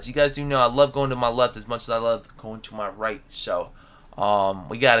sides. You guys do know I love going to my left as much as I love going to my right. So,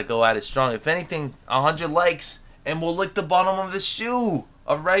 we got to go at it strong. If anything, 100 likes and we'll lick the bottom of the shoe.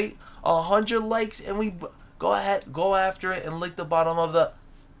 Alright? 100 likes and we go after it and lick the bottom of the...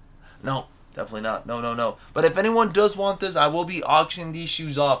 No, definitely not. No. But if anyone does want this, I will be auctioning these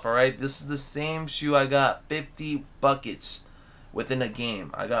shoes off. Alright? This is the same shoe I got 50 buckets within a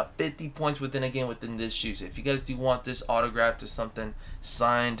game. I got 50 points within a game within this shoe. So if you guys do want this autographed or something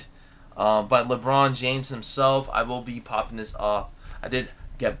signed by LeBron James himself, I will be popping this off. I did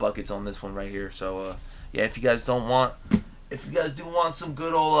get buckets on this one right here. So yeah, if you guys do want some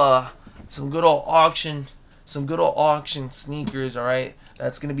good old auction sneakers, all right,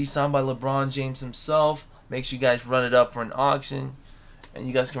 that's gonna be signed by LeBron James himself. Make sure you guys run it up for an auction, and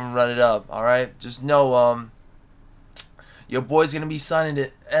you guys can run it up. All right, just know your boy's going to be signing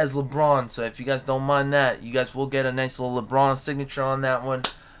it as LeBron, so if you guys don't mind that, you guys will get a nice little LeBron signature on that one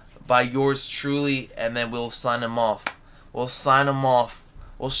by yours truly, and then we'll sign him off. We'll sign him off.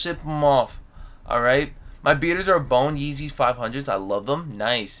 We'll ship him off. Alright? My beaters are Bone Yeezys 500s. I love them.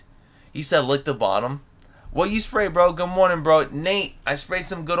 Nice. He said lick the bottom. What you spray, bro? Good morning, bro. Nate, I sprayed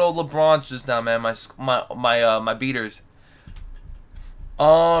some good old LeBrons just now, man. My beaters.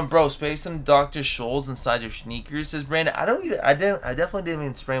 Bro, spray some Dr. Scholl's inside your sneakers, says Brandon. I definitely didn't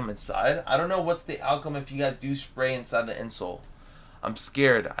even spray them inside. I don't know what's the outcome if you guys do spray inside the insole. I'm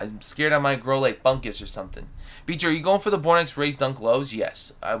scared. I might grow like fungus or something. Beecher, are you going for the Born X Rays Dunk Lows?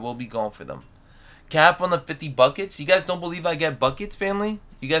 Yes, I will be going for them. Cap on the 50 buckets. You guys don't believe I get buckets, family?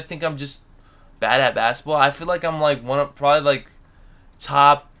 You guys think I'm just bad at basketball? I feel like I'm like probably like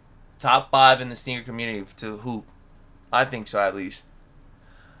top 5 in the sneaker community to hoop. I think so, at least.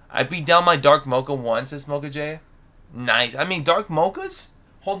 I beat down my dark mocha once, says Mocha J. Nice. I mean, dark mochas?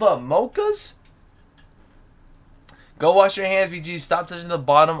 Hold up, mochas? Go wash your hands, VG. Stop touching the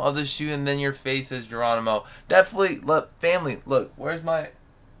bottom of the shoe and then your face, says Geronimo. Definitely, look, family, look. Where's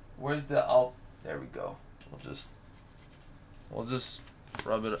the, oh, there we go. We'll just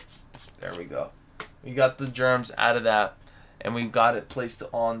rub it up. There we go. We got the germs out of that. And we've got it placed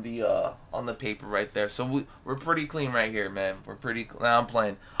on the paper right there. So we're pretty clean right here, man. We're pretty clean. Now I'm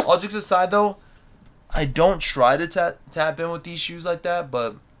playing. All jokes aside, though, I don't try to tap in with these shoes like that.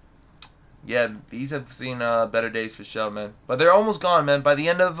 But, yeah, these have seen better days for sure, man. But they're almost gone, man. By the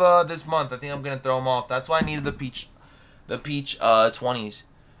end of this month, I think I'm going to throw them off. That's why I needed the peach 20s.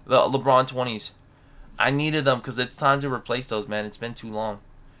 The LeBron 20s. I needed them because it's time to replace those, man. It's been too long.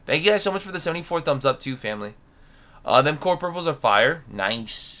 Thank you guys so much for the 74 thumbs up, too, family. Them core purples are fire.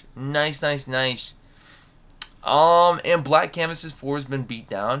 Nice. Nice. And black canvases 4 has been beat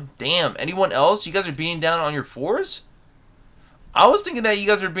down. Damn. Anyone else? You guys are beating down on your 4s? I was thinking that you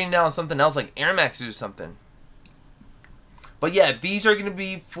guys are beating down on something else like Air Maxes or something. But yeah, these are going to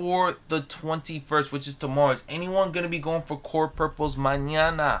be for the 21st, which is tomorrow. Is anyone going to be going for core purples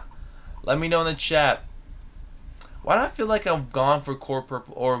mañana? Let me know in the chat. Why do I feel like I've gone for core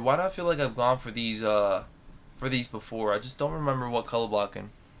purple? Or why do I feel like I've gone for these before? I just don't remember what color blocking.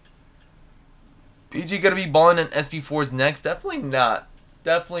 PG gonna be balling in SB4s next? Definitely not.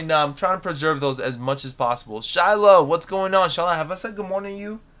 Definitely not. I'm trying to preserve those as much as possible. Shiloh, what's going on? Shiloh, have I said good morning to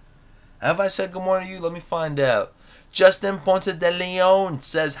you? Have I said good morning to you? Let me find out. Justin Ponce de Leon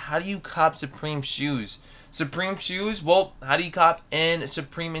says, how do you cop Supreme shoes? Supreme shoes? Well, how do you cop in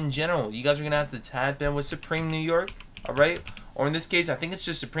Supreme in general? You guys are gonna have to tap in with Supreme New York, alright? Or in this case, I think it's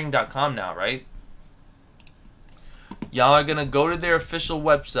just Supreme.com now, right? Y'all are going to go to their official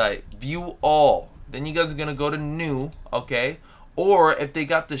website, view all. Then you guys are going to go to new, okay? Or if they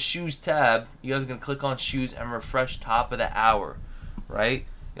got the shoes tab, you guys are going to click on shoes and refresh top of the hour, right?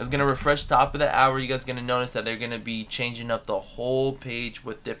 You guys are going to refresh top of the hour. You guys are going to notice that they're going to be changing up the whole page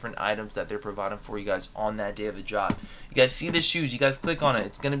with different items that they're providing for you guys on that day of the drop. You guys see the shoes. You guys click on it.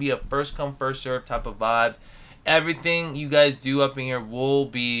 It's going to be a first come, first serve type of vibe. Everything you guys do up in here will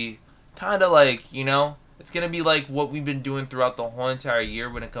be kind of like, you know, it's going to be like what we've been doing throughout the whole entire year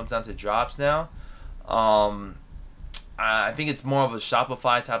when it comes down to drops now. I think it's more of a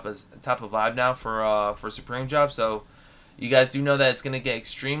Shopify type of vibe now for Supreme Drop. So you guys do know that it's gonna get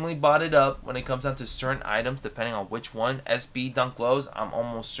extremely botted up when it comes down to certain items, depending on which one. SB Dunk Lows, I'm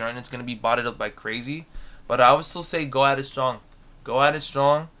almost certain it's gonna be botted up like crazy. But I would still say go at it strong. Go at it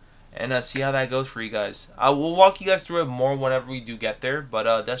strong, and see how that goes for you guys. I will walk you guys through it more whenever we do get there.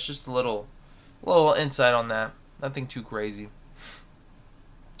 But that's just a little insight on that. Nothing too crazy.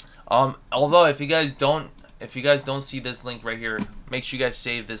 Although if you guys don't see this link right here, make sure you guys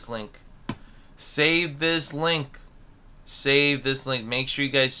save this link. Save this link. Save this link. Make sure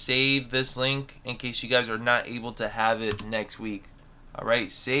you guys save this link in case you guys are not able to have it next week.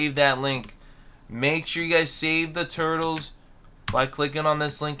 Alright, save that link. Make sure you guys save the turtles by clicking on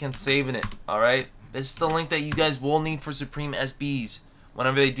this link and saving it. Alright, this is the link that you guys will need for Supreme SBs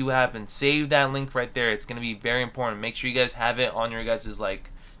whenever they do happen. Save that link right there. It's going to be very important. Make sure you guys have it on your guys'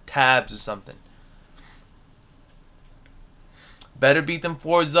 like tabs or something. Better beat them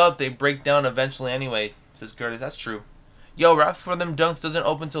 4s up. They break down eventually anyway, says Curtis. That's true. Yo, Raffle for them dunks doesn't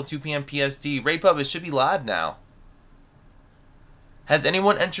open until 2 p.m. PST. Raypub, it should be live now. Has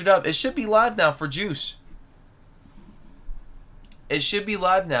anyone entered up? It should be live now for Juice. It should be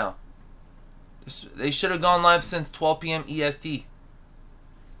live now. They should have gone live since 12 p.m. EST.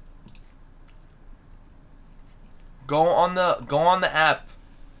 Go on the app.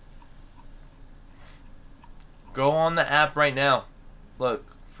 Go on the app right now.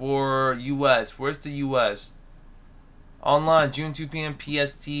 Look for US. Where's the US? Online, June 2 p.m.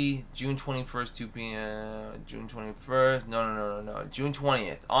 PST, June 21st, 2 p.m. June 21st. No. June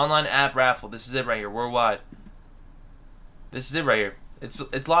 20th. Online app raffle. This is it right here. Worldwide. This is it right here.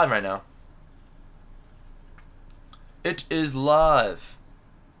 It's live right now. It is live.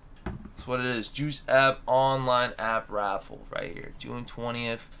 That's what it is. Juice app online app raffle right here. June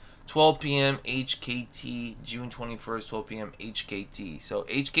 20th, 12 p.m. HKT. June 21st, 12 p.m. HKT. So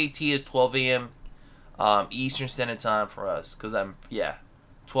HKT is 12 a.m. Eastern Standard Time for us, because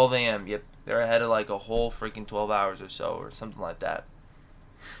 12 a.m. Yep, they're ahead of like a whole freaking 12 hours or so, or something like that.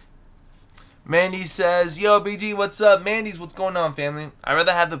 Mandy says, yo, BG, what's up? Mandy's, what's going on, family? I'd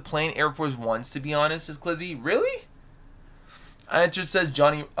rather have the plain Air Force Ones, to be honest, says Clizzy. Really? I entered, says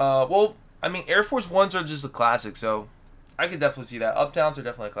Johnny. Well, I mean, Air Force Ones are just a classic, so I could definitely see that. Uptowns are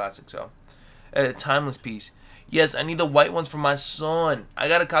definitely a classic, so. A timeless piece. Yes, I need the white ones for my son. I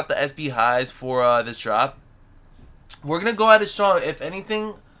gotta cop the SB highs for this drop. We're gonna go at it strong. If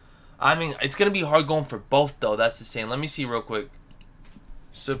anything, I mean, it's gonna be hard going for both, though. That's the same. Let me see real quick.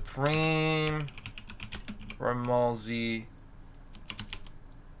 Supreme Ramalzi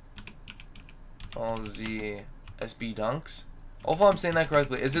SB Dunks. Hopefully I'm saying that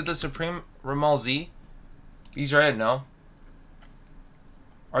correctly. Is it the Supreme Ramalzi? He's right, no?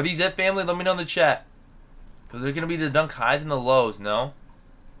 Are these it, family? Let me know in the chat. Because they're going to be the dunk highs and the lows, no?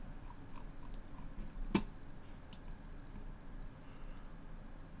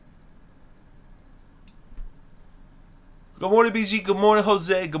 Good morning, BG. Good morning,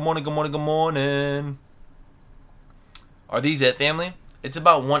 Jose. Good morning, good morning, good morning. Are these it, family? It's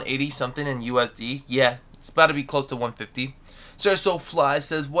about 180 something in USD. Yeah, it's about to be close to 150. Sir So Fly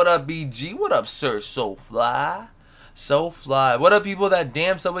says, what up, BG? What up, Sir So Fly? So fly. What up, people? That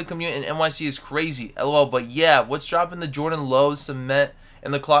damn subway commute in NYC is crazy. LOL. But yeah, what's dropping the Jordan Lows, Cement,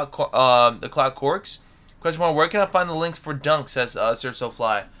 and the Clot Corks? Question mark. Where can I find the links for dunks? Says Sir So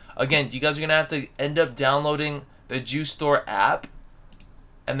Fly. Again, you guys are gonna have to end up downloading the Juice Store app,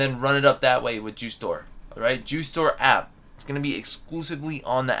 and then run it up that way with Juice Store. All right, Juice Store app. It's gonna be exclusively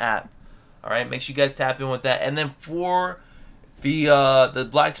on the app. All right, make sure you guys tap in with that. And then for the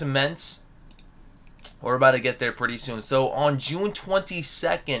Black Cements, we're about to get there pretty soon. So on June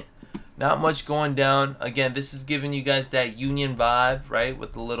 22nd, not much going down. Again, this is giving you guys that Union vibe, right?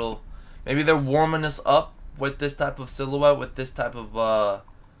 With the little, maybe they're warming us up with this type of silhouette, with this type of,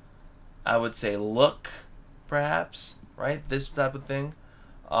 I would say, look, perhaps, right? This type of thing.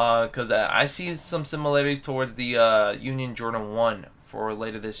 Because I see some similarities towards the Union Jordan 1 for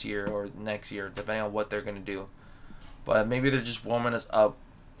later this year or next year, depending on what they're going to do. But maybe they're just warming us up.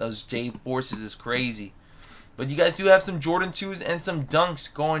 Those J Forces is crazy. But you guys do have some Jordan 2s and some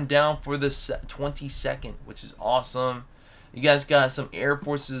dunks going down for the 22nd, which is awesome. You guys got some Air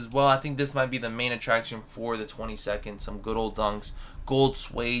Forces as well. I think this might be the main attraction for the 22nd. Some good old dunks. Gold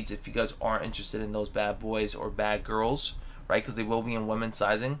suedes if you guys aren't interested in those bad boys or bad girls, right? Because they will be in women's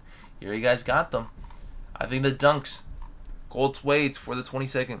sizing. Here you guys got them. I think the dunks. Gold suedes for the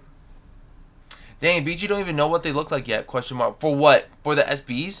 22nd. Dang, BG don't even know what they look like yet. Question mark. For what? For the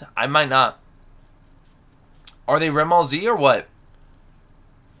SBs? I might not. Are they Remal Z or what?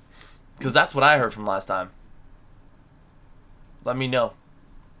 Because that's what I heard from last time. Let me know.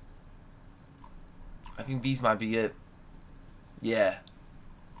 I think these might be it. Yeah.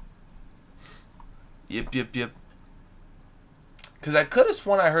 Yep. Because I could have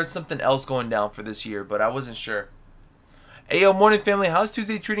sworn I heard something else going down for this year, but I wasn't sure. Ayo, morning family. How's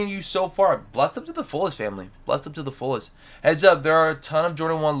Tuesday treating you so far? Blessed up to the fullest, family. Blessed up to the fullest. Heads up, there are a ton of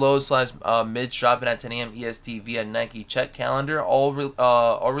Jordan 1 lows / mids dropping at 10 a.m. EST via Nike. Check calendar. All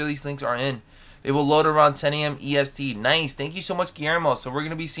release links are in. They will load around 10 a.m. EST. Nice. Thank you so much, Guillermo. So we're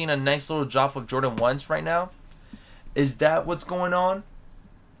going to be seeing a nice little drop of Jordan 1s right now. Is that what's going on?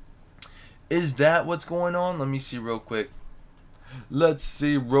 Is that what's going on? Let me see real quick. Let's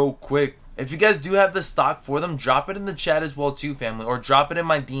see real quick. If you guys do have the stock for them, drop it in the chat as well too, family. Or drop it in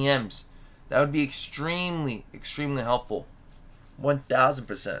my DMs. That would be extremely helpful.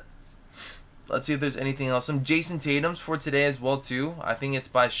 1000%. Let's see if there's anything else. Some Jason Tatums for today as well too. I think it's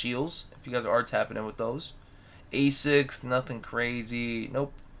by Shields. If you guys are tapping in with those. Asics, nothing crazy.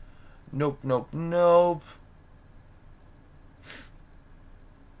 Nope.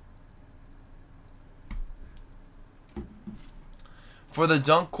 For the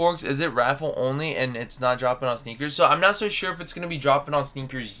Dunk Corks, is it raffle only and it's not dropping on sneakers? So I'm not so sure if it's going to be dropping on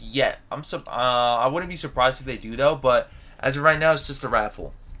sneakers yet. I wouldn't be surprised if they do though, but as of right now, it's just a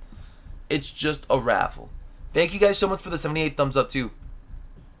raffle. It's just a raffle. Thank you guys so much for the 78 thumbs up too.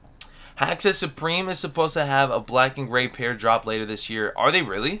 Hack says Supreme is supposed to have a black and gray pair drop later this year. Are they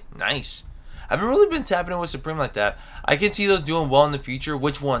really? Nice. I haven't really been tapping in with Supreme like that. I can see those doing well in the future.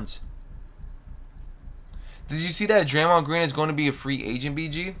 Which ones? Did you see that Draymond Green is going to be a free agent,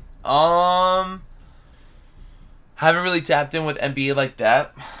 BG? Haven't really tapped in with NBA like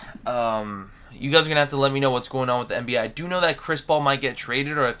that. You guys are going to have to let me know what's going on with the NBA. I do know that Chris Paul might get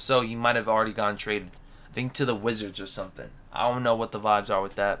traded, or if so, he might have already gone traded. I think to the Wizards or something. I don't know what the vibes are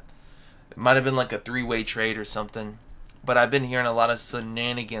with that. It might have been like a 3-way trade or something. But I've been hearing a lot of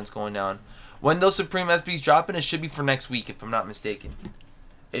shenanigans going down. When those Supreme SBs dropping, it should be for next week, if I'm not mistaken.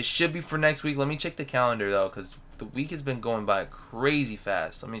 It should be for next week. Let me check the calendar, though, because the week has been going by crazy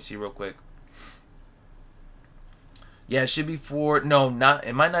fast. Let me see real quick. Yeah, it should be for... No, not.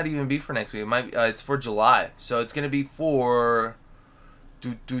 It might not even be for next week. It might. It's for July. So it's going to be for...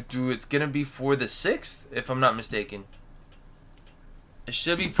 It's going to be for the 6th, if I'm not mistaken. It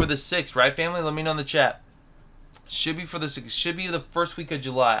should be for the 6th, right, family? Let me know in the chat. Should be for the 6th. It should be the first week of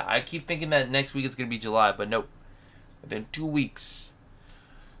July. I keep thinking that next week it's going to be July, but nope. Within 2 weeks.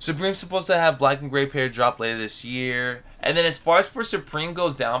 Supreme's supposed to have black and gray pair drop later this year. And then as far as for Supreme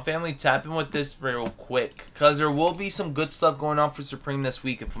goes down, family, tap in with this real quick. Because there will be some good stuff going on for Supreme this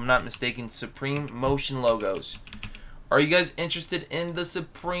week, if I'm not mistaken. Supreme Motion logos. Are you guys interested in the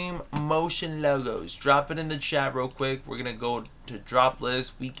Supreme Motion logos? Drop it in the chat real quick. We're going to go to drop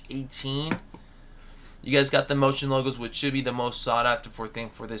list week 18. You guys got the Motion logos, which should be the most sought after for thing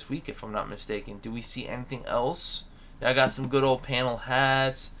for this week, if I'm not mistaken. Do we see anything else? I got some good old panel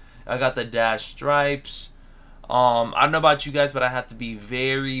hats. I got the dash stripes. I don't know about you guys, but I have to be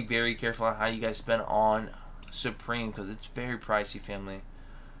very careful on how you guys spend on Supreme, because it's very pricey, family.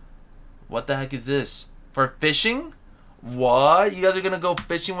 What the heck is this? For fishing? What? You guys are going to go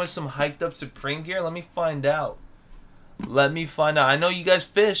fishing with some hyped up Supreme gear? Let me find out. I know you guys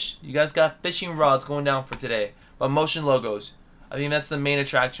fish. You guys got fishing rods going down for today. But Motion logos. I think that's the main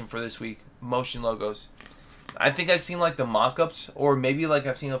attraction for this week. Motion logos. I think I've seen like the mock-ups, or maybe like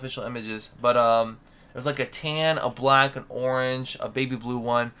I've seen official images, but there's like a tan, a black, an orange, a baby blue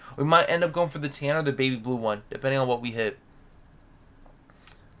one. We might end up going for the tan or the baby blue one, depending on what we hit.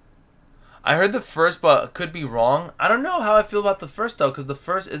 I heard the first, but could be wrong. I don't know how I feel about the first though, because the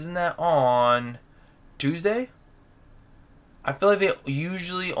first, isn't that on Tuesday? I feel like they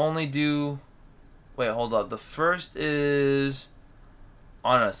usually only do... Wait, hold up. The first is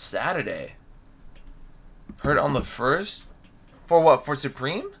on a Saturday. Heard on the first? For what? For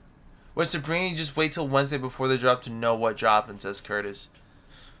Supreme? With Supreme, you just wait till Wednesday before they drop to know what dropping, says Curtis.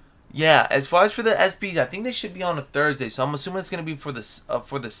 Yeah, as far as for the SBs, I think they should be on a Thursday, so I'm assuming it's going to be for the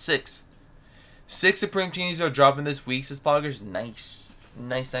 6th. 6 Supreme Teenies are dropping this week, says Poggers. Nice.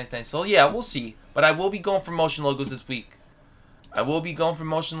 Nice. So, yeah, we'll see. But I will be going for Motion logos this week. I will be going for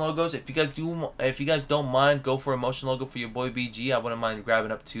Motion logos. If you guys don't mind, go for a Motion logo for your boy BG. I wouldn't mind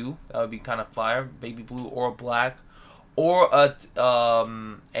grabbing up 2. That would be kind of fire. Baby blue or a black, or a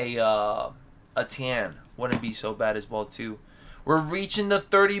tan. Wouldn't be so bad as well too. We're reaching the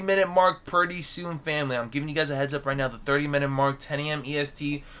 30-minute mark pretty soon, family. I'm giving you guys a heads up right now. The 30-minute mark, 10 a.m.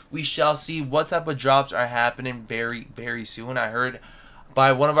 EST. We shall see what type of drops are happening very soon. I heard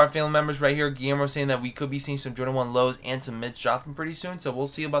by one of our family members right here, Guillermo, saying that we could be seeing some Jordan 1 lows and some mids dropping pretty soon. So we'll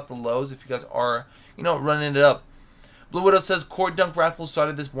see about the lows if you guys are, running it up. Blue Widow says Court Dunk Raffle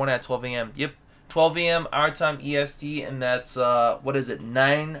started this morning at 12 a.m. Yep, 12 a.m. our time EST, and that's what is it,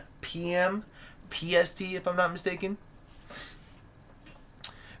 9 p.m. PST if I'm not mistaken.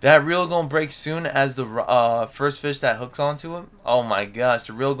 That reel gonna break soon as the first fish that hooks onto him. Oh my gosh,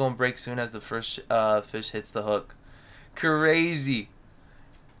 the reel gonna break soon as the first fish hits the hook. Crazy.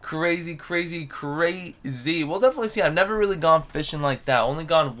 Crazy, crazy, crazy. We'll definitely see. I've never really gone fishing like that. Only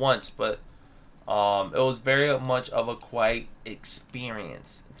gone once, but it was very much of a quiet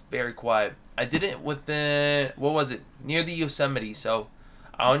experience. It's very quiet. I did it within, what was it? Near the Yosemite. So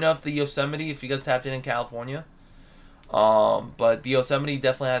I don't know if the Yosemite, if you guys tapped in California. But the Yosemite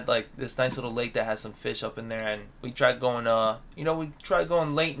definitely had like this nice little lake that has some fish up in there, and we tried going we tried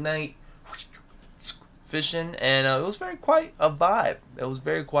going late night fishing, and it was very quiet, a vibe. It was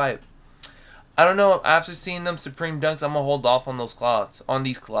very quiet. I don't know, after seeing them Supreme Dunks, I'm gonna hold off on those Clots. On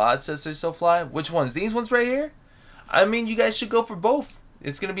these Clots, says they're so fly. Which ones? These ones right here? I mean, you guys should go for both.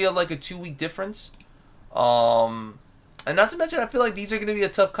 It's gonna be like a 2-week difference. And not to mention, I feel like these are gonna be a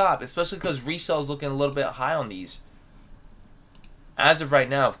tough cop, especially because resale is looking a little bit high on these. As of right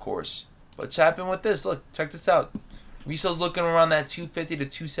now, of course. But tap in with this. Look, check this out. Resale's looking around that 250 to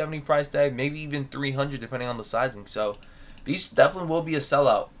 270 price tag, maybe even 300 depending on the sizing. So these definitely will be a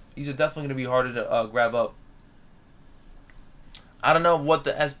sellout. These are definitely going to be harder to grab up. I don't know what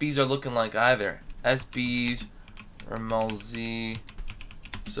the SBs are looking like either. SBs, Ramelzy,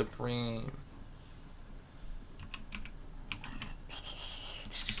 Supreme.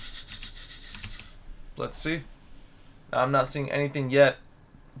 Let's see. I'm not seeing anything yet.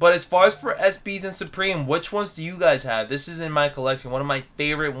 But as far as for SBs and Supreme, which ones do you guys have? This is in my collection. One of my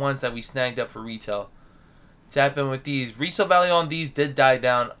favorite ones that we snagged up for retail. Tap in with these. Resale value on these did die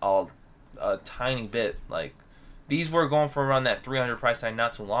down a tiny bit. Like, these were going for around that 300 price tag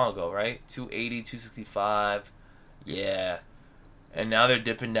not too long ago, right? 280, 265. Yeah. And now they're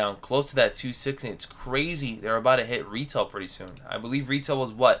dipping down close to that 260. It's crazy. They're about to hit retail pretty soon. I believe retail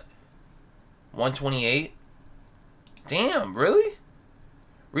was what? 128? Damn, really?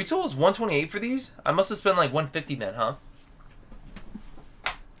 Retail was 128 for these? I must have spent like 150 then, huh?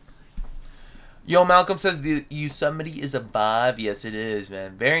 Yo, Malcolm says the Yosemite is a vibe. Yes, it is,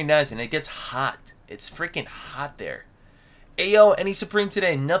 man. Very nice, and it gets hot. It's freaking hot there. Ayo, any Supreme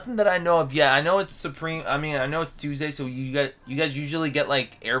today? Nothing that I know of yet. I know it's Supreme. I mean, I know it's Tuesday, so you guys usually get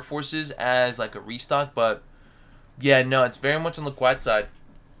like Air Forces as like a restock, but yeah, no, it's very much on the quiet side.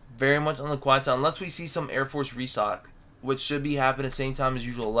 Very much on the quiet side, unless we see some Air Force restock, which should be happening at the same time as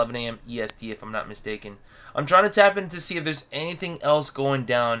usual, 11 a.m. EST, if I'm not mistaken. I'm trying to tap in to see if there's anything else going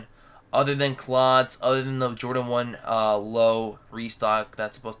down other than Clots, other than the Jordan 1 low restock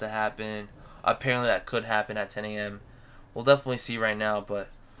that's supposed to happen. Apparently that could happen at 10 a.m. We'll definitely see right now, but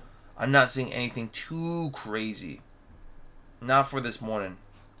I'm not seeing anything too crazy. Not for this morning.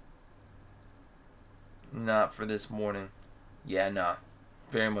 Not for this morning. Yeah, nah.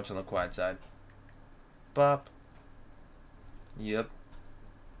 Very much on the quiet side. Bop. Yep.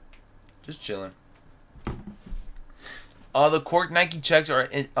 Just chilling. The Cork Nike checks are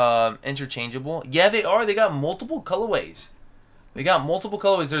interchangeable. Yeah, they are. They got multiple colorways.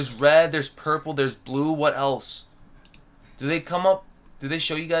 There's red, there's purple, there's blue. What else? Do they come up? Do they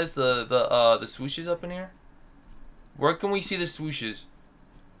show you guys the swooshes up in here? Where can we see the swooshes?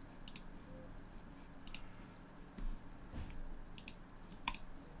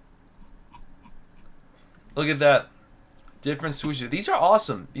 Look at that. Different swooshes. These are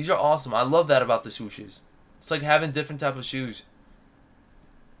awesome. These are awesome. I love that about the swooshes. It's like having different type of shoes.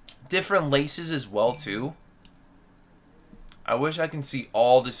 Different laces as well, too. I wish I can see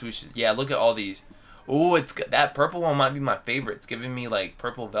all the swooshes. Yeah, look at all these. Ooh, it's that purple one might be my favorite. It's giving me like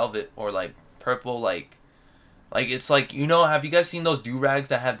purple velvet or like purple like it's like, you know, have you guys seen those do-rags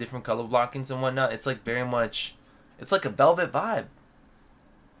that have different color blockings and whatnot? It's like very much, it's like a velvet vibe.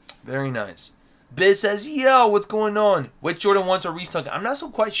 Very nice. Biz says, yo, what's going on? Which Jordan 1s are restocking? I'm not so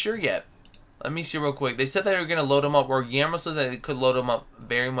quite sure yet. Let me see real quick. They said they were going to load them up, or Guillermo says that they could load them up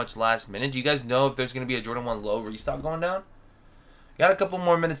very much last minute. Do you guys know if there's going to be a Jordan 1 low restock going down? Got a couple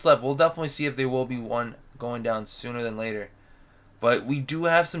more minutes left. We'll definitely see if there will be one going down sooner than later. But we do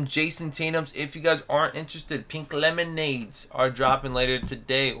have some Jason Tatums. If you guys aren't interested, Pink Lemonades are dropping later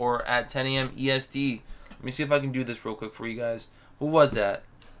today or at 10 a.m. EST. Let me see if I can do this real quick for you guys. Who was that?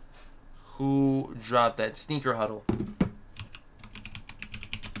 Who dropped that? Sneaker Huddle.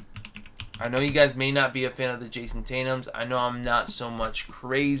 I know you guys may not be a fan of the Jason Tatums. I know I'm not so much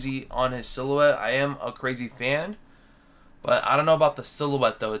crazy on his silhouette. I am a crazy fan. But I don't know about the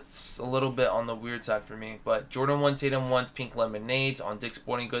silhouette, though. It's a little bit on the weird side for me. But Jordan 1, Tatum 1, Pink Lemonades on Dick's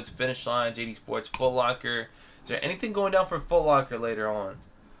Sporting Goods, Finish Line, JD Sports, Foot Locker. Is there anything going down for Foot Locker later on?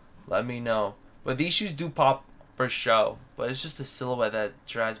 Let me know. But these shoes do pop for show. But it's just the silhouette that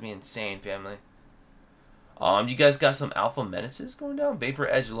drives me insane, family. You guys got some Alpha Menaces going down? Vapor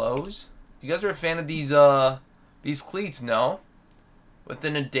Edge Lows? You guys are a fan of these cleats, no?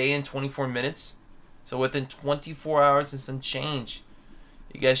 Within a day and 24 minutes? So within 24 hours and some change,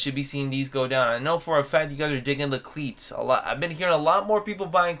 you guys should be seeing these go down. I know for a fact you guys are digging the cleats a lot. I've been hearing a lot more people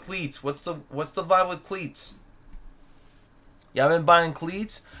buying cleats. What's the vibe with cleats? Y'all been buying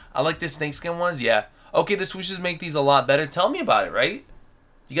cleats? I like the snakeskin ones. Yeah. Okay, the swooshes make these a lot better. Tell me about it, right?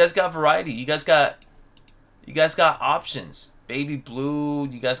 You guys got variety. You guys got options. Baby blue.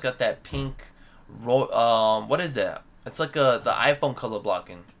 You guys got that pink. What is that? It's like the iPhone color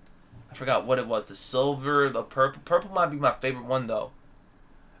blocking. I forgot what it was. The silver, the purple. Purple might be my favorite one though.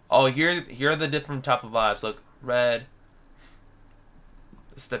 Oh, here are the different type of vibes. Look, red.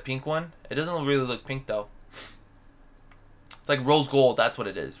 This is the pink one. It doesn't really look pink though. It's like rose gold. That's what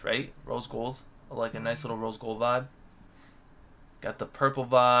it is, right? Rose gold. I like a nice little rose gold vibe. Got the purple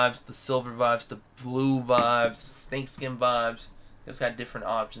vibes, the silver vibes, the blue vibes, the snakeskin vibes. It's got different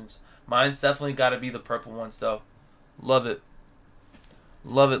options. Mine's definitely got to be the purple ones though. Love it.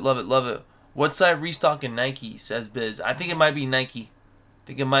 Love it, love it, love it. What side restocking Nike, says Biz. I think it might be Nike.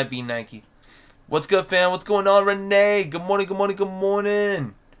 What's good, fam? What's going on, Renee? Good morning, good morning, good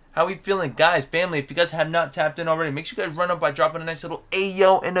morning. How we feeling? Guys, family, if you guys have not tapped in already, make sure you guys run up by dropping a nice little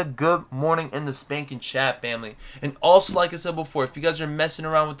Ayo and a good morning in the spanking chat, family. And also, like I said before, if you guys are messing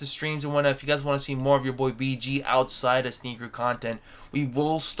around with the streams and whatnot, if you guys want to see more of your boy BG outside of sneaker content, we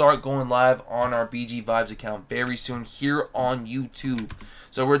will start going live on our BG Vibes account very soon here on YouTube.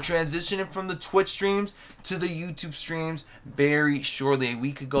 So we're transitioning from the Twitch streams to the YouTube streams very shortly.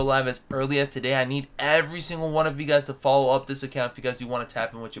 We could go live as early as today. I need every single one of you guys to follow up this account if you guys do want to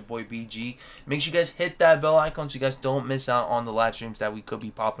tap in with your boy BG. Make sure you guys hit that bell icon so you guys don't miss out on the live streams that we could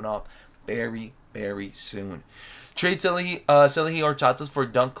be popping off very, very soon. Trade Selehi Horchatas for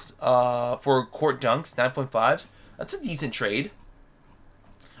dunks, for court dunks, 9.5s. That's a decent trade.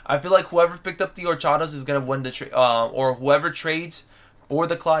 I feel like whoever picked up the Horchatas is gonna win the trade, or whoever trades for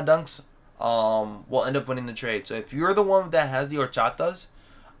the Clot dunks will end up winning the trade. So if you're the one that has the Horchatas,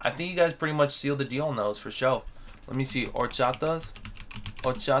 I think you guys pretty much sealed the deal on those for sure. Let me see. Horchata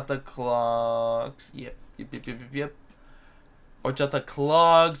clogs. Yep. Horchata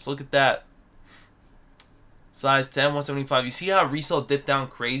clogs. Look at that. Size 10, 175. You see how resale dipped down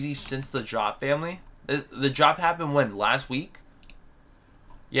crazy since the drop, family? The drop happened when? Last week?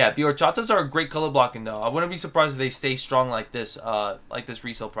 Yeah, the Horchatas are great color blocking though. I wouldn't be surprised if they stay strong like this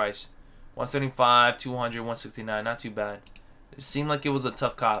resale price. 175, 200, 169, not too bad. It seemed like it was a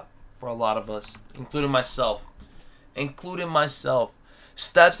tough cop for a lot of us, including myself.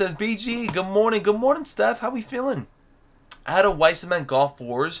 Steph says, BG, good morning, Steph. How we feeling? I had a white cement golf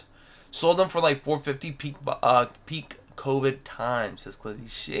 4s, sold them for like $450 peak COVID time, says Clizzy.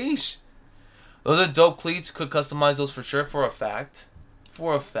 Sheesh. Those are dope cleats. Could customize those for sure, for a fact.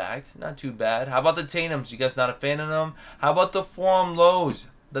 Not too bad. How about the Tatum's? You guys not a fan of them? How about the Forum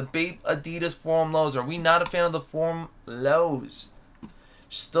Lows? The Bape Adidas Forum Lows. Are we not a fan of the Forum Lows?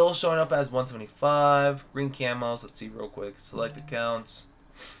 Still showing up as 175. Green camos. Let's see real quick. Select accounts.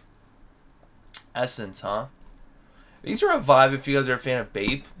 Essence, huh? These are a vibe if you guys are a fan of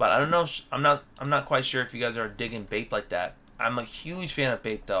Bape, but I don't know. I'm not quite sure if you guys are digging Bape like that. I'm a huge fan of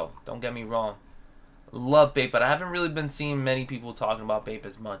Bape though. Don't get me wrong. Love Bape, but I haven't really been seeing many people talking about Bape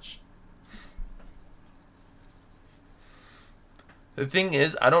as much. The thing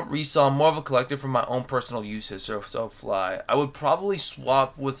is, I don't resell. I'm more of a collector for my own personal uses. So fly. I would probably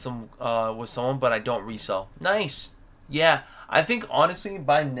swap with someone, but I don't resell. Nice. Yeah, I think honestly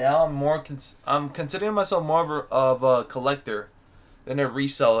by now I'm considering myself more of a collector than a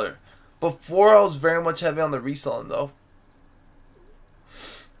reseller. Before I was very much heavy on the reselling though.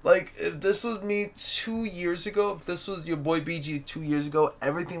 Like, if this was me 2 years ago, if this was your boy BG 2 years ago,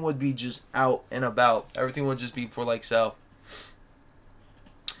 everything would be just out and about. Everything would just be for, like, sale.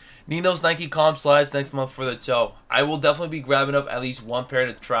 Need those Nike comp slides next month for the toe. I will definitely be grabbing up at least one pair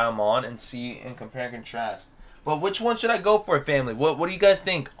to try them on and see and compare and contrast. But which one should I go for, family? What do you guys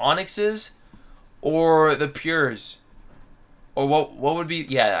think? Onyxes or the Pures? Or what would be...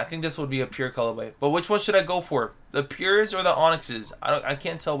 Yeah, I think this would be a pure colorway. But which one should I go for? The Pures or the Onyxes? I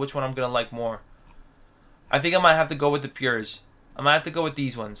can't tell which one I'm going to like more. I think I might have to go with the Pures. I might have to go with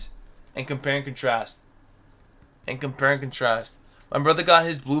these ones. And compare and contrast. My brother got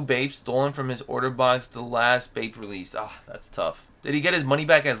his blue Bape stolen from his order box the last Bape release. Ah, that's tough. Did he get his money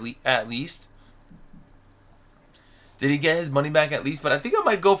back at least? Did he get his money back at least? But I think I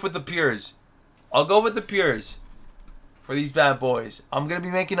might go for the pures. I'll go with the pures for these bad boys. I'm going to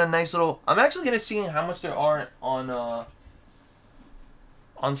be making a nice little... I'm actually going to see how much there are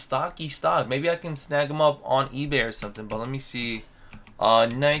on stock. Maybe I can snag them up on eBay or something. But let me see.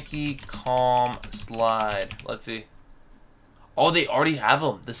 Nike Calm Slide. Let's see. Oh, they already have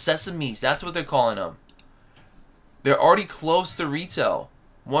them. The Sesames. That's what they're calling them. They're already close to retail.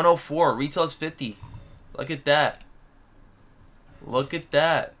 104. Retail's 50. Look at that. Look at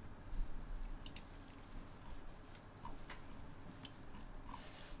that.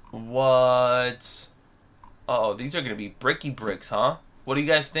 What? Uh-oh, these are going to be bricky bricks, huh? What do you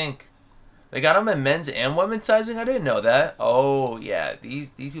guys think? They got them in men's and women's sizing? I didn't know that. Oh, yeah. These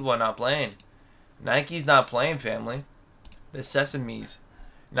people are not playing. Nike's not playing, family. The Sesames.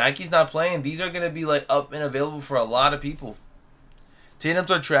 Nike's not playing. These are going to be like up and available for a lot of people. Tandems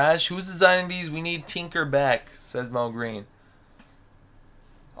are trash. Who's designing these? We need Tinker back, says Mel Green.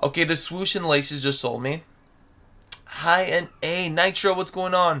 Okay, the swoosh and laces just sold me. Hi and A. Nitro, what's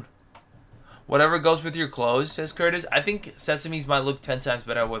going on? Whatever goes with your clothes, says Curtis. I think Sesames might look 10 times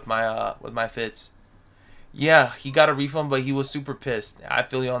better with my fits. Yeah, he got a refund, but he was super pissed. I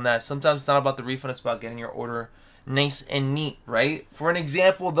feel you on that. Sometimes it's not about the refund, it's about getting your order nice and neat, right? For an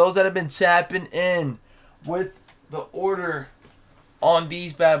example, those that have been tapping in with the order on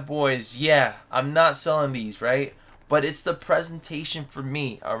these bad boys, yeah, I'm not selling these, right? But it's the presentation for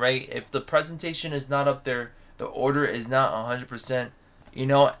me, all right? If the presentation is not up there, the order is not 100%, you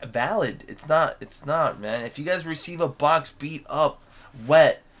know, valid. It's not, man. If you guys receive a box beat up,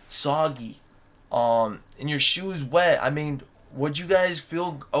 wet, soggy, and your shoes wet, I mean, would you guys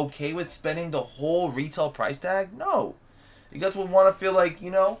feel okay with spending the whole retail price tag? No. You guys would want to feel like,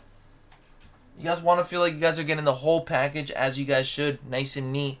 you know, you guys want to feel like you guys are getting the whole package as you guys should, nice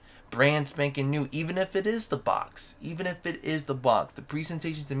and neat, brand spanking new, even if it is the box. Even if it is the box. The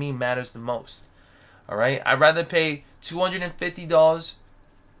presentation to me matters the most. All right? I'd rather pay $250,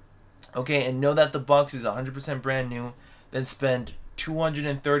 okay, and know that the box is 100% brand new than spend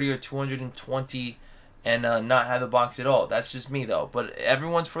 $230 or $220 and not have the box at all. That's just me, though. But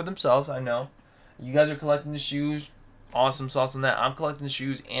everyone's for themselves, I know. You guys are collecting the shoes. Awesome sauce on that. I'm collecting the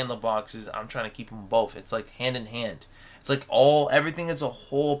shoes and the boxes. I'm trying to keep them both. It's like hand in hand. It's like everything is a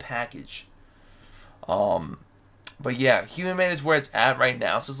whole package. But yeah, Human Made is where it's at right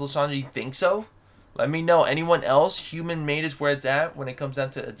now. Says LaShondra, you think so? Let me know. Anyone else? Human Made is where it's at when it comes down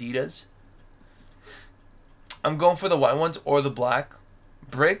to Adidas. I'm going for the white ones or the black.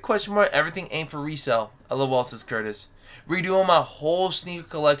 Brick, question mark, everything ain't for resale. LOL, says Curtis. Redoing my whole sneaker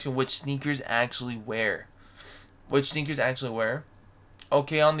collection, which sneakers actually wear. Which sneakers actually wear.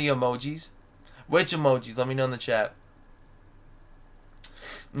 Okay, on the emojis. Which emojis? Let me know in the chat.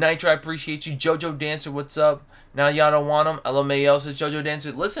 Nitro, I appreciate you. Jojo Dancer, what's up? Now y'all don't want them. LMAO says Jojo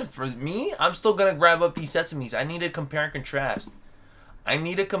Dancer. Listen, for me, I'm still going to grab up these Sesames. I need to compare and contrast.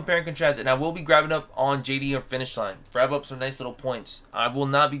 And I will be grabbing up on JD or Finish Line. Grab up some nice little points. I will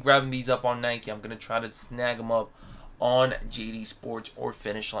not be grabbing these up on Nike. I'm going to try to snag them up on JD Sports or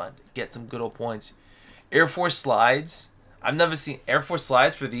Finish Line. Get some good old points. Air Force Slides. I've never seen Air Force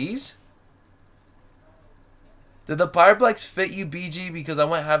Slides for these. Did the Pirate Blacks fit you, BG? Because I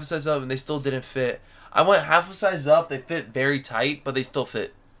went half a size up and they still didn't fit. I went half a size up. They fit very tight, but they still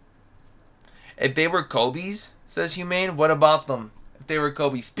fit. If they were Kobe's, says Humane, what about them? If they were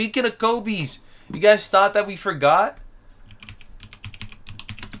Kobe's. Speaking of Kobe's, you guys thought that we forgot?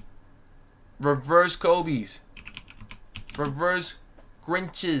 Reverse Kobe's. Reverse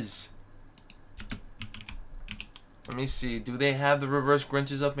Grinches. Let me see. Do they have the reverse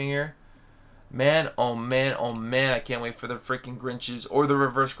Grinches up in here? Man, oh man, oh man. I can't wait for the freaking Grinches. Or the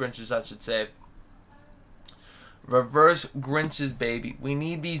reverse Grinches, I should say. Reverse Grinches, baby. We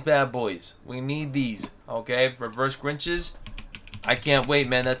need these bad boys. We need these. Okay? Reverse Grinches. I can't wait,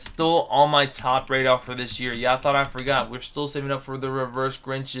 man. That's still on my top radar for this year. Yeah, I thought I forgot. We're still saving up for the reverse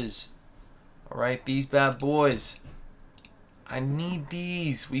Grinches. Alright? These bad boys. I need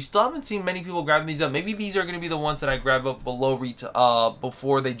these. We still haven't seen many people grabbing these up. Maybe these are going to be the ones that I grab up below retail,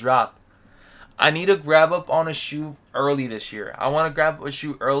 before they drop. I need to grab up on a shoe early this year. I want to grab a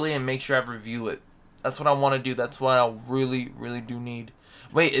shoe early and make sure I review it. That's what I want to do. That's what I really, really do need.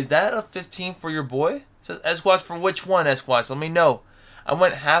 Wait, is that a 15 for your boy? It says Esquatch for which one, Esquatch? Let me know. I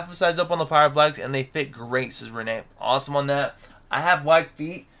went half a size up on the Pirate Blacks and they fit great, says Renee. Awesome on that. I have wide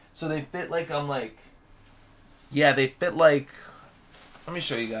feet, so they fit like I'm like... Yeah, they fit like Let me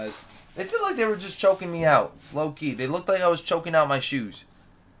show you guys. They feel like they were just choking me out. Low key. They looked like I was choking out my shoes.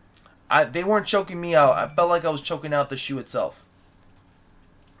 They weren't choking me out. I felt like I was choking out the shoe itself.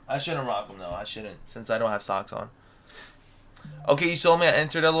 I shouldn't rock them though. I shouldn't, since I don't have socks on. Okay, you sold me. I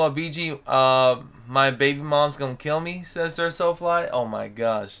entered LOBG. My baby mom's gonna kill me, says Sir Soulfly. Oh my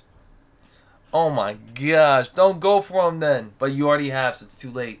gosh. Oh my gosh. Don't go for him then. But you already have, so it's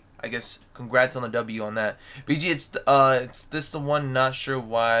too late. I guess congrats on the W on that. BG, it's this the one, not sure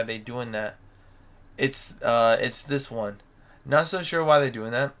why they doing that. It's this one. Not so sure why they're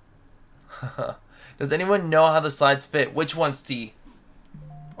doing that. Does anyone know how the slides fit? Which one's T?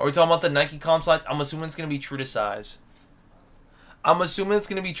 Are we talking about the Nike Calm slides? I'm assuming it's gonna be true to size. I'm assuming it's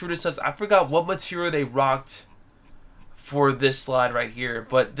gonna be true to size. I forgot what material they rocked for this slide right here,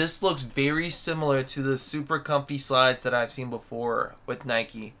 but this looks very similar to the super comfy slides that I've seen before with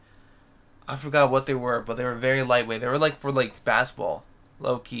Nike. I forgot what they were, but they were very lightweight. They were like for like basketball,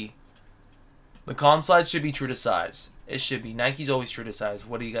 low key. The Calm slides should be true to size. It should be. Nike's always true to size.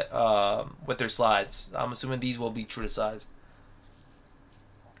 What do you got with their slides? I'm assuming these will be true to size.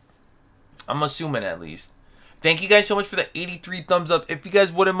 I'm assuming at least. Thank you guys so much for the 83 thumbs up. If you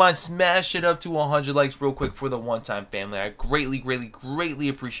guys wouldn't mind, smash it up to 100 likes real quick for the one-time family. I greatly, greatly, greatly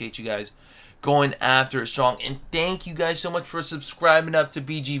appreciate you guys going after it strong. And thank you guys so much for subscribing up to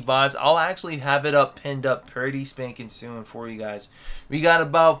BG Vibes. I'll actually have it up, pinned up pretty spanking soon for you guys. We got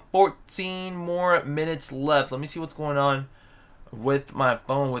about 14 more minutes left. Let me see what's going on with my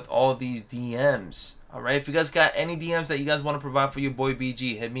phone with all these DMs. Alright, if you guys got any DMs that you guys want to provide for your boy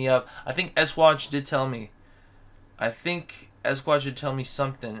BG, hit me up. I think S-Watch did tell me. I think S-Watch should tell me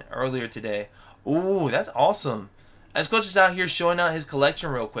something earlier today. Ooh, that's awesome. S-Watch is out here showing out his collection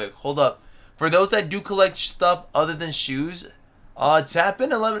real quick. Hold up. For those that do collect stuff other than shoes, tap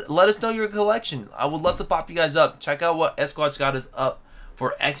in and let us know your collection. I would love to pop you guys up. Check out what S-Watch got us up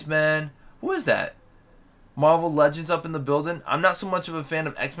for X-Men. Who is that? Marvel Legends up in the building. I'm not so much of a fan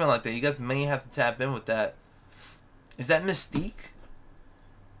of X-Men like that. You guys may have to tap in with that. Is that Mystique?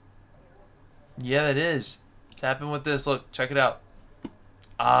 Yeah, it is. Tap in with this. Look, check it out.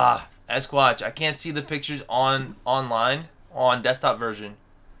 S-Watch. I can't see the pictures online on desktop version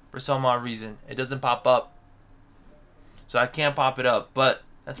for some odd reason. It doesn't pop up, so I can't pop it up. But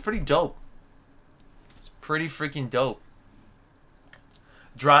that's pretty dope. It's pretty freaking dope.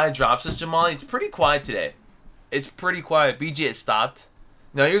 Dry drops us, Jamali. It's pretty quiet today. It's pretty quiet. BG, it stopped.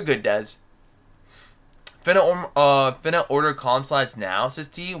 No, you're good, Dez. Finna order Calm slides now, says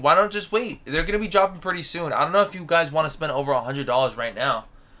T. Why don't just wait? They're gonna be dropping pretty soon. I don't know if you guys want to spend over $100 right now.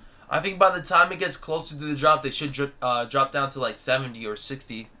 I think by the time it gets closer to the drop, they should drop down to like 70 or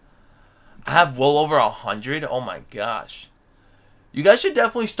 60. I have well over 100. Oh my gosh. You guys should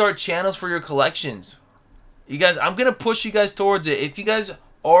definitely start channels for your collections. You guys, I'm gonna push you guys towards it. If you guys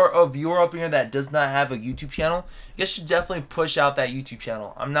are a viewer up here that does not have a YouTube channel, you guys should definitely push out that YouTube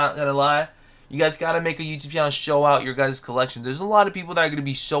channel. I'm not gonna lie. You guys got to make a YouTube channel, show out your guys' collection. There's a lot of people that are going to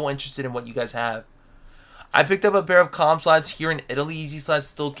be so interested in what you guys have. I picked up a pair of Calm slides here in Italy. Yeezy slides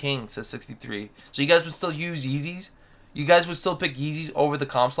still king, says 63. So you guys would still use Yeezys? You guys would still pick Yeezys over the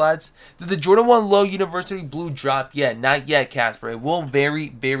Calm slides? Did the Jordan 1 Low University Blue drop yet? Not yet, Casper. It will very,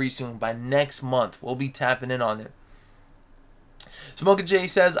 very soon. By next month, we'll be tapping in on it. Smoke J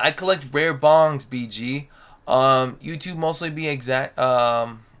says, I collect rare bongs, BG. YouTube mostly be exact.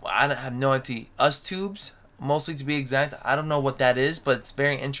 I have no idea. Us tubes, mostly to be exact. I don't know what that is, but it's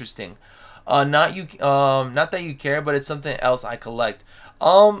very interesting. Not that you care, but it's something else I collect.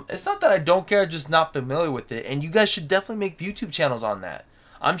 It's not that I don't care, I'm just not familiar with it. And you guys should definitely make YouTube channels on that.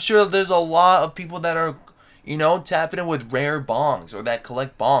 I'm sure there's a lot of people that are, you know, tapping in with rare bongs or that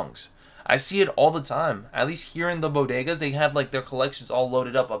collect bongs. I see it all the time. At least here in the bodegas, they have like their collections all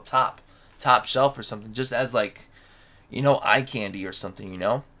loaded up top shelf or something, just as like, you know, eye candy or something, you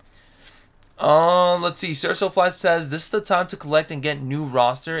know. Let's see. Sir Soulfly says this is the time to collect and get new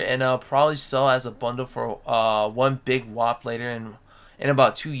roster, and probably sell as a bundle for one big whop later in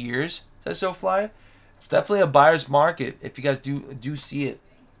about 2 years. Says Soulfly. It's definitely a buyer's market if you guys do see it.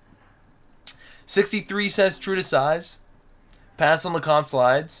 63 says true to size. Pass on the Calm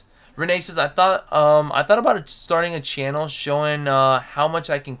slides. Renee says I thought about starting a channel showing how much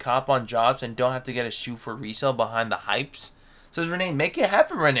I can cop on drops and don't have to get a shoe for resale behind the hypes. Says Renee, make it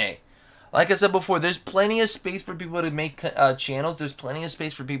happen, Renee. Like I said before, there's plenty of space for people to make channels. There's plenty of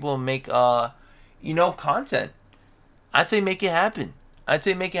space for people to make, you know, content. I'd say make it happen. I'd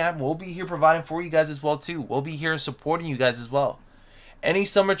say make it happen. We'll be here providing for you guys as well, too. We'll be here supporting you guys as well. Any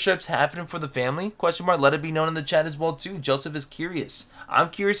summer trips happening for the family? Question mark. Let it be known in the chat as well too. Joseph is curious. I'm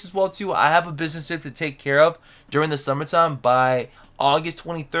curious as well too. I have a business trip to take care of during the summertime. By August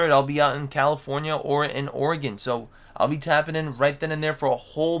 23rd, I'll be out in California or in Oregon. So I'll be tapping in right then and there for a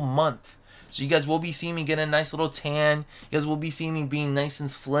whole month. So you guys will be seeing me get a nice little tan. You guys will be seeing me being nice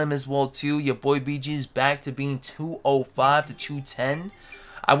and slim as well too. Your boy BG is back to being 205 to 210.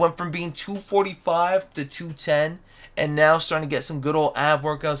 I went from being 245 to 210. And now starting to get some good old ab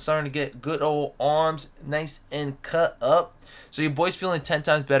workouts. Starting to get good old arms nice and cut up. So your boy's feeling 10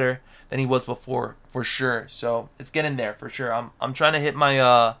 times better than he was before, for sure. So it's getting there for sure. I'm trying to hit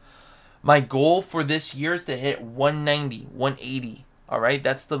my my goal for this year is to hit 190, 180. All right,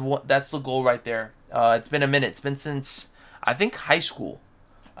 that's the goal right there. It's been a minute. It's been since I think high school.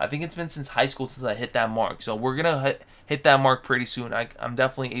 I think it's been since high school since I hit that mark. So we're gonna hit that mark pretty soon. I'm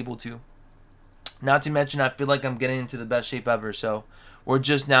definitely able to. Not to mention, I feel like I'm getting into the best shape ever. So we're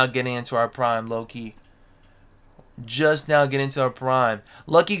just now getting into our prime, low key. Just now getting into our prime.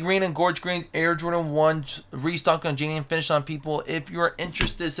 Lucky Green and Gorge Green Air Jordan 1 restock on JD and finish on people. If you're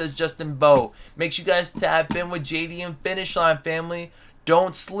interested, says Justin Bowe. Make sure you guys tap in with JD and finish line, family.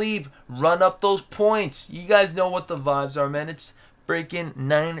 Don't sleep. Run up those points. You guys know what the vibes are, man. It's freaking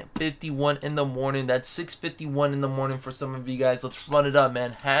 9:51 in the morning. That's 6:51 in the morning for some of you guys. Let's run it up,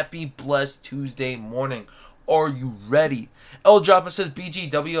 man. Happy blessed Tuesday morning. Are you ready? L Dropper says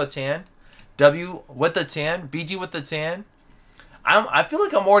BGW a tan. W with the tan. BG with the tan. I feel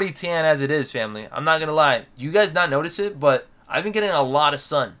like I'm already tan as it is, family. I'm not gonna lie. You guys not notice it, but I've been getting a lot of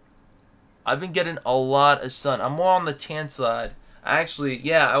sun. I've been getting a lot of sun. I'm more on the tan side. Actually,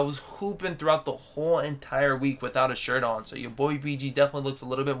 yeah, I was hooping throughout the whole entire week without a shirt on. So your boy BG definitely looks a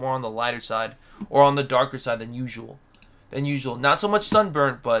little bit more on the lighter side or on the darker side than usual. Not so much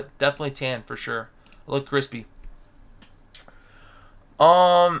sunburnt, but definitely tan for sure. I look crispy.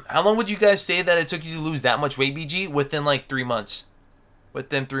 How long would you guys say that it took you to lose that much weight, BG? Within like 3 months.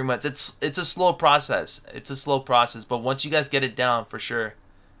 Within 3 months. It's a slow process. It's a slow process, but once you guys get it down, for sure.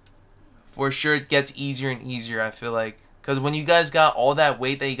 For sure, it gets easier and easier, I feel like. Because when you guys got all that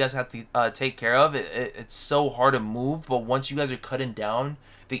weight that you guys have to take care of, it's so hard to move. But once you guys are cutting down,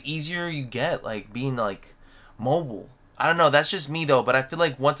 the easier you get, like, being, like, mobile. I don't know. That's just me, though. But I feel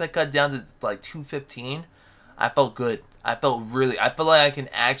like once I cut down to, like, 215, I felt good. I feel like I can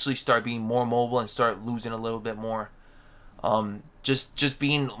actually start being more mobile and start losing a little bit more. Just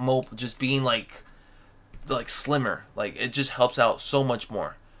being mobile, just being, like slimmer. Like, it just helps out so much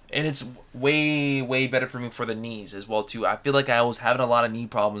more. And it's way, way better for me for the knees as well, too. I feel like I was having a lot of knee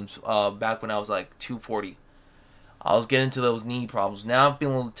problems back when I was, like, 240. I was getting into those knee problems. Now I'm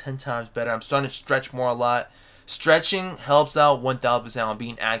feeling 10 times better. I'm starting to stretch more a lot. Stretching helps out 1,000% on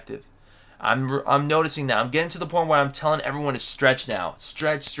being active. I'm noticing that. I'm getting to the point where I'm telling everyone to stretch now.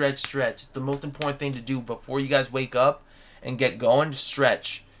 Stretch, stretch, stretch. It's the most important thing to do before you guys wake up and get going.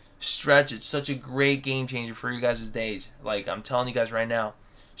 Stretch. Stretch. It's such a great game changer for you guys' days. Like, I'm telling you guys right now.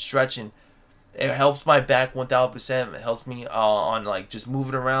 Stretching, it helps my back 1,000%. It helps me on like just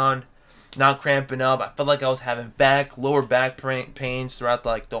moving around, not cramping up. I felt like I was having lower back pains throughout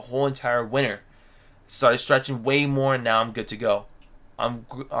like the whole entire winter. Started stretching way more, and now I'm good to go. I'm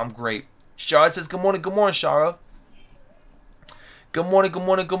great. Shara says good morning, Shara. Good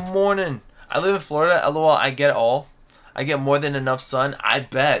morning. I live in Florida. LOL. I get it all. I get more than enough sun. I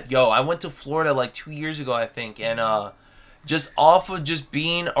bet. Yo, I went to Florida like 2 years ago, I think, and just off of just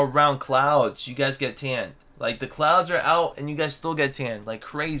being around clouds, you guys get tan. Like, the clouds are out and you guys still get tan. Like,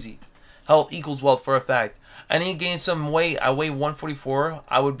 crazy. Health equals wealth for a fact. I need to gain some weight. I weigh 144.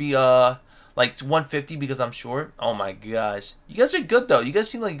 I would be like 150 because I'm short. Oh my gosh. You guys are good though. You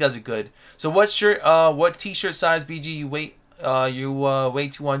guys seem like you guys are good. So what t-shirt size, BG, you weigh? You weigh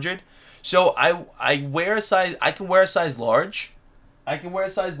 200. So I wear a size. I can wear a size large.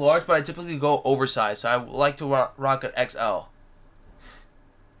 But I typically go oversized. So I like to rock an XL.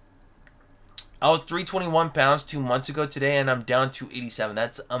 I was 321 pounds 2 months ago today, and I'm down to 87.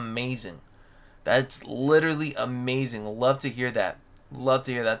 That's amazing. That's literally amazing. Love to hear that.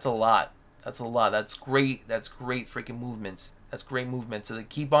 That's a lot. That's great. That's great freaking movements. That's great movements. So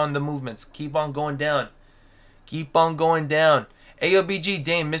keep on the movements. Keep on going down. AOBG,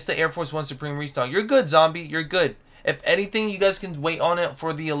 Dane, missed the Air Force One Supreme restock. You're good, zombie. You're good. If anything, you guys can wait on it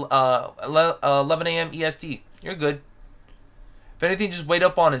for the 11 a.m. EST. You're good. If anything, just wait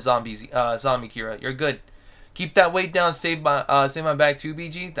up on it, zombie Kira. You're good. Keep that weight down. Save my back too,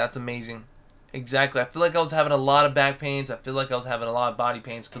 BG. That's amazing. Exactly. I feel like I was having a lot of back pains. I feel like I was having a lot of body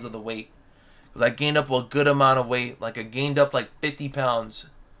pains because of the weight. Because I gained up a good amount of weight. Like, I gained up like 50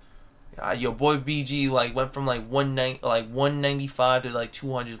 pounds Your boy BG like went from like 195 to like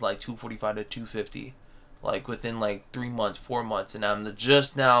 200, like 245 to 250, like within like 3 months, 4 months, and I'm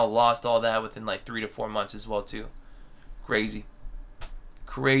just now lost all that within like 3 to 4 months as well too. Crazy,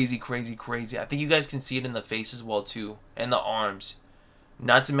 crazy, crazy, crazy. I think you guys can see it in the face as well too, and the arms.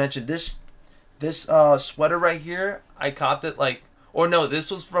 Not to mention this sweater right here. I copped it like, or no, this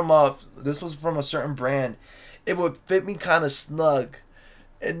was from a certain brand. It would fit me kind of snug.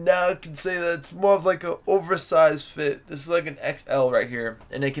 And now I can say that it's more of like an oversized fit. This is like an XL right here,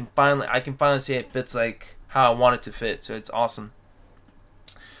 and I can finally say it fits like how I want it to fit. So it's awesome,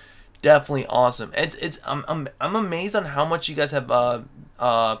 definitely awesome. I'm amazed on how much you guys have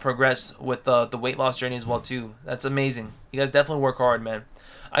progressed with the weight loss journey as well too. That's amazing. You guys definitely work hard, man.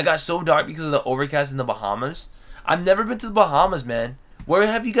 I got so dark because of the overcast in the Bahamas. I've never been to the Bahamas, man. Where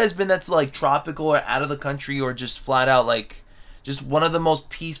have you guys been that's like tropical or out of the country or just flat out like just one of the most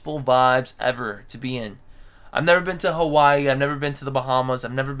peaceful vibes ever to be in? I've never been to Hawaii. I've never been to the Bahamas.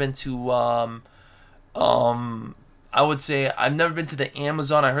 I've never been to I would say I've never been to the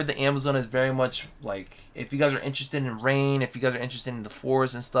Amazon. I heard the Amazon is very much like, if you guys are interested in rain, if you guys are interested in the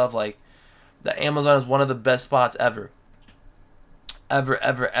forest and stuff, like the Amazon is one of the best spots ever.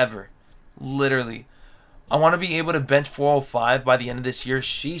 Ever. Literally. I want to be able to bench 405 by the end of this year.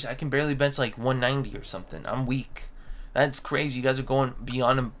 Sheesh, I can barely bench like 190 or something. I'm weak. That's crazy. You guys are going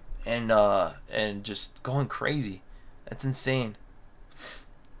beyond and just going crazy. That's insane.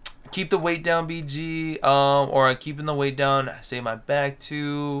 Keep the weight down, BG. Or keeping the weight down. I say my back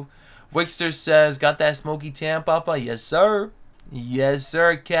too. Wickster says, got that smoky tan, Papa? Yes, sir. Yes,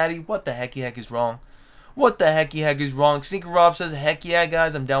 sir, Caddy. What the hecky heck is wrong? What the hecky heck is wrong? Sneaker Rob says, heck yeah,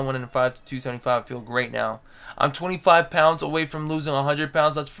 guys. I'm down 105 to 275. I feel great now. I'm 25 pounds away from losing 100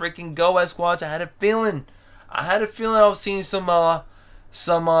 pounds. Let's freaking go, Esquatch. I had a feeling I was seeing some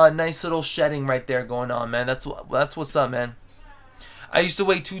nice little shedding right there going on, man. That's what's up, man. I used to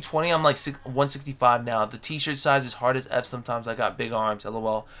weigh 220. I'm like 165 now. The t-shirt size is hard as F sometimes. I got big arms,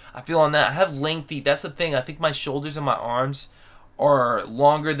 lol. I feel on that. I have lengthy. That's the thing. I think my shoulders and my arms are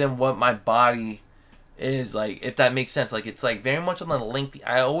longer than what my body is, like, if that makes sense. Like, it's like very much on the lengthy.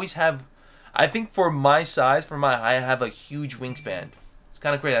 I think for my size, for my height, I have a huge wingspan. It's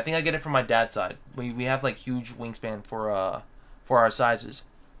kind of crazy. I think I get it from my dad's side. We have like huge wingspan for our sizes.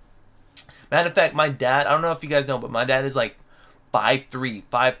 Matter of fact, my dad, I don't know if you guys know, but my dad is like 5'3",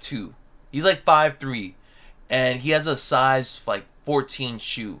 5'2". He's like 5'3", and he has a size like 14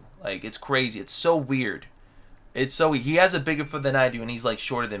 shoe. Like, it's crazy. It's so weird. He has a bigger foot than I do, and he's like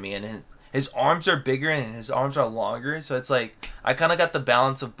shorter than me, and his arms are bigger and his arms are longer. So it's like I kind of got the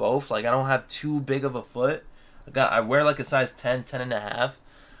balance of both. Like, I don't have too big of a foot. I wear like a size 10, 10 and a half.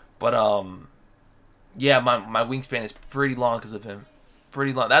 But yeah, my wingspan is pretty long because of him.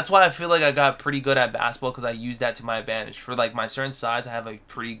 Pretty long. That's why I feel like I got pretty good at basketball, because I use that to my advantage. For like my certain size, I have a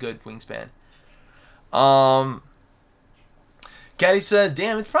pretty good wingspan. Caddy says,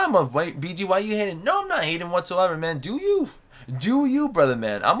 damn, it's probably my weight. BG, why you hating? No, I'm not hating whatsoever, man. Do you, brother,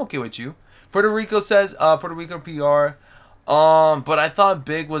 man? I'm okay with you. Puerto Rico says, Puerto Rico PR. But I thought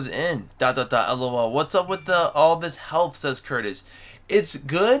Big was in. ... LOL. What's up with all this health, says Curtis. It's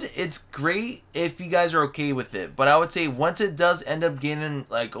good. It's great if you guys are okay with it. But I would say once it does end up getting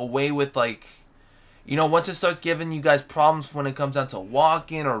like away with, like, you know, once it starts giving you guys problems when it comes down to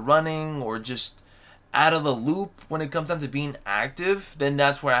walking or running or just out of the loop when it comes down to being active, then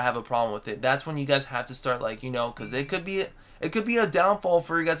that's where I have a problem with it. That's when you guys have to start, like, you know, because it could be a downfall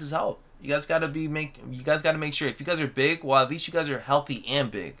for you guys' health. You guys gotta make sure if you guys are big, well, at least you guys are healthy and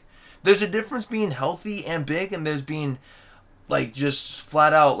big. There's a difference being healthy and big, and there's being like just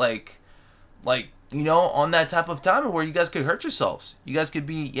flat out like you know, on that type of time where you guys could hurt yourselves. You guys could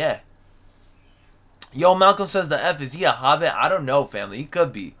be, yeah. Yo, Malcolm says the F, is he a hobbit? I don't know, family. He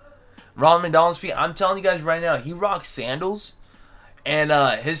could be. Ron McDonald's feet. I'm telling you guys right now, he rocks sandals, and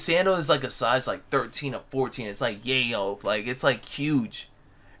his sandal is like a size like 13 or 14. It's like, yeah, yo, like, it's like huge.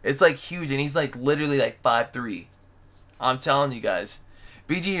 It's like huge, and he's like literally like 5'3". I'm telling you guys.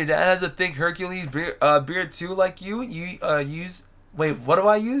 BG, your dad has a thick Hercules beard too, like you. You use, wait, what do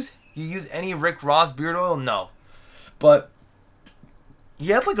I use? You use any Rick Ross beard oil? No. But he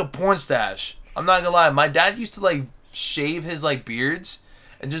had like a porn stash. I'm not gonna lie. My dad used to like shave his like beards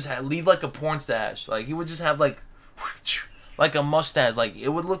and just leave like a porn stash. Like, he would just have like a mustache. Like, it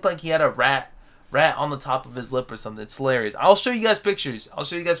would look like he had a rat on the top of his lip or something. It's hilarious. I'll show you guys pictures.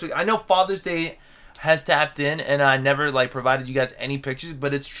 I know Father's Day has tapped in, and I never like provided you guys any pictures,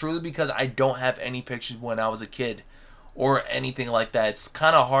 but it's truly because I don't have any pictures when I was a kid or anything like that. It's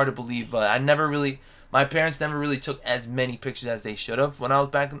kind of hard to believe, but I never really My parents never really took as many pictures as they should have when I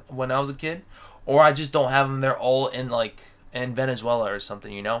was a kid, or I just don't have them. They're all in like in Venezuela or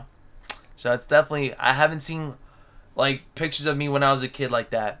something, you know. So it's definitely I haven't seen like pictures of me when I was a kid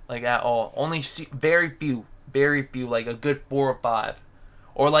like that, like at all. Only very few, like a good 4 or 5,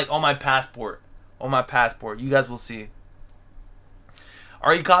 or like on my passport. You guys will see.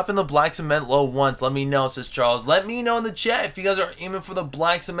 Are you copping the black cement low ones? Let me know, says Charles. Let me know in the chat if you guys are aiming for the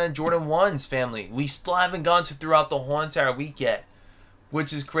black cement Jordan 1s, family. We still haven't gone to throughout the whole entire week yet,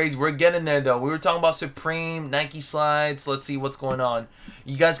 which is crazy. We're getting there, though. We were talking about Supreme, Nike slides. Let's see what's going on.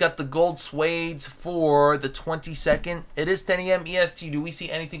 You guys got the gold suedes for the 22nd. It is 10 a.m. EST. Do we see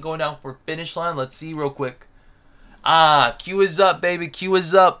anything going down for finish line? Let's see real quick. Q is up, baby. Q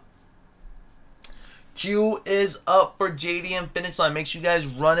is up. Q is up for JDM finish line. Make sure you guys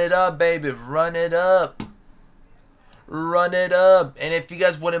run it up, baby. Run it up. Run it up. And if you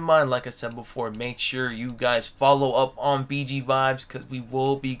guys wouldn't mind, like I said before, make sure you guys follow up on BG Vibes, because we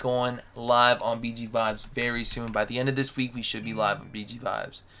will be going live on BG Vibes very soon. By the end of this week, we should be live on BG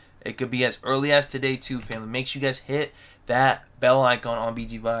Vibes. It could be as early as today too, family. Make sure you guys hit that bell icon on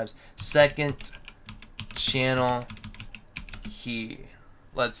BG Vibes. Second channel here.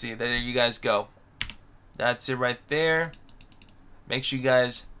 Let's see. There you guys go. That's it right there. Make sure you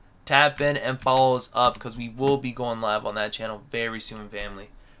guys tap in and follow us up, because we will be going live on that channel very soon, family.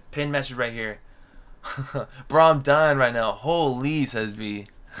 Pin message right here. Bro, I'm dying right now. Holy, says V.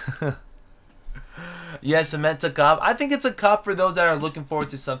 Yes, cement to cop. I think it's a cop for those that are looking forward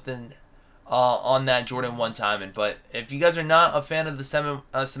to something on that Jordan 1 timing. But if you guys are not a fan of the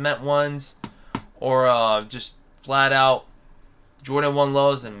cement ones, or just flat out Jordan 1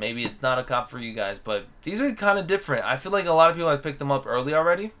 lows, and maybe it's not a cop for you guys. But these are kind of different. I feel like a lot of people have picked them up early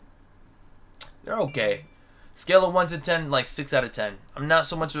already. They're okay. Scale of 1 to 10, like 6 out of 10. I'm not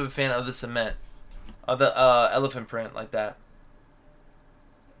so much of a fan of the cement, of the elephant print like that.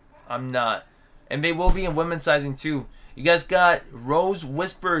 I'm not. And they will be in women's sizing too. You guys got Rose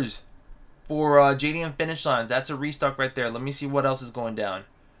Whispers for JDM finish lines. That's a restock right there. Let me see what else is going down.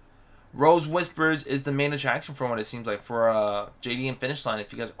 Rose Whispers is the main attraction for what it seems like for JDM finish line.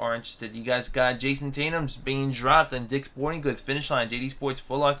 If you guys are interested, you guys got Jason Tatum's being dropped on Dick's Sporting Goods finish line, JD Sports,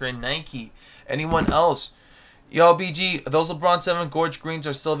 Foot Locker, and Nike. Anyone else? Yo, BG, those LeBron 7 Gorge Greens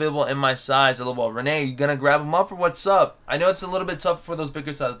are still available in my size. LOL. Renee, you gonna grab them up or what's up? I know it's a little bit tough for those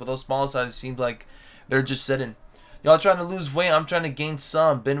bigger sizes, but those smaller sizes seem like they're just sitting. Y'all trying to lose weight? I'm trying to gain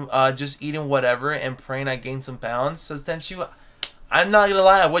some. Been just eating whatever and praying I gain some pounds. Says Tenshu. I'm not gonna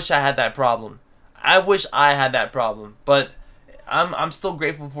lie, I wish I had that problem. But I'm still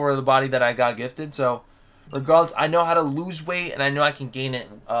grateful for the body that I got gifted. So regardless, I know how to lose weight and I know I can gain it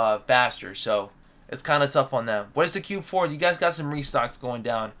faster. So it's kind of tough on them. What is the Cube for? You guys got some restocks going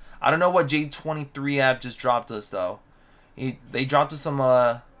down. I don't know what J23 app just dropped us though. They dropped us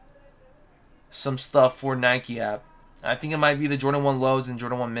some stuff for Nike app. I think it might be the Jordan 1 lows and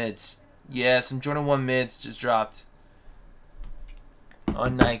Jordan 1 mids. Yeah, some Jordan 1 mids just dropped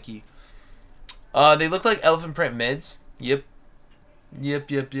on Nike. They look like elephant print mids. Yep.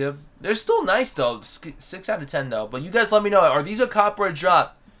 They're still nice though. 6 out of 10 though. But you guys let me know. Are these a cop or a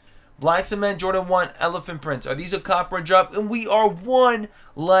drop? Black Cement Jordan 1 elephant prints. Are these a cop or a drop? And we are 1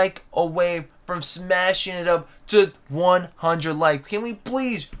 like away from smashing it up to 100 likes. Can we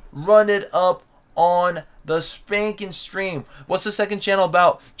please run it up on the spanking stream? What's the second channel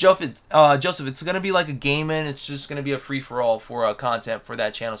about? Joseph, it's going to be like a gaming. It's just going to be a free-for-all for content for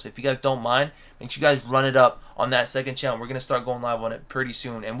that channel. So if you guys don't mind, make sure you guys run it up on that second channel. We're going to start going live on it pretty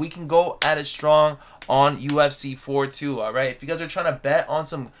soon. And we can go at it strong on UFC 4 too, all right? If you guys are trying to bet on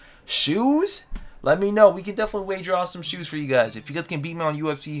some shoes, let me know. We can definitely wager off some shoes for you guys. If you guys can beat me on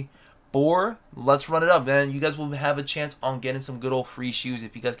UFC 4, let's run it up, man. You guys will have a chance on getting some good old free shoes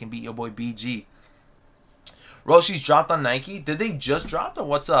if you guys can beat your boy BG. Roshi's dropped on Nike. Did they just drop or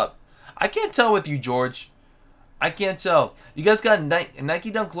what's up? I can't tell with you, George. I can't tell. You guys got Nike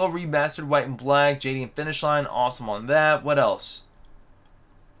Dunk Low Remastered White and Black. JD and Finish Line. Awesome on that. What else?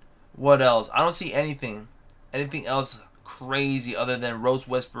 What else? I don't see anything. Anything else crazy other than Rose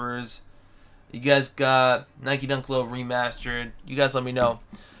Whispers. You guys got Nike Dunk Low Remastered. You guys let me know.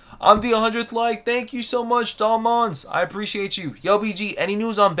 I'm the 100th like. Thank you so much, Dalmons. I appreciate you. Yo, BG, any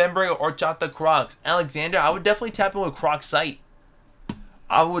news on Bembury or Chata Crocs? Alexander, I would definitely tap in with Croc Site.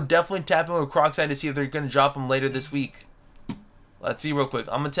 To see if they're going to drop them later this week. Let's see real quick.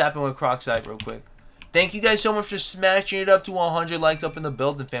 I'm going to tap in with Croc Site real quick. Thank you guys so much for smashing it up to 100 likes up in the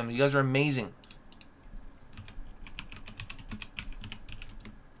building, family. You guys are amazing.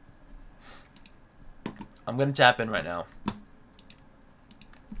 I'm going to tap in right now.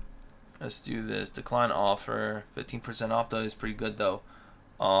 Let's do this. Decline offer. 15% off though is pretty good though.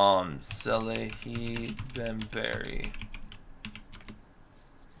 Salehi Bembury.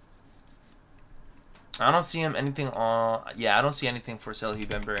 I don't see him anything on. Yeah, I don't see anything for Salehi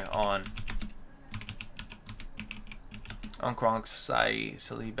Bembury on Cronc's site.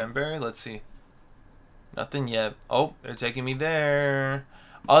 Salehi Bembury. Let's see. Nothing yet. Oh, they're taking me there.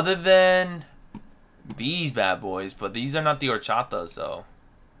 Other than these bad boys, but these are not the horchatas though.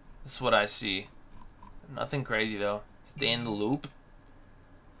 That's what I see. Nothing crazy though. Stay in the loop.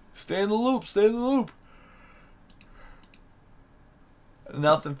 Stay in the loop. Stay in the loop.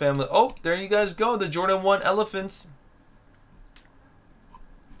 Nothing, family. Oh, there you guys go. The Jordan 1 elephants.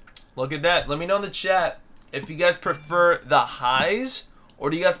 Look at that. Let me know in the chat if you guys prefer the highs or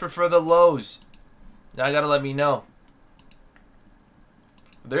do you guys prefer the lows. Now I gotta let me know.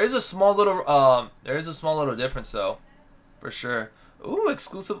 There is a small little difference though, for sure. Ooh,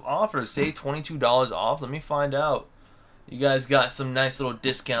 exclusive offers. Save $22 off. Let me find out. You guys got some nice little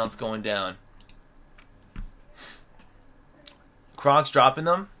discounts going down. Crocs dropping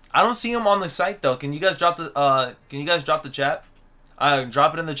them. I don't see them on the site though. Can you guys drop the chat?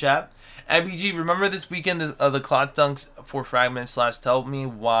 Drop it in the chat. MBG, remember this weekend the Clot dunks for fragments / tell me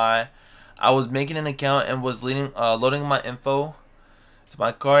why I was making an account and was loading my info to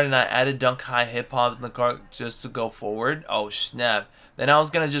my card and I added dunk high hip hop in the card just to go forward. Oh snap. Then I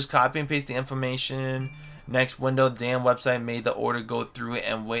was gonna just copy and paste the information. Next window, damn website made the order go through it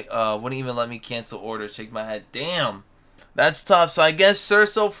and wouldn't even let me cancel order. Shake my head. Damn. That's tough. So I guess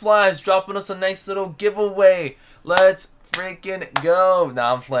Surso Fly is dropping us a nice little giveaway. Let's freaking go.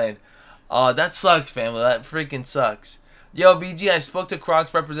 Nah, I'm playing. That sucked, family. That freaking sucks. Yo, BG, I spoke to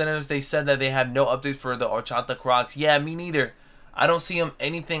Crocs representatives. They said that they have no updates for the horchata Crocs. Yeah, me neither. I don't see them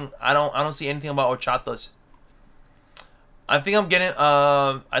anything. I don't see anything about horchatas. I think I'm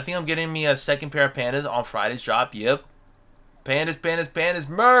getting me a second pair of pandas on Friday's drop. Yep. Pandas.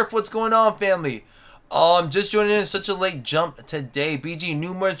 Murph, what's going on, family? Just joining in such a late jump today. BG,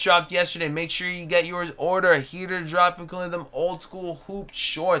 new merch dropped yesterday. Make sure you get yours order. Heater drop, including them old school hoop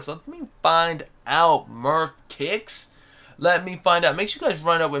shorts. Let me find out. Murph Kicks. Let me find out. Make sure you guys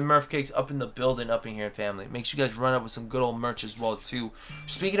run up with Murph Kicks up in the building, up in here, family. Make sure you guys run up with some good old merch as well, too.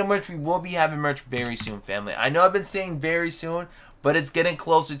 Speaking of merch, we will be having merch very soon, family. I know I've been saying very soon, but it's getting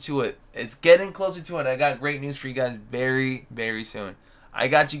closer to it. It's getting closer to it. I got great news for you guys very, very soon. I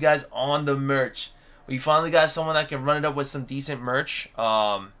got you guys on the merch. We finally got someone that can run it up with some decent merch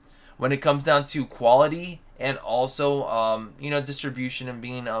when it comes down to quality and also, distribution and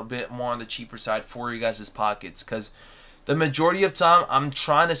being a bit more on the cheaper side for you guys' pockets. Because the majority of time, I'm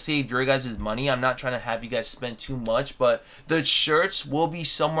trying to save your guys' money. I'm not trying to have you guys spend too much. But the shirts will be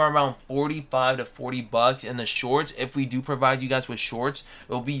somewhere around 45 to 40 bucks. And the shorts, if we do provide you guys with shorts,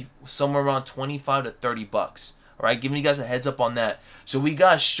 it will be somewhere around 25 to 30 bucks. Alright, giving you guys a heads up on that. So we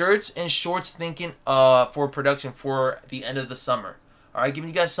got shirts and shorts thinking for production for the end of the summer. Alright, giving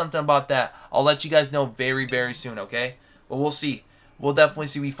you guys something about that. I'll let you guys know very, very soon, okay? But we'll see. We'll definitely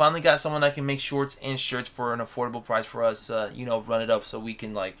see. We finally got someone that can make shorts and shirts for an affordable price for us, run it up so we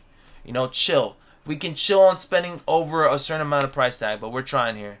can, chill. We can chill on spending over a certain amount of price tag, but we're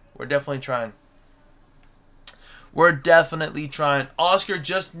trying here. We're definitely trying. We're definitely trying. Oscar,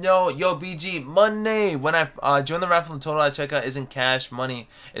 just know, yo, BG, money. When I join the raffle, the total I check out isn't cash money.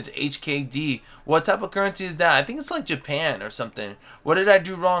 It's HKD. What type of currency is that? I think it's like Japan or something. What did I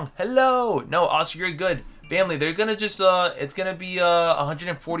do wrong? Hello. No, Oscar, you're good. Family, they're going to just, it's going to be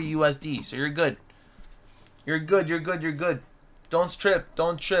 140 USD. So you're good. You're good. Don't trip.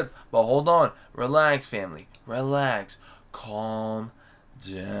 But hold on. Relax, family. Relax. Calm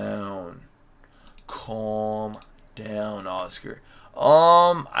down. Calm down, Oscar.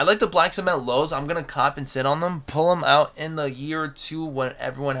 I like the black cement lows. I'm gonna cop and sit on them, pull them out in the year or two when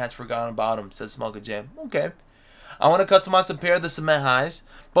everyone has forgotten about them, says Smugga Jam. Okay. I want to customize the pair of the cement highs.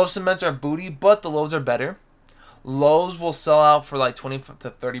 Both cements are booty, but the lows are better. Lows will sell out for like 20 to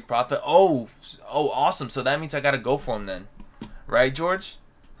 30 profit. Oh, awesome. So that means I gotta go for them then, right, George?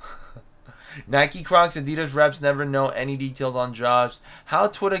 Nike, Crocs, Adidas reps never know any details on jobs. How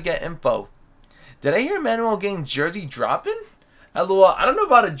Twitter get info? Did I hear Manuel getting jersey dropping? LOL. I don't know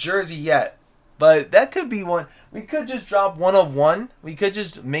about a jersey yet, but that could be one. We could just drop one of one. We could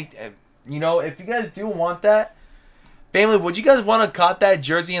just make, if you guys do want that, family, would you guys want to cut that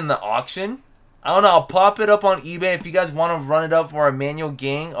jersey in the auction? I don't know. I'll pop it up on eBay if you guys want to run it up for a Manuel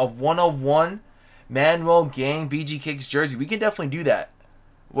Gang of 1 of 1 Manuel Gang BG Kicks jersey. We can definitely do that.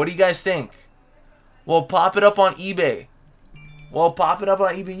 What do you guys think? We'll pop it up on eBay.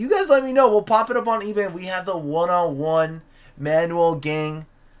 You guys let me know. We'll pop it up on eBay. We have the 1 of 1 Manuel Gang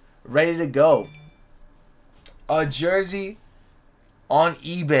ready to go. A jersey on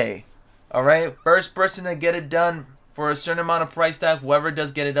eBay. All right, first person to get it done for a certain amount of price tag, whoever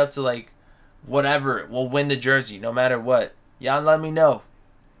does get it up to like whatever, will win the jersey no matter what. Y'all let me know.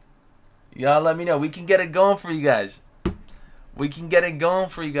 Y'all let me know. We can get it going for you guys. We can get it going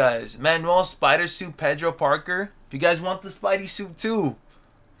for you guys. Manuel Spider Suit Pedro Parker. If you guys want the Spidey suit too,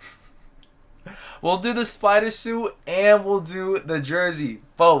 we'll do the Spider Suit and we'll do the jersey.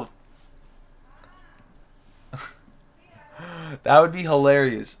 Both. That would be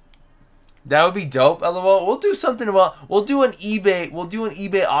hilarious. That would be dope. LOL. We'll do something about. We'll do an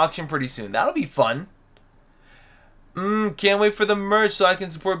eBay auction pretty soon. That'll be fun. Can't wait for the merch so I can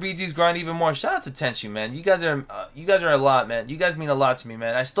support BG's grind even more. Shout out to Tenshu, man. You guys are a lot, man. You guys mean a lot to me,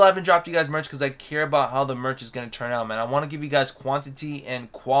 man. I still haven't dropped you guys merch because I care about how the merch is gonna turn out, man. I want to give you guys quantity and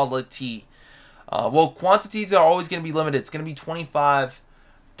quality. Well, quantities are always gonna be limited. It's gonna be 25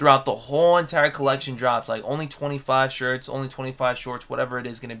 throughout the whole entire collection drops. Like only 25 shirts, only 25 shorts, whatever it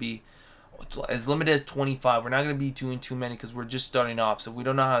is gonna be. As limited as 25. We're not going to be doing too many because we're just starting off. So we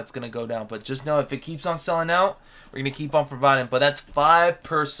don't know how it's going to go down. But just know if it keeps on selling out, we're going to keep on providing. But that's 5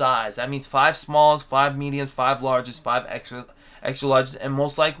 per size. That means 5 smalls, 5 mediums, 5 larges, 5 extra larges. And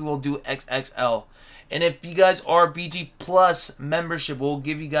most likely we'll do XXL. And if you guys are BG Plus membership, we'll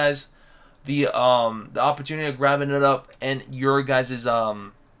give you guys the opportunity of grabbing it up and your guys'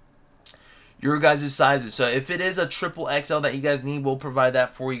 sizes. So if it is a triple XL that you guys need, we'll provide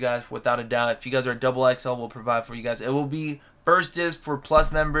that for you guys without a doubt. If you guys are double XL, we'll provide for you guys. It will be first dibs for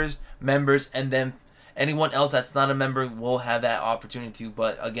Plus members, and then anyone else that's not a member will have that opportunity too.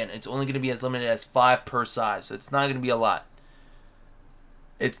 But again, it's only going to be as limited as 5 per size, so it's not going to be a lot.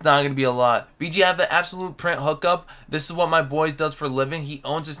 It's not going to be a lot. BG, I have the absolute print hookup. This is what my boy does for a living. He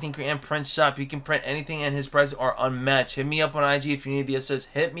owns a sneaker and print shop. He can print anything and his prices are unmatched. Hit me up on IG if you need the assist.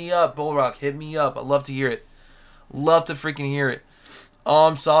 Hit me up, Bullrock. Hit me up. I'd love to hear it. Love to freaking hear it.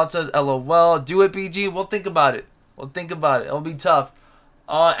 Solid says, LOL. Do it, BG. We'll think about it. We'll think about it. It'll be tough.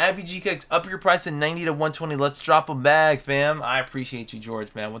 At BG Kicks, up your price to 90 to 120. Let's drop a bag, fam. I appreciate you,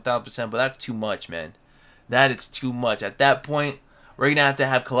 George, man. 1,000%. But that's too much, man. That is too much. At that point, we're going to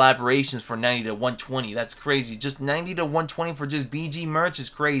have collaborations for 90 to 120. That's crazy. Just 90 to 120 for just BG merch is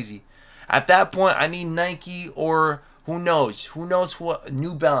crazy. At that point, I need Nike or who knows? Who knows what?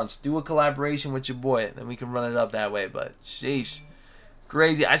 New Balance. Do a collaboration with your boy. Then we can run it up that way. But sheesh.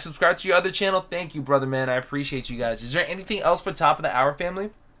 Crazy. I subscribe to your other channel. Thank you, brother, man. I appreciate you guys. Is there anything else for top of the hour, family?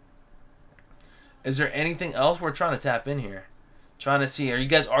 Is there anything else? We're trying to tap in here. Trying to see. Are you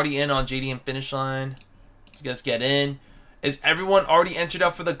guys already in on JD and Finish Line? Did you guys get in? Is everyone already entered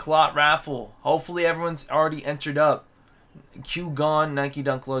up for the Clot raffle? Hopefully everyone's already entered up. Q gone, Nike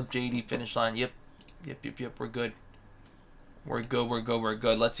Dunk Low, JD Finish Line. Yep. We're good. We're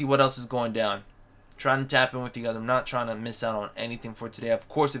good. Let's see what else is going down. Trying to tap in with you guys. I'm not trying to miss out on anything for today. Of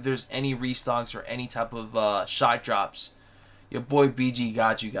course, if there's any restocks or any type of shot drops, your boy BG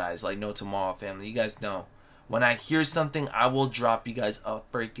got you guys like no tomorrow, family. You guys know. When I hear something, I will drop you guys a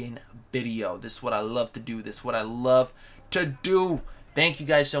freaking video. This is what I love to do. This is what I love to do. Thank you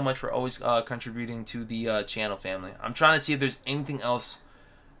guys so much for always contributing to the channel, family. I'm trying to see if there's anything else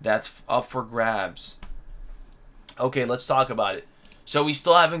that's up for grabs. Okay, let's talk about it. So we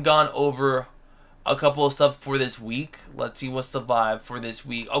still haven't gone over a couple of stuff for this week. Let's see what's the vibe for this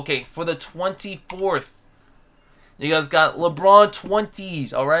week. Okay, for the 24th, you guys got LeBron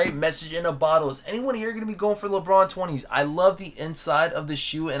 20s, all right? Message in a bottle. Is anyone here going to be going for LeBron 20s? I love the inside of the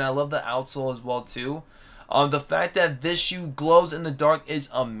shoe, and I love the outsole as well, too. The fact that this shoe glows in the dark is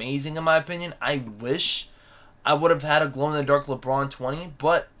amazing, in my opinion. I wish I would have had a glow-in-the-dark LeBron 20,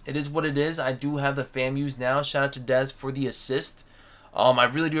 but it is what it is. I do have the FAMUs now. Shout out to Dez for the assist. I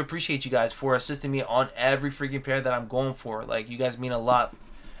really do appreciate you guys for assisting me on every freaking pair that I'm going for. Like, you guys mean a lot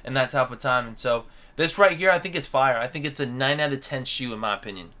in that type of time. And so, this right here, I think it's fire. I think it's a 9 out of 10 shoe, in my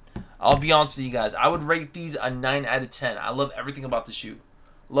opinion. I'll be honest with you guys. I would rate these a 9 out of 10. I love everything about the shoe.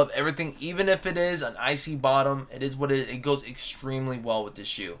 Love everything. Even if it is an icy bottom, it is what it is. It goes extremely well with this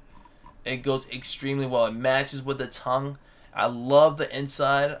shoe. It goes extremely well. It matches with the tongue. I love the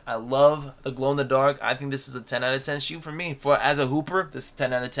inside. I love the glow in the dark. I think this is a 10 out of 10 shoe for me. As a hooper, this is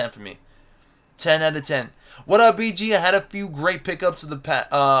 10 out of 10 for me. 10 out of 10. What up, BG? I had a few great pickups of the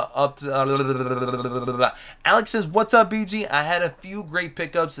Alex says, what's up, BG? I had a few great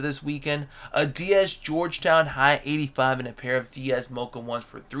pickups this weekend. A DS Georgetown High 85 and a pair of DS Mocha ones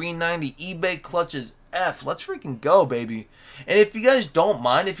for $390. eBay clutches F. Let's freaking go, baby. And if you guys don't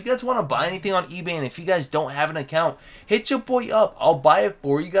mind, if you guys want to buy anything on eBay, and if you guys don't have an account, hit your boy up. I'll buy it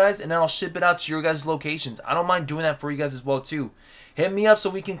for you guys, and then I'll ship it out to your guys' locations. I don't mind doing that for you guys as well, too. Hit me up so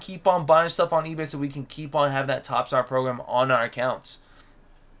we can keep on buying stuff on eBay, so we can keep on having that Top Star program on our accounts.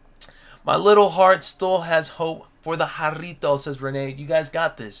 My little heart still has hope for the Jarrito, says Renee. You guys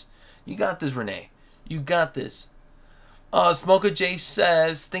got this. You got this, Renee. You got this. Smoker J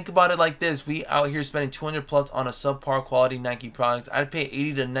says, think about it like this. We out here spending 200 plus on a subpar quality Nike product. I'd pay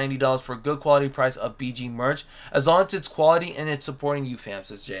 $80 to $90 for a good quality price of BG merch. As long as it's quality and it's supporting you, fam,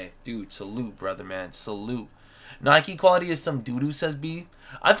 says Jay. Dude, salute, brother, man. Salute. Nike quality is some doo-doo, says B.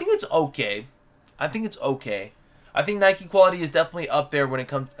 I think it's okay. I think it's okay. I think Nike quality is definitely up there when it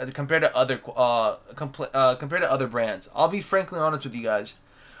comes compared to other compared to other brands. I'll be frankly honest with you guys.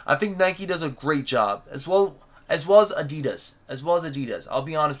 I think Nike does a great job, as well as Adidas. I'll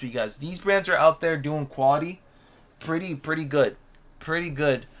be honest with you guys. These brands are out there doing quality pretty good. Pretty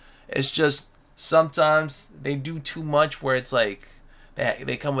good. It's just sometimes they do too much where it's like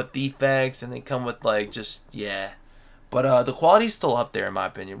they come with defects and they come with like just yeah. But the quality's still up there in my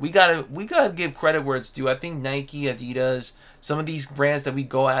opinion. We gotta give credit where it's due. I think Nike, Adidas, some of these brands that we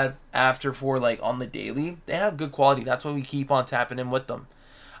go after for like on the daily, they have good quality. That's why we keep on tapping in with them.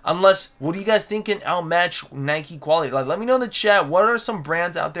 Unless, what do you guys think can outmatch Nike quality? Like, let me know in the chat. What are some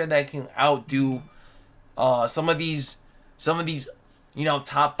brands out there that can outdo some of these, you know,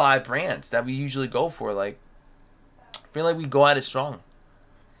 top 5 brands that we usually go for? Like, I feel like we go at it strong.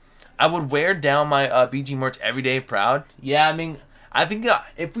 I would wear down my BG merch every day, proud. Yeah, I mean, I think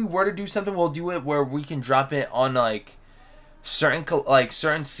if we were to do something, we'll do it where we can drop it on like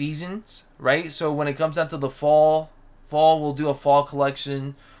certain seasons, right? So when it comes down to the fall, we'll do a fall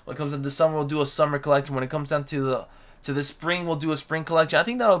collection. When it comes down to summer, we'll do a summer collection. When it comes down to the spring, we'll do a spring collection. I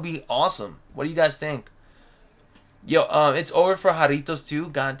think that'll be awesome. What do you guys think? Yo, it's over for Jarritos too.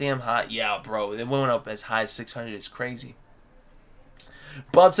 Goddamn hot. Yeah, bro. It went up as high as 600. It's crazy.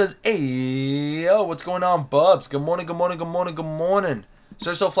 Bub says, hey, yo, what's going on, Bubs? Good morning, good morning, good morning, good morning.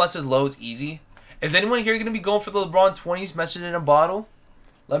 Sir So Flash says low is easy. Is anyone here going to be going for the LeBron 20s message in a bottle?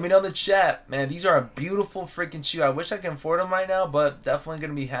 Let me know in the chat, man. These are a beautiful freaking shoe. I wish I can afford them right now, but definitely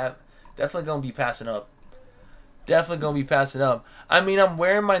gonna be passing up. Definitely gonna be passing up. I mean, I'm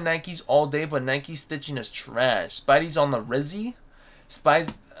wearing my Nikes all day, but Nike stitching is trash. Spidey's on the Rizzy.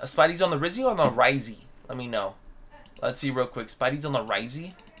 Spidey's on the Rizzy or on the Risey? Let me know. Let's see real quick. Spidey's on the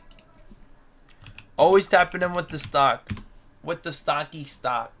Risey. Always tapping in with the stock, with the stocky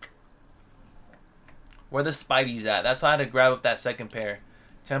stock. Where the Spidey's at? That's why I had to grab up that second pair.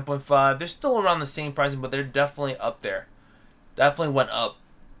 10.5. They're still around the same pricing, but they're definitely up there. Definitely went up.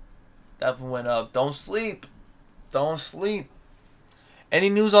 Definitely went up. Don't sleep. Don't sleep. Any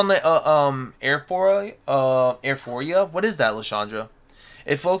news on the Airforia? What is that, Lashandra?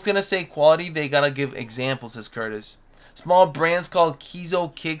 If folks gonna say quality, they gotta give examples, says Curtis. Small brands called Kizo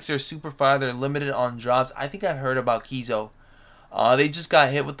Kicks are super fire. They're limited on drops. I think I heard about Kizo. They just got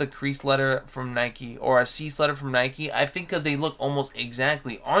hit with the crease letter from Nike or a cease letter from Nike. I think because they look almost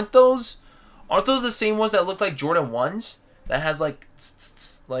exactly. Aren't those the same ones that look like Jordan 1s? That has like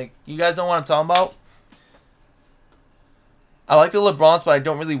you guys know what I'm talking about? I like the LeBrons, but I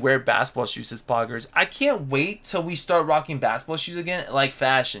don't really wear basketball shoes, says Poggers. I can't wait till we start rocking basketball shoes again, like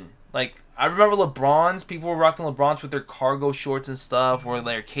fashion. Like, I remember LeBrons, people were rocking LeBrons with their cargo shorts and stuff, or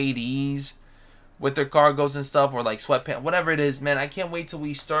their KDs with their cargos and stuff, or like sweatpants, whatever it is, man. I can't wait till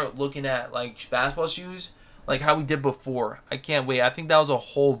we start looking at like basketball shoes like how we did before. I can't wait. I think that was a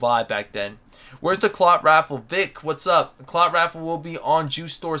whole vibe back then. Where's the Clot Raffle? Vic, what's up? The Clot Raffle will be on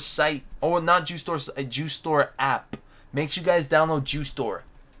Juice Store's site. Oh, not Juice Store, a Juice Store app. Make sure you guys download Juice Store.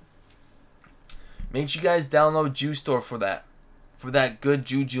 Make sure you guys download Juice Store for that. For that good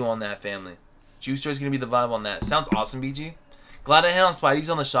juju on that, family. Juice Store is going to be the vibe on that. Sounds awesome, BG. Glad I hit on Spidey's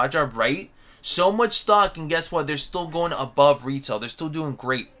on the shot jar, right? So much stock, and guess what? They're still going above retail. They're still doing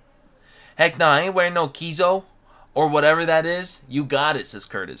great. Heck nah, I ain't wearing no Kizo or whatever that is. You got it, says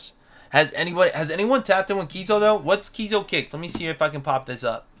Curtis. Has anyone tapped in with Kizo though? What's Kizo Kicks? Let me see if I can pop this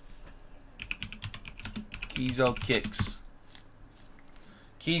up. Kizo Kicks.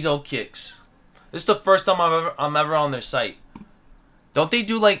 Kizo Kicks. This is the first time I'm ever on their site. Don't they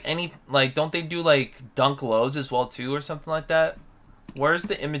do like don't they do like dunk loads as well too or something like that? Where's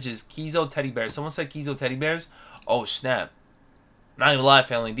the images? Kizo teddy bears. Someone said Kizo teddy bears. Oh snap! Not gonna lie,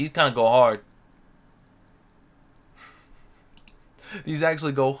 family. These kind of go hard. These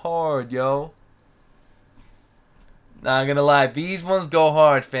actually go hard, yo. Not gonna lie. These ones go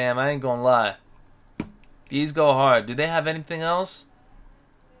hard, fam. I ain't gonna lie. These go hard. Do they have anything else?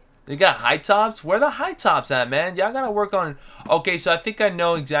 You got high tops? Where are the high tops at, man? Y'all gotta work on... Okay, so I think I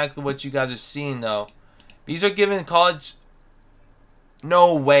know exactly what you guys are seeing, though. These are given college...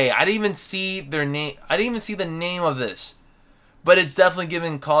 No way. I didn't even see their name. I didn't even see the name of this. But it's definitely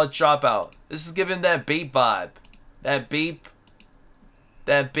giving college dropout. This is giving that Bape vibe. That Bape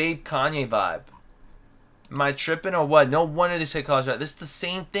Kanye vibe. Am I tripping or what? No wonder they said college dropout. This is the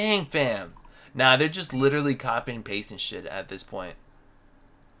same thing, fam. Nah, they're just literally copying and pasting shit at this point.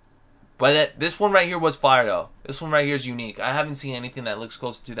 But this one right here was fire, though. This one right here is unique. I haven't seen anything that looks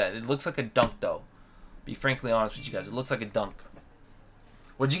close to that. It looks like a dunk, though. Be frankly honest with you guys. It looks like a dunk.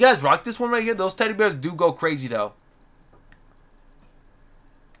 Would you guys rock this one right here? Those teddy bears do go crazy, though.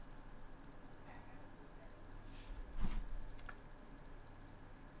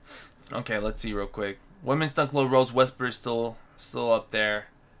 Okay, let's see real quick. Women's Dunk Low Rose Whisper is still up there.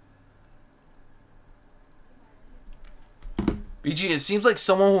 BG, it seems like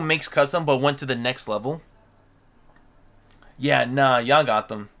someone who makes custom but went to the next level. Yeah, nah, y'all got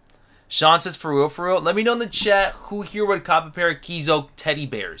them. Sean says, for real, for real. Let me know in the chat who here would cop a pair of Kizo teddy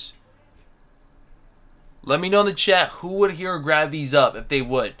bears. Let me know in the chat who would here grab these up if they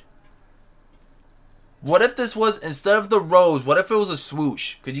would. What if this was, instead of the rose, what if it was a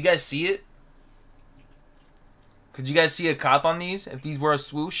swoosh? Could you guys see it? Could you guys see a cop on these if these were a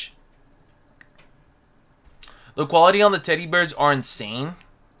swoosh? The quality on the teddy bears are insane.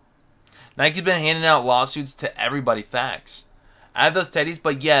 Nike's been handing out lawsuits to everybody. Facts. I have those teddies,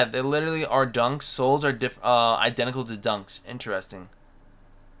 but yeah, they literally are dunks. Soles are identical to dunks. Interesting.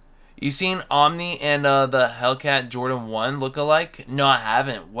 You seen Omni and the Hellcat Jordan 1 look alike? No, I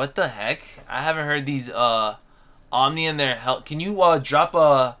haven't. What the heck? I haven't heard these Omni and their Hell. Can you drop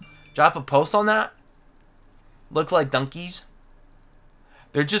a post on that? Look like donkeys.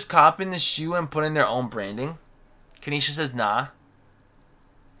 They're just copying the shoe and putting their own branding. Kanisha says nah.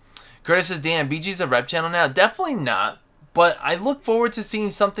 Curtis says, damn, BG's a rep channel now. Definitely not. But I look forward to seeing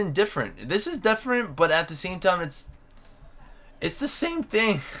something different. This is different, but at the same time, it's the same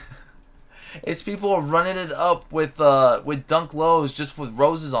thing. It's people running it up with dunk lows just with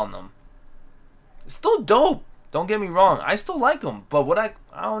roses on them. It's still dope. Don't get me wrong. I still like them, but what I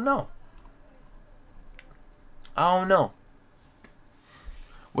don't know. I don't know.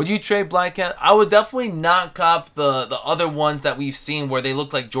 Would you trade Black Cat? I would definitely not cop the other ones that we've seen where they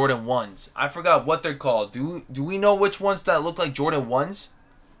look like Jordan 1s. I forgot what they're called. Do we know which ones that look like Jordan 1s?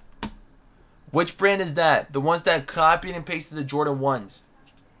 Which brand is that? The ones that copied and pasted the Jordan 1s.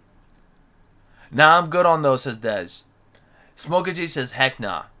 Nah, I'm good on those, says Dez. Smoker J says, heck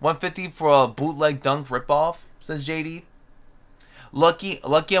nah. 150 for a bootleg dunk ripoff, says JD. Lucky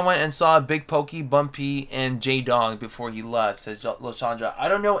I went and saw Big Pokey, Bumpy, and J-Dog before he left, says Loshandra. I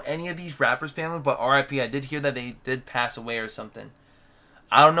don't know any of these rappers family, but RIP, I did hear that they did pass away or something.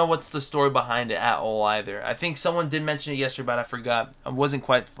 I don't know what's the story behind it at all either. I think someone did mention it yesterday, but I forgot. I wasn't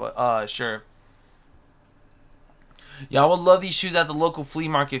quite sure. Y'all would love these shoes at the local flea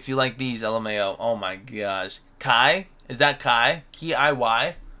market if you like these, LMAO. Oh my gosh. Kai? Is that Kai?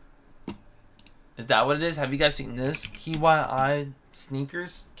 Ki-I-Y? Is that what it is? Have you guys seen this? Ki-Y-I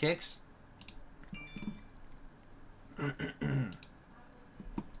sneakers? Kicks?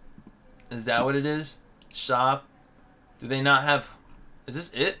 Is that what it is? Shop? Do they not have... Is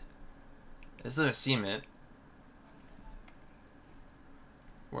this it? This doesn't seem it.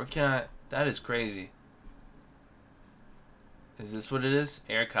 Where can I... That is crazy. Is this what it is?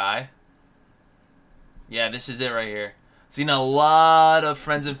 Air Kai? Yeah, this is it right here. Seen a lot of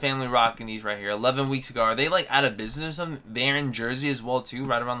friends and family rocking these right here. 11 weeks ago. Are they like out of business or something? They're in Jersey as well too,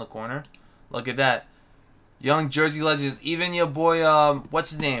 right around the corner. Look at that. Young Jersey legends. Even your boy,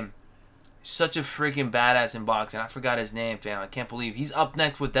 what's his name? Such a freaking badass in boxing. I forgot his name, fam. I can't believe. He's up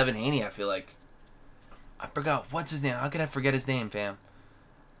next with Devin Haney, I feel like. I forgot. What's his name? How could I forget his name, fam?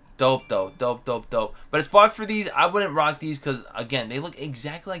 Dope, though. Dope, dope, dope. But as far for these, I wouldn't rock these because, again, they look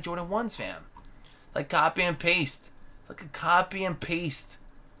exactly like Jordan 1s, fam. Like copy and paste. Like a copy and paste.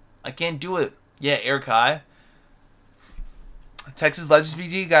 I can't do it. Yeah, Air Kai. Texas Legends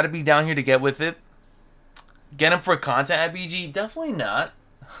BG, got to be down here to get with it. Get him for content at BG? Definitely not.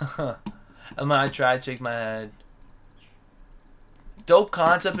 I tried, shake my head. Dope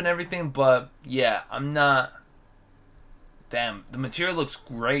concept and everything, but yeah, I'm not. Damn, the material looks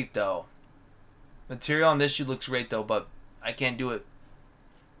great though. Material on this shoe looks great though, but I can't do it.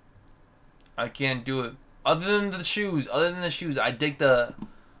 I can't do it. Other than the shoes, I dig the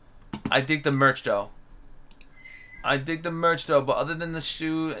merch though. I dig the merch though, but other than the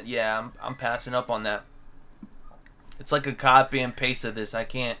shoe, yeah, I'm passing up on that. It's like a copy and paste of this. I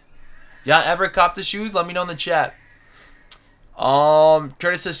can't. Y'all ever cop the shoes? Let me know in the chat.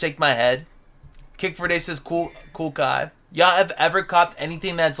 Curtis says shake my head. Kick for Day says cool Kai. Y'all have ever copped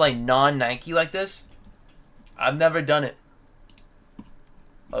anything that's like non-Nike like this? I've never done it.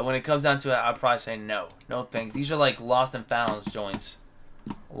 But when it comes down to it, I'd probably say no. No thanks. These are like lost and found joints.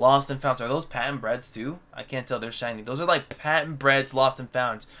 Lost and founds. Are those patent breads too? I can't tell. They're shiny. Those are like patent breads, lost and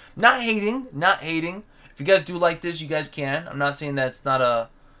founds. Not hating. Not hating. If you guys do like this, you guys can. I'm not saying that it's not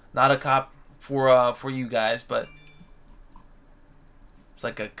a cop for you guys, but it's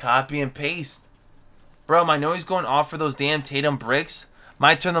like a copy and paste. Bro, my nose going off for those damn Tatum bricks.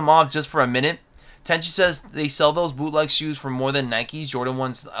 Might turn them off just for a minute. Tenchi says they sell those bootleg shoes for more than Nikes. Jordan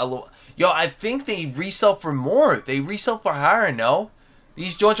ones. Yo, I think they resell for more. They resell for higher, no?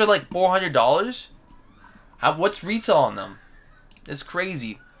 These joints are like $400. What's retail on them? It's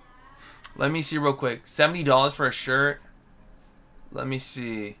crazy. Let me see real quick. $70 for a shirt. Let me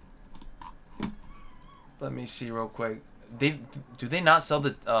see. Let me see real quick. Do they not sell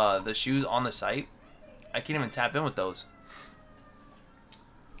the shoes on the site? I can't even tap in with those.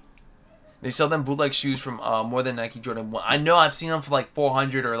 They sell them bootleg shoes from more than Nike Jordan 1. I know I've seen them for like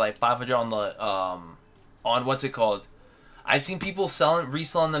 400 or like 500 on the on what's it called? I've seen people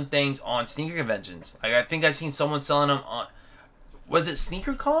reselling them things on sneaker conventions. Like I think I seen someone selling them on, was it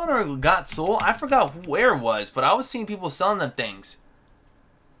SneakerCon or Got Soul? I forgot where it was, but I was seeing people selling them things.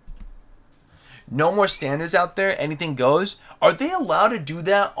 No more standards out there. Anything goes. Are they allowed to do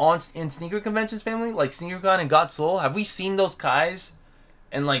that in sneaker conventions, family? Like SneakerCon and Got Soul? Have we seen those Kais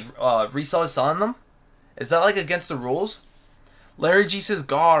and like resellers selling them? Is that like against the rules? Larry G says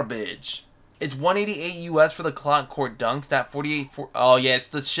garbage. It's $188 US for the Clot Court dunks. That 48 for, oh yeah, it's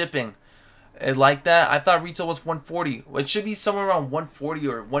the shipping. Like that. I thought retail was $140. It should be somewhere around $140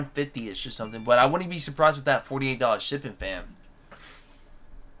 or $150ish or something. But I wouldn't be surprised with that $48 shipping, fam.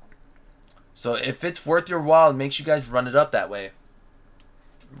 So if it's worth your while, it makes you guys run it up that way.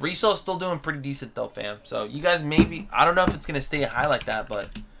 Resale is still doing pretty decent though, fam. So you guys maybe, I don't know if it's gonna stay high like that,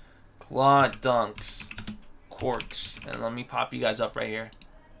 but Clot dunks, Corks, and let me pop you guys up right here.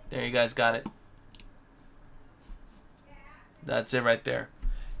 There, you guys got it. That's it right there.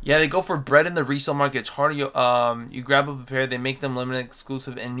 Yeah, they go for bread in the resale market. It's harder. You grab up a pair. They make them limited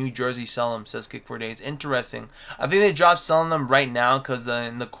exclusive in New Jersey. Sell them, says Kick 4 Days. Interesting. I think they dropped selling them right now because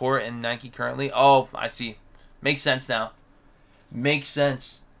in the Court and Nike currently. Oh, I see. Makes sense now. Makes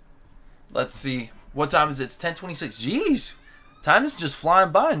sense. Let's see. What time is it? It's 10:26. Jeez. Time is just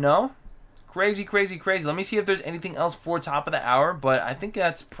flying by, no? Crazy, crazy, crazy. Let me see if there's anything else for top of the hour, but I think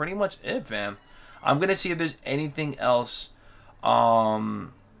that's pretty much it, fam. I'm going to see if there's anything else. Family,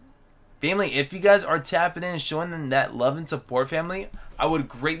 if you guys are tapping in and showing them that love and support, family, I would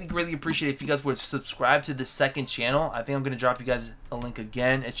greatly, greatly appreciate it if you guys would subscribe to the second channel. I think I'm going to drop you guys a link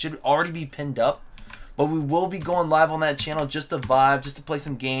again. It should already be pinned up, but we will be going live on that channel just to vibe, just to play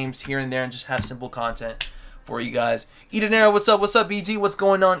some games here and there and just have simple content for you guys. Edenaro, what's up? What's up, BG? What's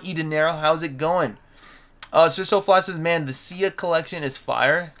going on, Edenaro? How's it going? Sir So Fly says, man, the Sia collection is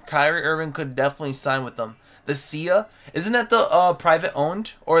fire. Kyrie Irving could definitely sign with them. The Sia, isn't that the private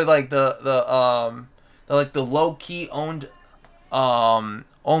owned or like the low key owned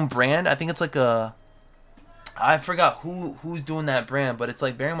brand? I think it's like a, I forgot who's doing that brand, but it's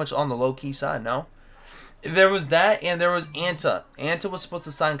like very much on the low key side. No, there was that, and there was Anta. Anta was supposed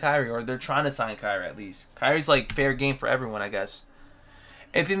to sign Kyrie, or they're trying to sign Kyrie at least. Kyrie's like fair game for everyone, I guess.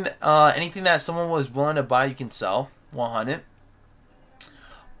 Anything that someone was willing to buy, you can sell. 100.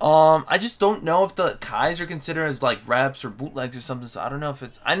 I just don't know if the Kais are considered as like reps or bootlegs or something. So I don't know if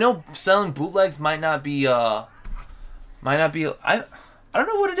it's. I know selling bootlegs might not be. I don't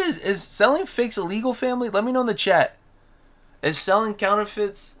know what it is. Is selling fakes illegal, family? Let me know in the chat. Is selling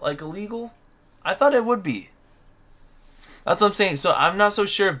counterfeits like illegal? I thought it would be. That's what I'm saying. So I'm not so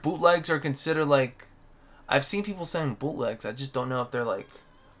sure if bootlegs are considered like. I've seen people selling bootlegs. I just don't know if they're like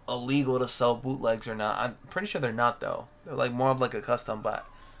illegal to sell bootlegs or not. I'm pretty sure they're not though. They're like more of like a custom buy.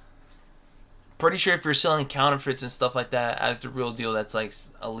 Pretty sure if you're selling counterfeits and stuff like that as the real deal, that's like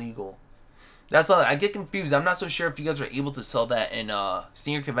illegal. That's all. I get confused. I'm not so sure if you guys are able to sell that in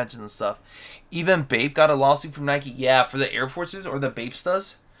sneaker conventions and stuff. Even Bape got a lawsuit from Nike. Yeah, for the Air Forces or the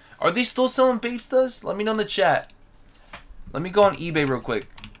Bapestas. Are they still selling Bapestas? Let me know in the chat. Let me go on eBay real quick.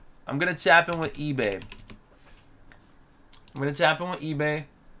 I'm gonna tap in with eBay.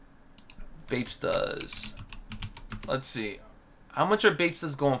 Bapestas. Let's see. How much are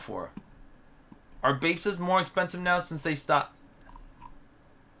Bapestas going for? Are Bapestas more expensive now since they stopped?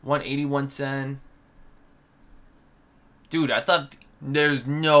 180, 110. Dude, I thought there's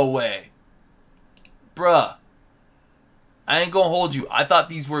no way. Bruh. I ain't gonna hold you. I thought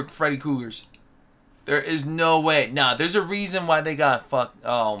these were Freddy Cougars. There is no way. Nah, there's a reason why they got fucked.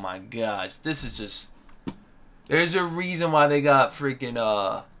 Oh my gosh. This is just... There's a reason why they got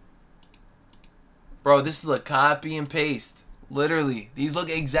freaking, Bro, this is a copy and paste. Literally. These look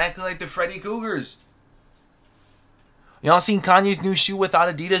exactly like the Freddy Cougars. Y'all seen Kanye's new shoe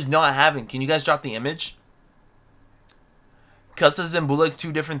without Adidas? No, I haven't. Can you guys drop the image? Customs and bootlegs,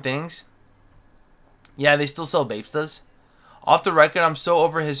 two different things. Yeah, they still sell Bapestas. Off the record, I'm so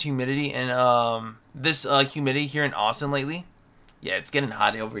over his humidity and this humidity here in Austin lately. Yeah, it's getting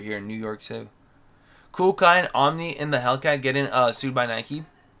hot over here in New York too. Cool Kai and Omni and the Hellcat getting sued by Nike.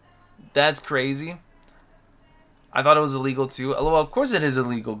 That's crazy. I thought it was illegal too. Well, of course it is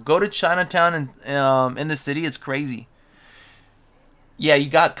illegal. Go to Chinatown and in the city, it's crazy. Yeah, you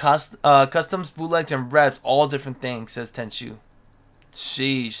got customs, bootlegs, and reps, all different things, says Tenshu.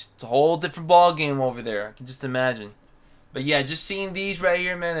 Sheesh, it's a whole different ball game over there. I can just imagine. But yeah, just seeing these right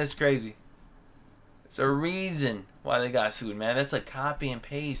here, man, that's crazy. There's a reason why they got sued, man. That's a copy and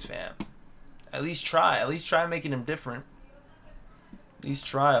paste, fam. At least try. At least try making them different. At least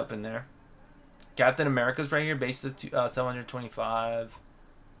try up in there. Captain America's right here. Bape says 725.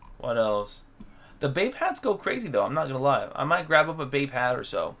 What else? The Bape hats go crazy, though. I'm not going to lie. I might grab up a Bape hat or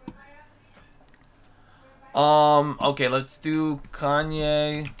so. Okay, let's do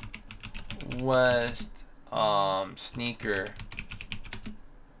Kanye West sneaker.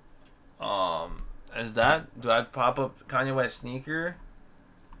 Is that? Do I pop up Kanye West sneaker?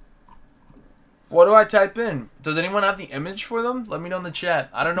 What do I type in? Does anyone have the image for them? Let me know in the chat.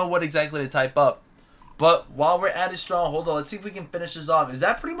 I don't know what exactly to type up. But while we're at it strong, hold on. Let's see if we can finish this off. Is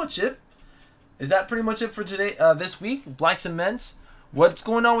that pretty much it? Is that pretty much it for today? This week? Black Cements? What's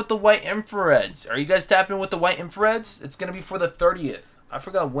going on with the white infrareds? Are you guys tapping with the white infrareds? It's going to be for the 30th. I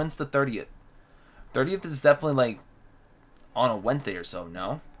forgot when's the 30th. 30th is definitely like on a Wednesday or so,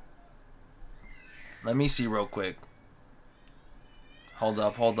 no? Let me see real quick. Hold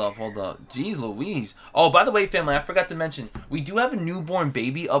up. Jeez Louise. Oh, by the way, family, I forgot to mention, we do have a newborn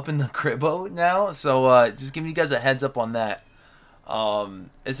baby up in the cribbo now. So, just giving you guys a heads up on that.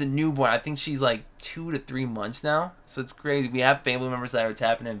 It's a newborn. I think she's like 2 to 3 months now. So, it's crazy. We have family members that are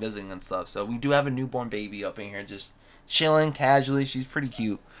tapping and visiting and stuff. So, we do have a newborn baby up in here just chilling casually. She's pretty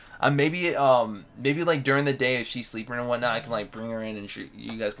cute. Maybe like during the day if she's sleeping and whatnot, I can like bring her in and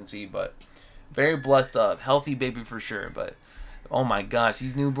you guys can see. But very blessed up. Healthy baby for sure. But... oh my gosh,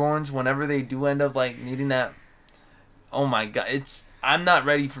 these newborns, whenever they do end up like needing that, oh my god, I'm not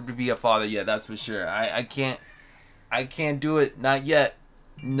ready to be a father yet, that's for sure. I can't do it, not yet.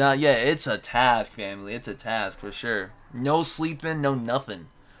 It's a task, family. It's a task for sure. No sleeping, no nothing.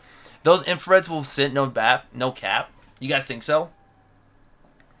 Those infrareds will sit, no cap. You guys think so?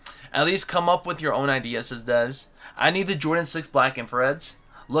 At least come up with your own idea, says Dez. I need the Jordan 6 black infrareds.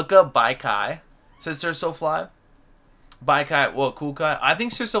 Look up by Kai, says Sir So Fly. Bye Kai, well, Cool Kai. I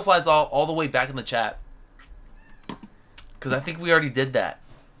think Sir So Fly is all the way back in the chat. Because I think we already did that.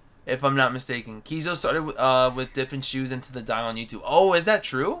 If I'm not mistaken. Kizo started with dipping shoes into the dye on YouTube. Oh, is that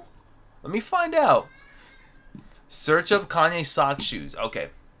true? Let me find out. Search up Kanye sock shoes. Okay.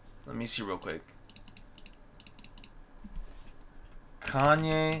 Let me see real quick.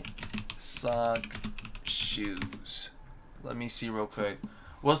 Kanye sock shoes. Let me see real quick.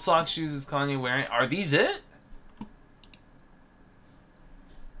 What sock shoes is Kanye wearing? Are these it?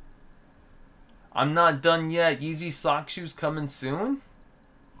 I'm not done yet. Yeezy sock shoes coming soon?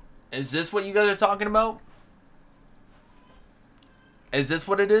 Is this what you guys are talking about? Is this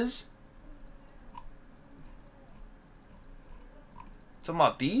what it is? Talking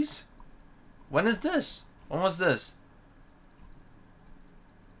about these? When is this? When was this?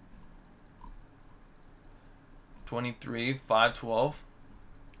 23, 512.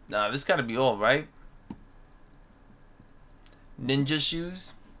 Nah, this gotta be old, right? Ninja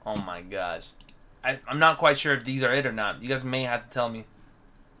shoes? Oh my gosh. I'm not quite sure if these are it or not. You guys may have to tell me.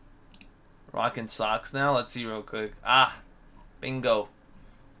 Rocking socks now? Let's see real quick. Ah, bingo.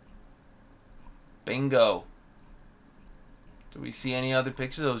 Bingo. Do we see any other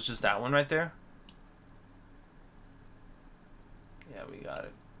pictures? It was just that one right there. Yeah, we got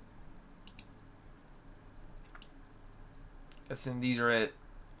it. Guessing these are it.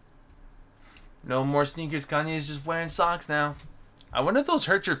 No more sneakers. Kanye is just wearing socks now. I wonder if those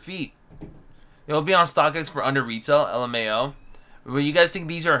hurt your feet. It'll be on StockX for under retail, LMAO. Will you guys think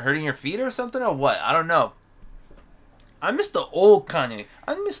these are hurting your feet or something or what? I don't know. I miss the old Kanye.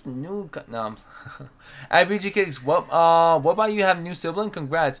 I miss the new Kanye. No. At BG Kicks, what about you have a new sibling?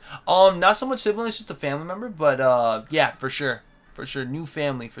 Congrats. Not so much sibling, it's just a family member, but yeah, for sure. For sure. New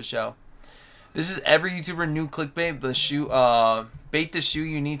family for sure. This is every YouTuber new clickbait. The shoe, bait the shoe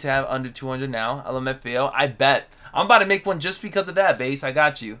you need to have under 200 now. LMFAO. I bet. I'm about to make one just because of that, Base. I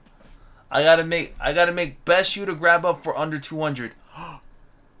got you. I gotta make best shoe to grab up for under 200.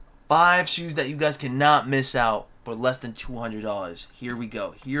 5 shoes that you guys cannot miss out for less than $200. Here we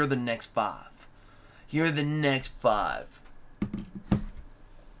go. Here are the next 5. Here are the next 5.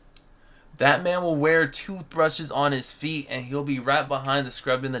 That man will wear toothbrushes on his feet and he'll be right behind the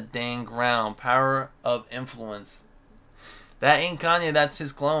scrubbing the dang ground. Power of influence. That ain't Kanye, that's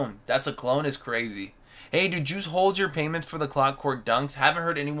his clone. That's a clone is crazy. Hey, do Juice hold your payments for the Clot Cork dunks? Haven't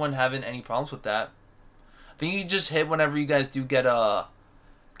heard anyone having any problems with that. I think you just hit whenever you guys do get a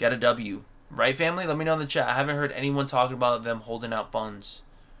W. Right, family? Let me know in the chat. I haven't heard anyone talking about them holding out funds.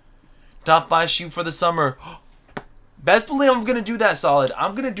 Top 5 shoe for the summer. Best believe I'm going to do that, Solid.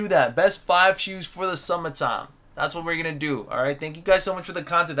 I'm going to do that. Best 5 shoes for the summertime. That's what we're going to do. All right? Thank you guys so much for the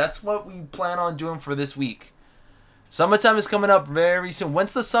content. That's what we plan on doing for this week. Summertime is coming up very soon.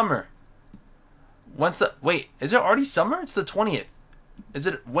 When's the summer? Wait, is it already summer? It's the 20th.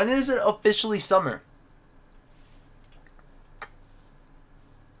 When is it officially summer?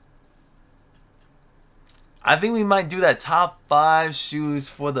 I think we might do that. Top 5 shoes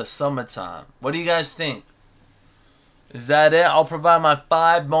for the summertime. What do you guys think? Is that it? I'll provide my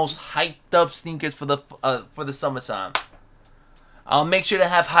 5 most hyped up sneakers for the summertime. I'll make sure to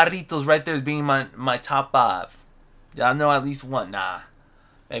have Jarritos right there as being my top 5. Y'all know at least one. Nah,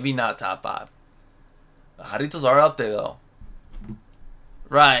 maybe not top 5. Jarritos are up there though.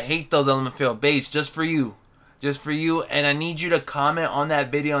 Right, hate those LMFAO base just for you. Just for you, and I need you to comment on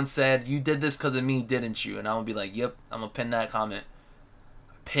that video and said, you did this because of me, didn't you? And I'm going to be like, yep, I'm going to pin that comment.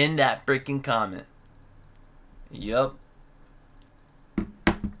 Pin that freaking comment. Yep.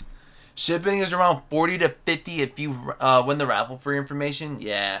 Shipping is around 40 to 50 if you win the raffle for your information.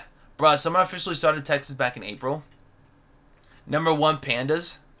 Yeah. Bruh, summer officially started Texas back in April. Number 1,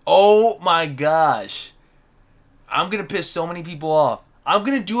 pandas. Oh my gosh. I'm going to piss so many people off. I'm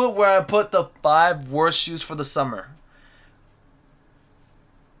going to do it where I put the 5 worst shoes for the summer.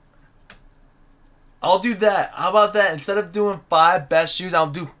 I'll do that. How about that? Instead of doing 5 best shoes, I'll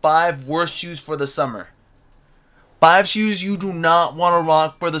do 5 worst shoes for the summer. 5 shoes you do not want to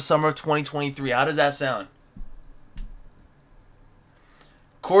rock for the summer of 2023. How does that sound?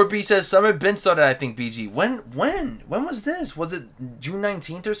 Corby says summer been started, I think, BG. When was this? Was it June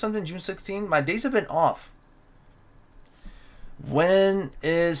 19th or something? June 16th? My days have been off. When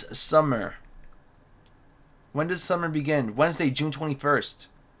is summer? When does summer begin? Wednesday, June 21st.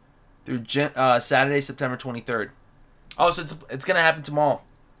 Through Saturday, September 23rd. Oh, so it's going to happen tomorrow.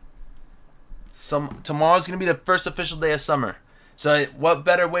 Tomorrow's going to be the first official day of summer. So what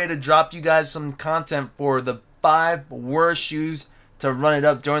better way to drop you guys some content for the 5 worst shoes to run it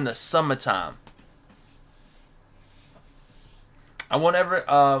up during the summertime. I won't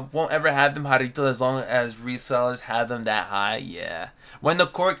ever have them Jarritos as long as resellers have them that high. Yeah. When the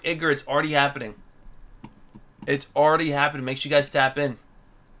Cork Igor, it's already happening. It's already happening. Make sure you guys tap in.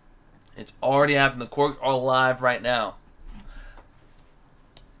 It's already happening. The Cork are live right now.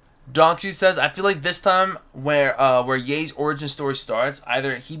 Doxy says, I feel like this time where Ye's origin story starts,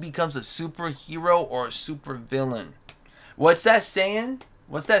 either he becomes a superhero or a super villain. What's that saying?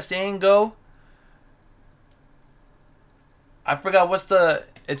 What's that saying go? I forgot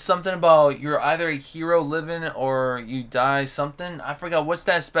it's something about you're either a hero living or you die something. I forgot what's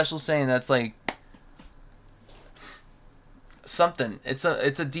that special saying that's like something. It's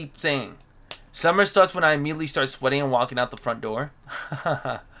a deep saying. Summer starts when I immediately start sweating and walking out the front door.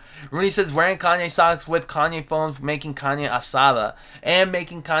 Rooney says wearing Kanye socks with Kanye phones, making Kanye asada, and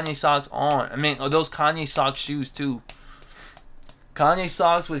making Kanye socks on. I mean, those Kanye sock shoes too. Kanye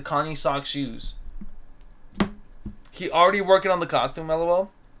socks with Kanye sock shoes. He already working on the costume, LOL.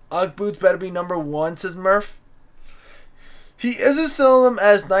 Ugg boots better be number 1, says Murph. He isn't selling them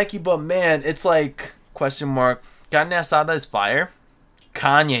as Nike, but man, it's like, question mark. Kanye asada is fire.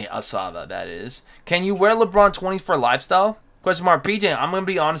 Kanye asada, that is. Can you wear LeBron 20s for lifestyle? Question mark. PJ, I'm going to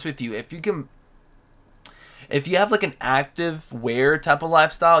be honest with you. If you have like an active wear type of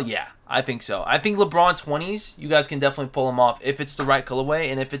lifestyle, yeah, I think so. I think LeBron 20s, you guys can definitely pull them off if it's the right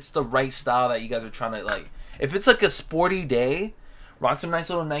colorway and if it's the right style that you guys are trying to like. If it's like a sporty day, rock some nice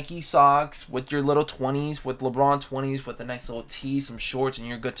little Nike socks with your little 20s, with LeBron 20s, with a nice little tee, some shorts, and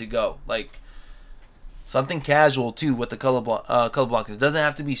you're good to go. Like, something casual, too, with the color blockers. It doesn't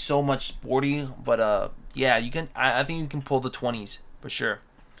have to be so much sporty, but, yeah, you can. I think you can pull the 20s, for sure.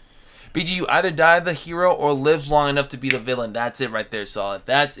 BG, you either die the hero or live long enough to be the villain. That's it right there, Solid.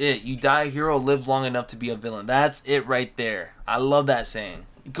 That's it. You die a hero or live long enough to be a villain. That's it right there. I love that saying.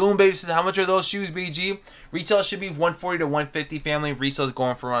 Goon Baby says, how much are those shoes, BG? Retail should be 140 to 150, family. Resale is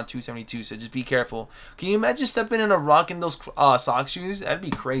going for around 272, so just be careful. Can you imagine stepping in a rock in those sock shoes? That'd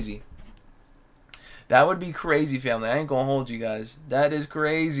be crazy. That would be crazy, family. I ain't gonna hold you guys. That is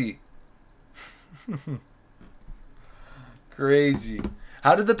crazy. Crazy.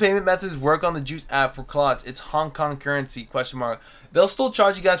 How did the payment methods work on the Juice app for Clots? It's Hong Kong currency, question mark. They'll still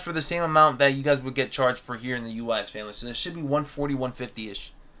charge you guys for the same amount that you guys would get charged for here in the US, family. So it should be 140,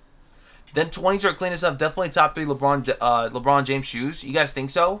 150-ish. Then 20s are clean stuff. Definitely top 3 LeBron James shoes. You guys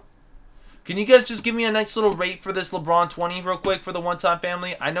think so? Can you guys just give me a nice little rate for this LeBron 20 real quick for the one-time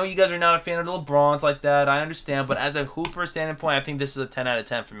family? I know you guys are not a fan of the LeBrons like that. I understand. But as a hooper standing point, I think this is a 10 out of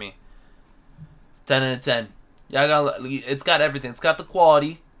 10 for me. 10 out of 10. Yeah, it's got everything. It's got the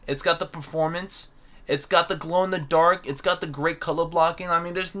quality. It's got the performance. It's got the glow in the dark. It's got the great color blocking. I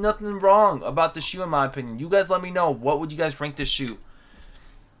mean, there's nothing wrong about the shoe in my opinion. You guys let me know. What would you guys rank this shoe?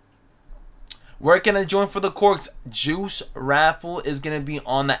 Where can I join for the Corks? Juice Raffle is going to be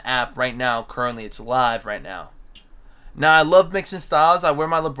on the app right now. Currently, it's live right now. Now, I love mixing styles. I wear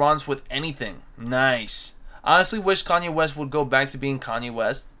my LeBrons with anything. Nice. I honestly wish Kanye West would go back to being Kanye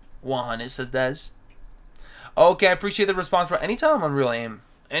West. 100, says Dez. Okay, I appreciate the response for anytime on Real Aim.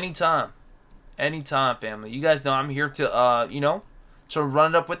 Anytime. Anytime, family. You guys know I'm here to, you know, to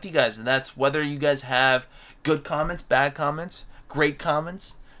run it up with you guys. And that's whether you guys have good comments, bad comments, great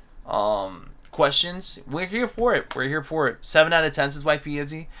comments, questions. We're here for it. We're here for it. 7 out of 10 says YP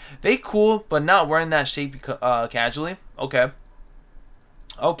Izzy. They cool, but not wearing that shape casually. Okay.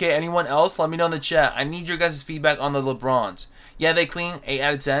 Okay, anyone else? Let me know in the chat. I need your guys' feedback on the LeBrons. Yeah, they clean. 8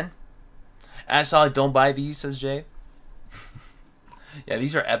 out of 10. As solid, don't buy these, says Jay. Yeah,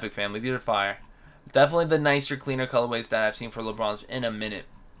 these are epic, family. These are fire. Definitely the nicer, cleaner colorways that I've seen for LeBrons in a minute.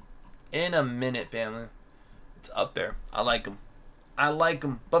 In a minute, family. It's up there. I like them. I like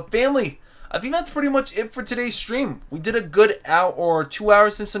them. But family, I think that's pretty much it for today's stream. We did a good hour or 2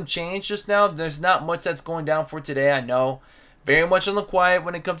 hours and some change just now. There's not much that's going down for today, I know. Very much on the quiet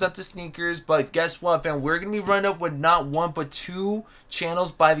when it comes out to sneakers. But guess what, fam? We're going to be running up with not 1 but 2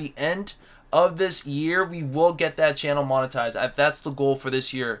 channels by the end of this year. We will get that channel monetized. That's the goal for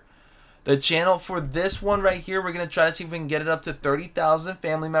this year. The channel for this one right here, we're going to try to see if we can get it up to 30,000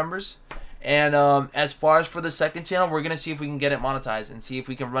 family members. And as far as for the second channel, we're going to see if we can get it monetized and see if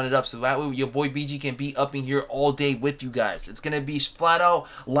we can run it up. So that way your boy BG can be up in here all day with you guys. It's going to be flat out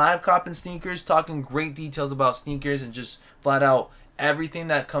live copping sneakers, talking great details about sneakers and just flat out everything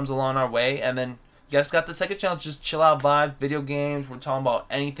that comes along our way. And then you guys got the second channel, just chill out vibe, video games. We're talking about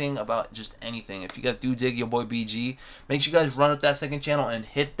anything, about just anything. If you guys do dig your boy BG, make sure you guys run up that second channel and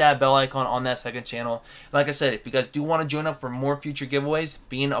hit that bell icon on that second channel. Like I said, if you guys do want to join up for more future giveaways,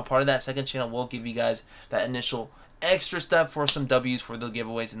 being a part of that second channel will give you guys that initial extra step for some W's for the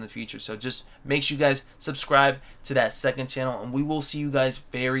giveaways in the future. So just make sure you guys subscribe to that second channel, and we will see you guys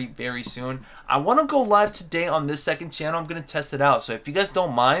very, very soon. I want to go live today on this second channel. I'm going to test it out. So if you guys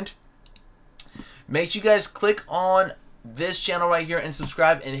don't mind, make sure you guys click on this channel right here and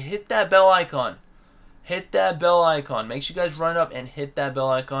subscribe and hit that bell icon. Hit that bell icon. Make sure you guys run up and hit that bell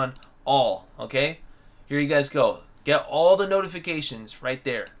icon all, okay? Here you guys go. Get all the notifications right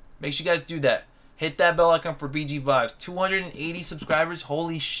there. Make sure you guys do that. Hit that bell icon for BG Vibes. 280 subscribers.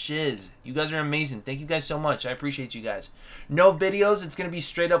 Holy shiz. You guys are amazing. Thank you guys so much. I appreciate you guys. No videos. It's going to be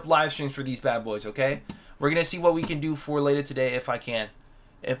straight up live streams for these bad boys, okay? We're going to see what we can do for later today if I can.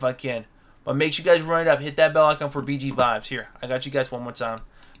 If I can. But make sure you guys run it up. Hit that bell icon for BG Vibes. Here, I got you guys one more time.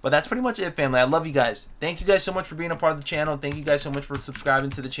 But that's pretty much it, family. I love you guys. Thank you guys so much for being a part of the channel. Thank you guys so much for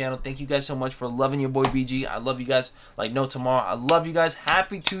subscribing to the channel. Thank you guys so much for loving your boy BG. I love you guys like no tomorrow. I love you guys.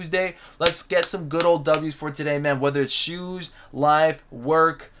 Happy Tuesday. Let's get some good old W's for today, man. Whether it's shoes, life,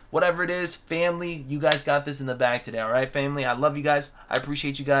 work, whatever it is, family, you guys got this in the bag today, all right, family? I love you guys. I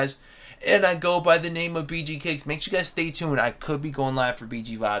appreciate you guys. And I go by the name of BG Kicks. Make sure you guys stay tuned. I could be going live for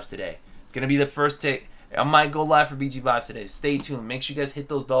BG Vibes today. It's going to be the first take. I might go live for BG Vibes today. Stay tuned. Make sure you guys hit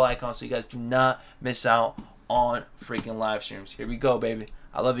those bell icons so you guys do not miss out on freaking live streams. Here we go, baby.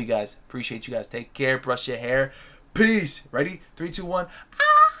 I love you guys. Appreciate you guys. Take care. Brush your hair. Peace. Ready? 3, 2, 1.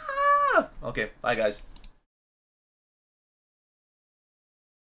 Ah! Okay. Bye, guys.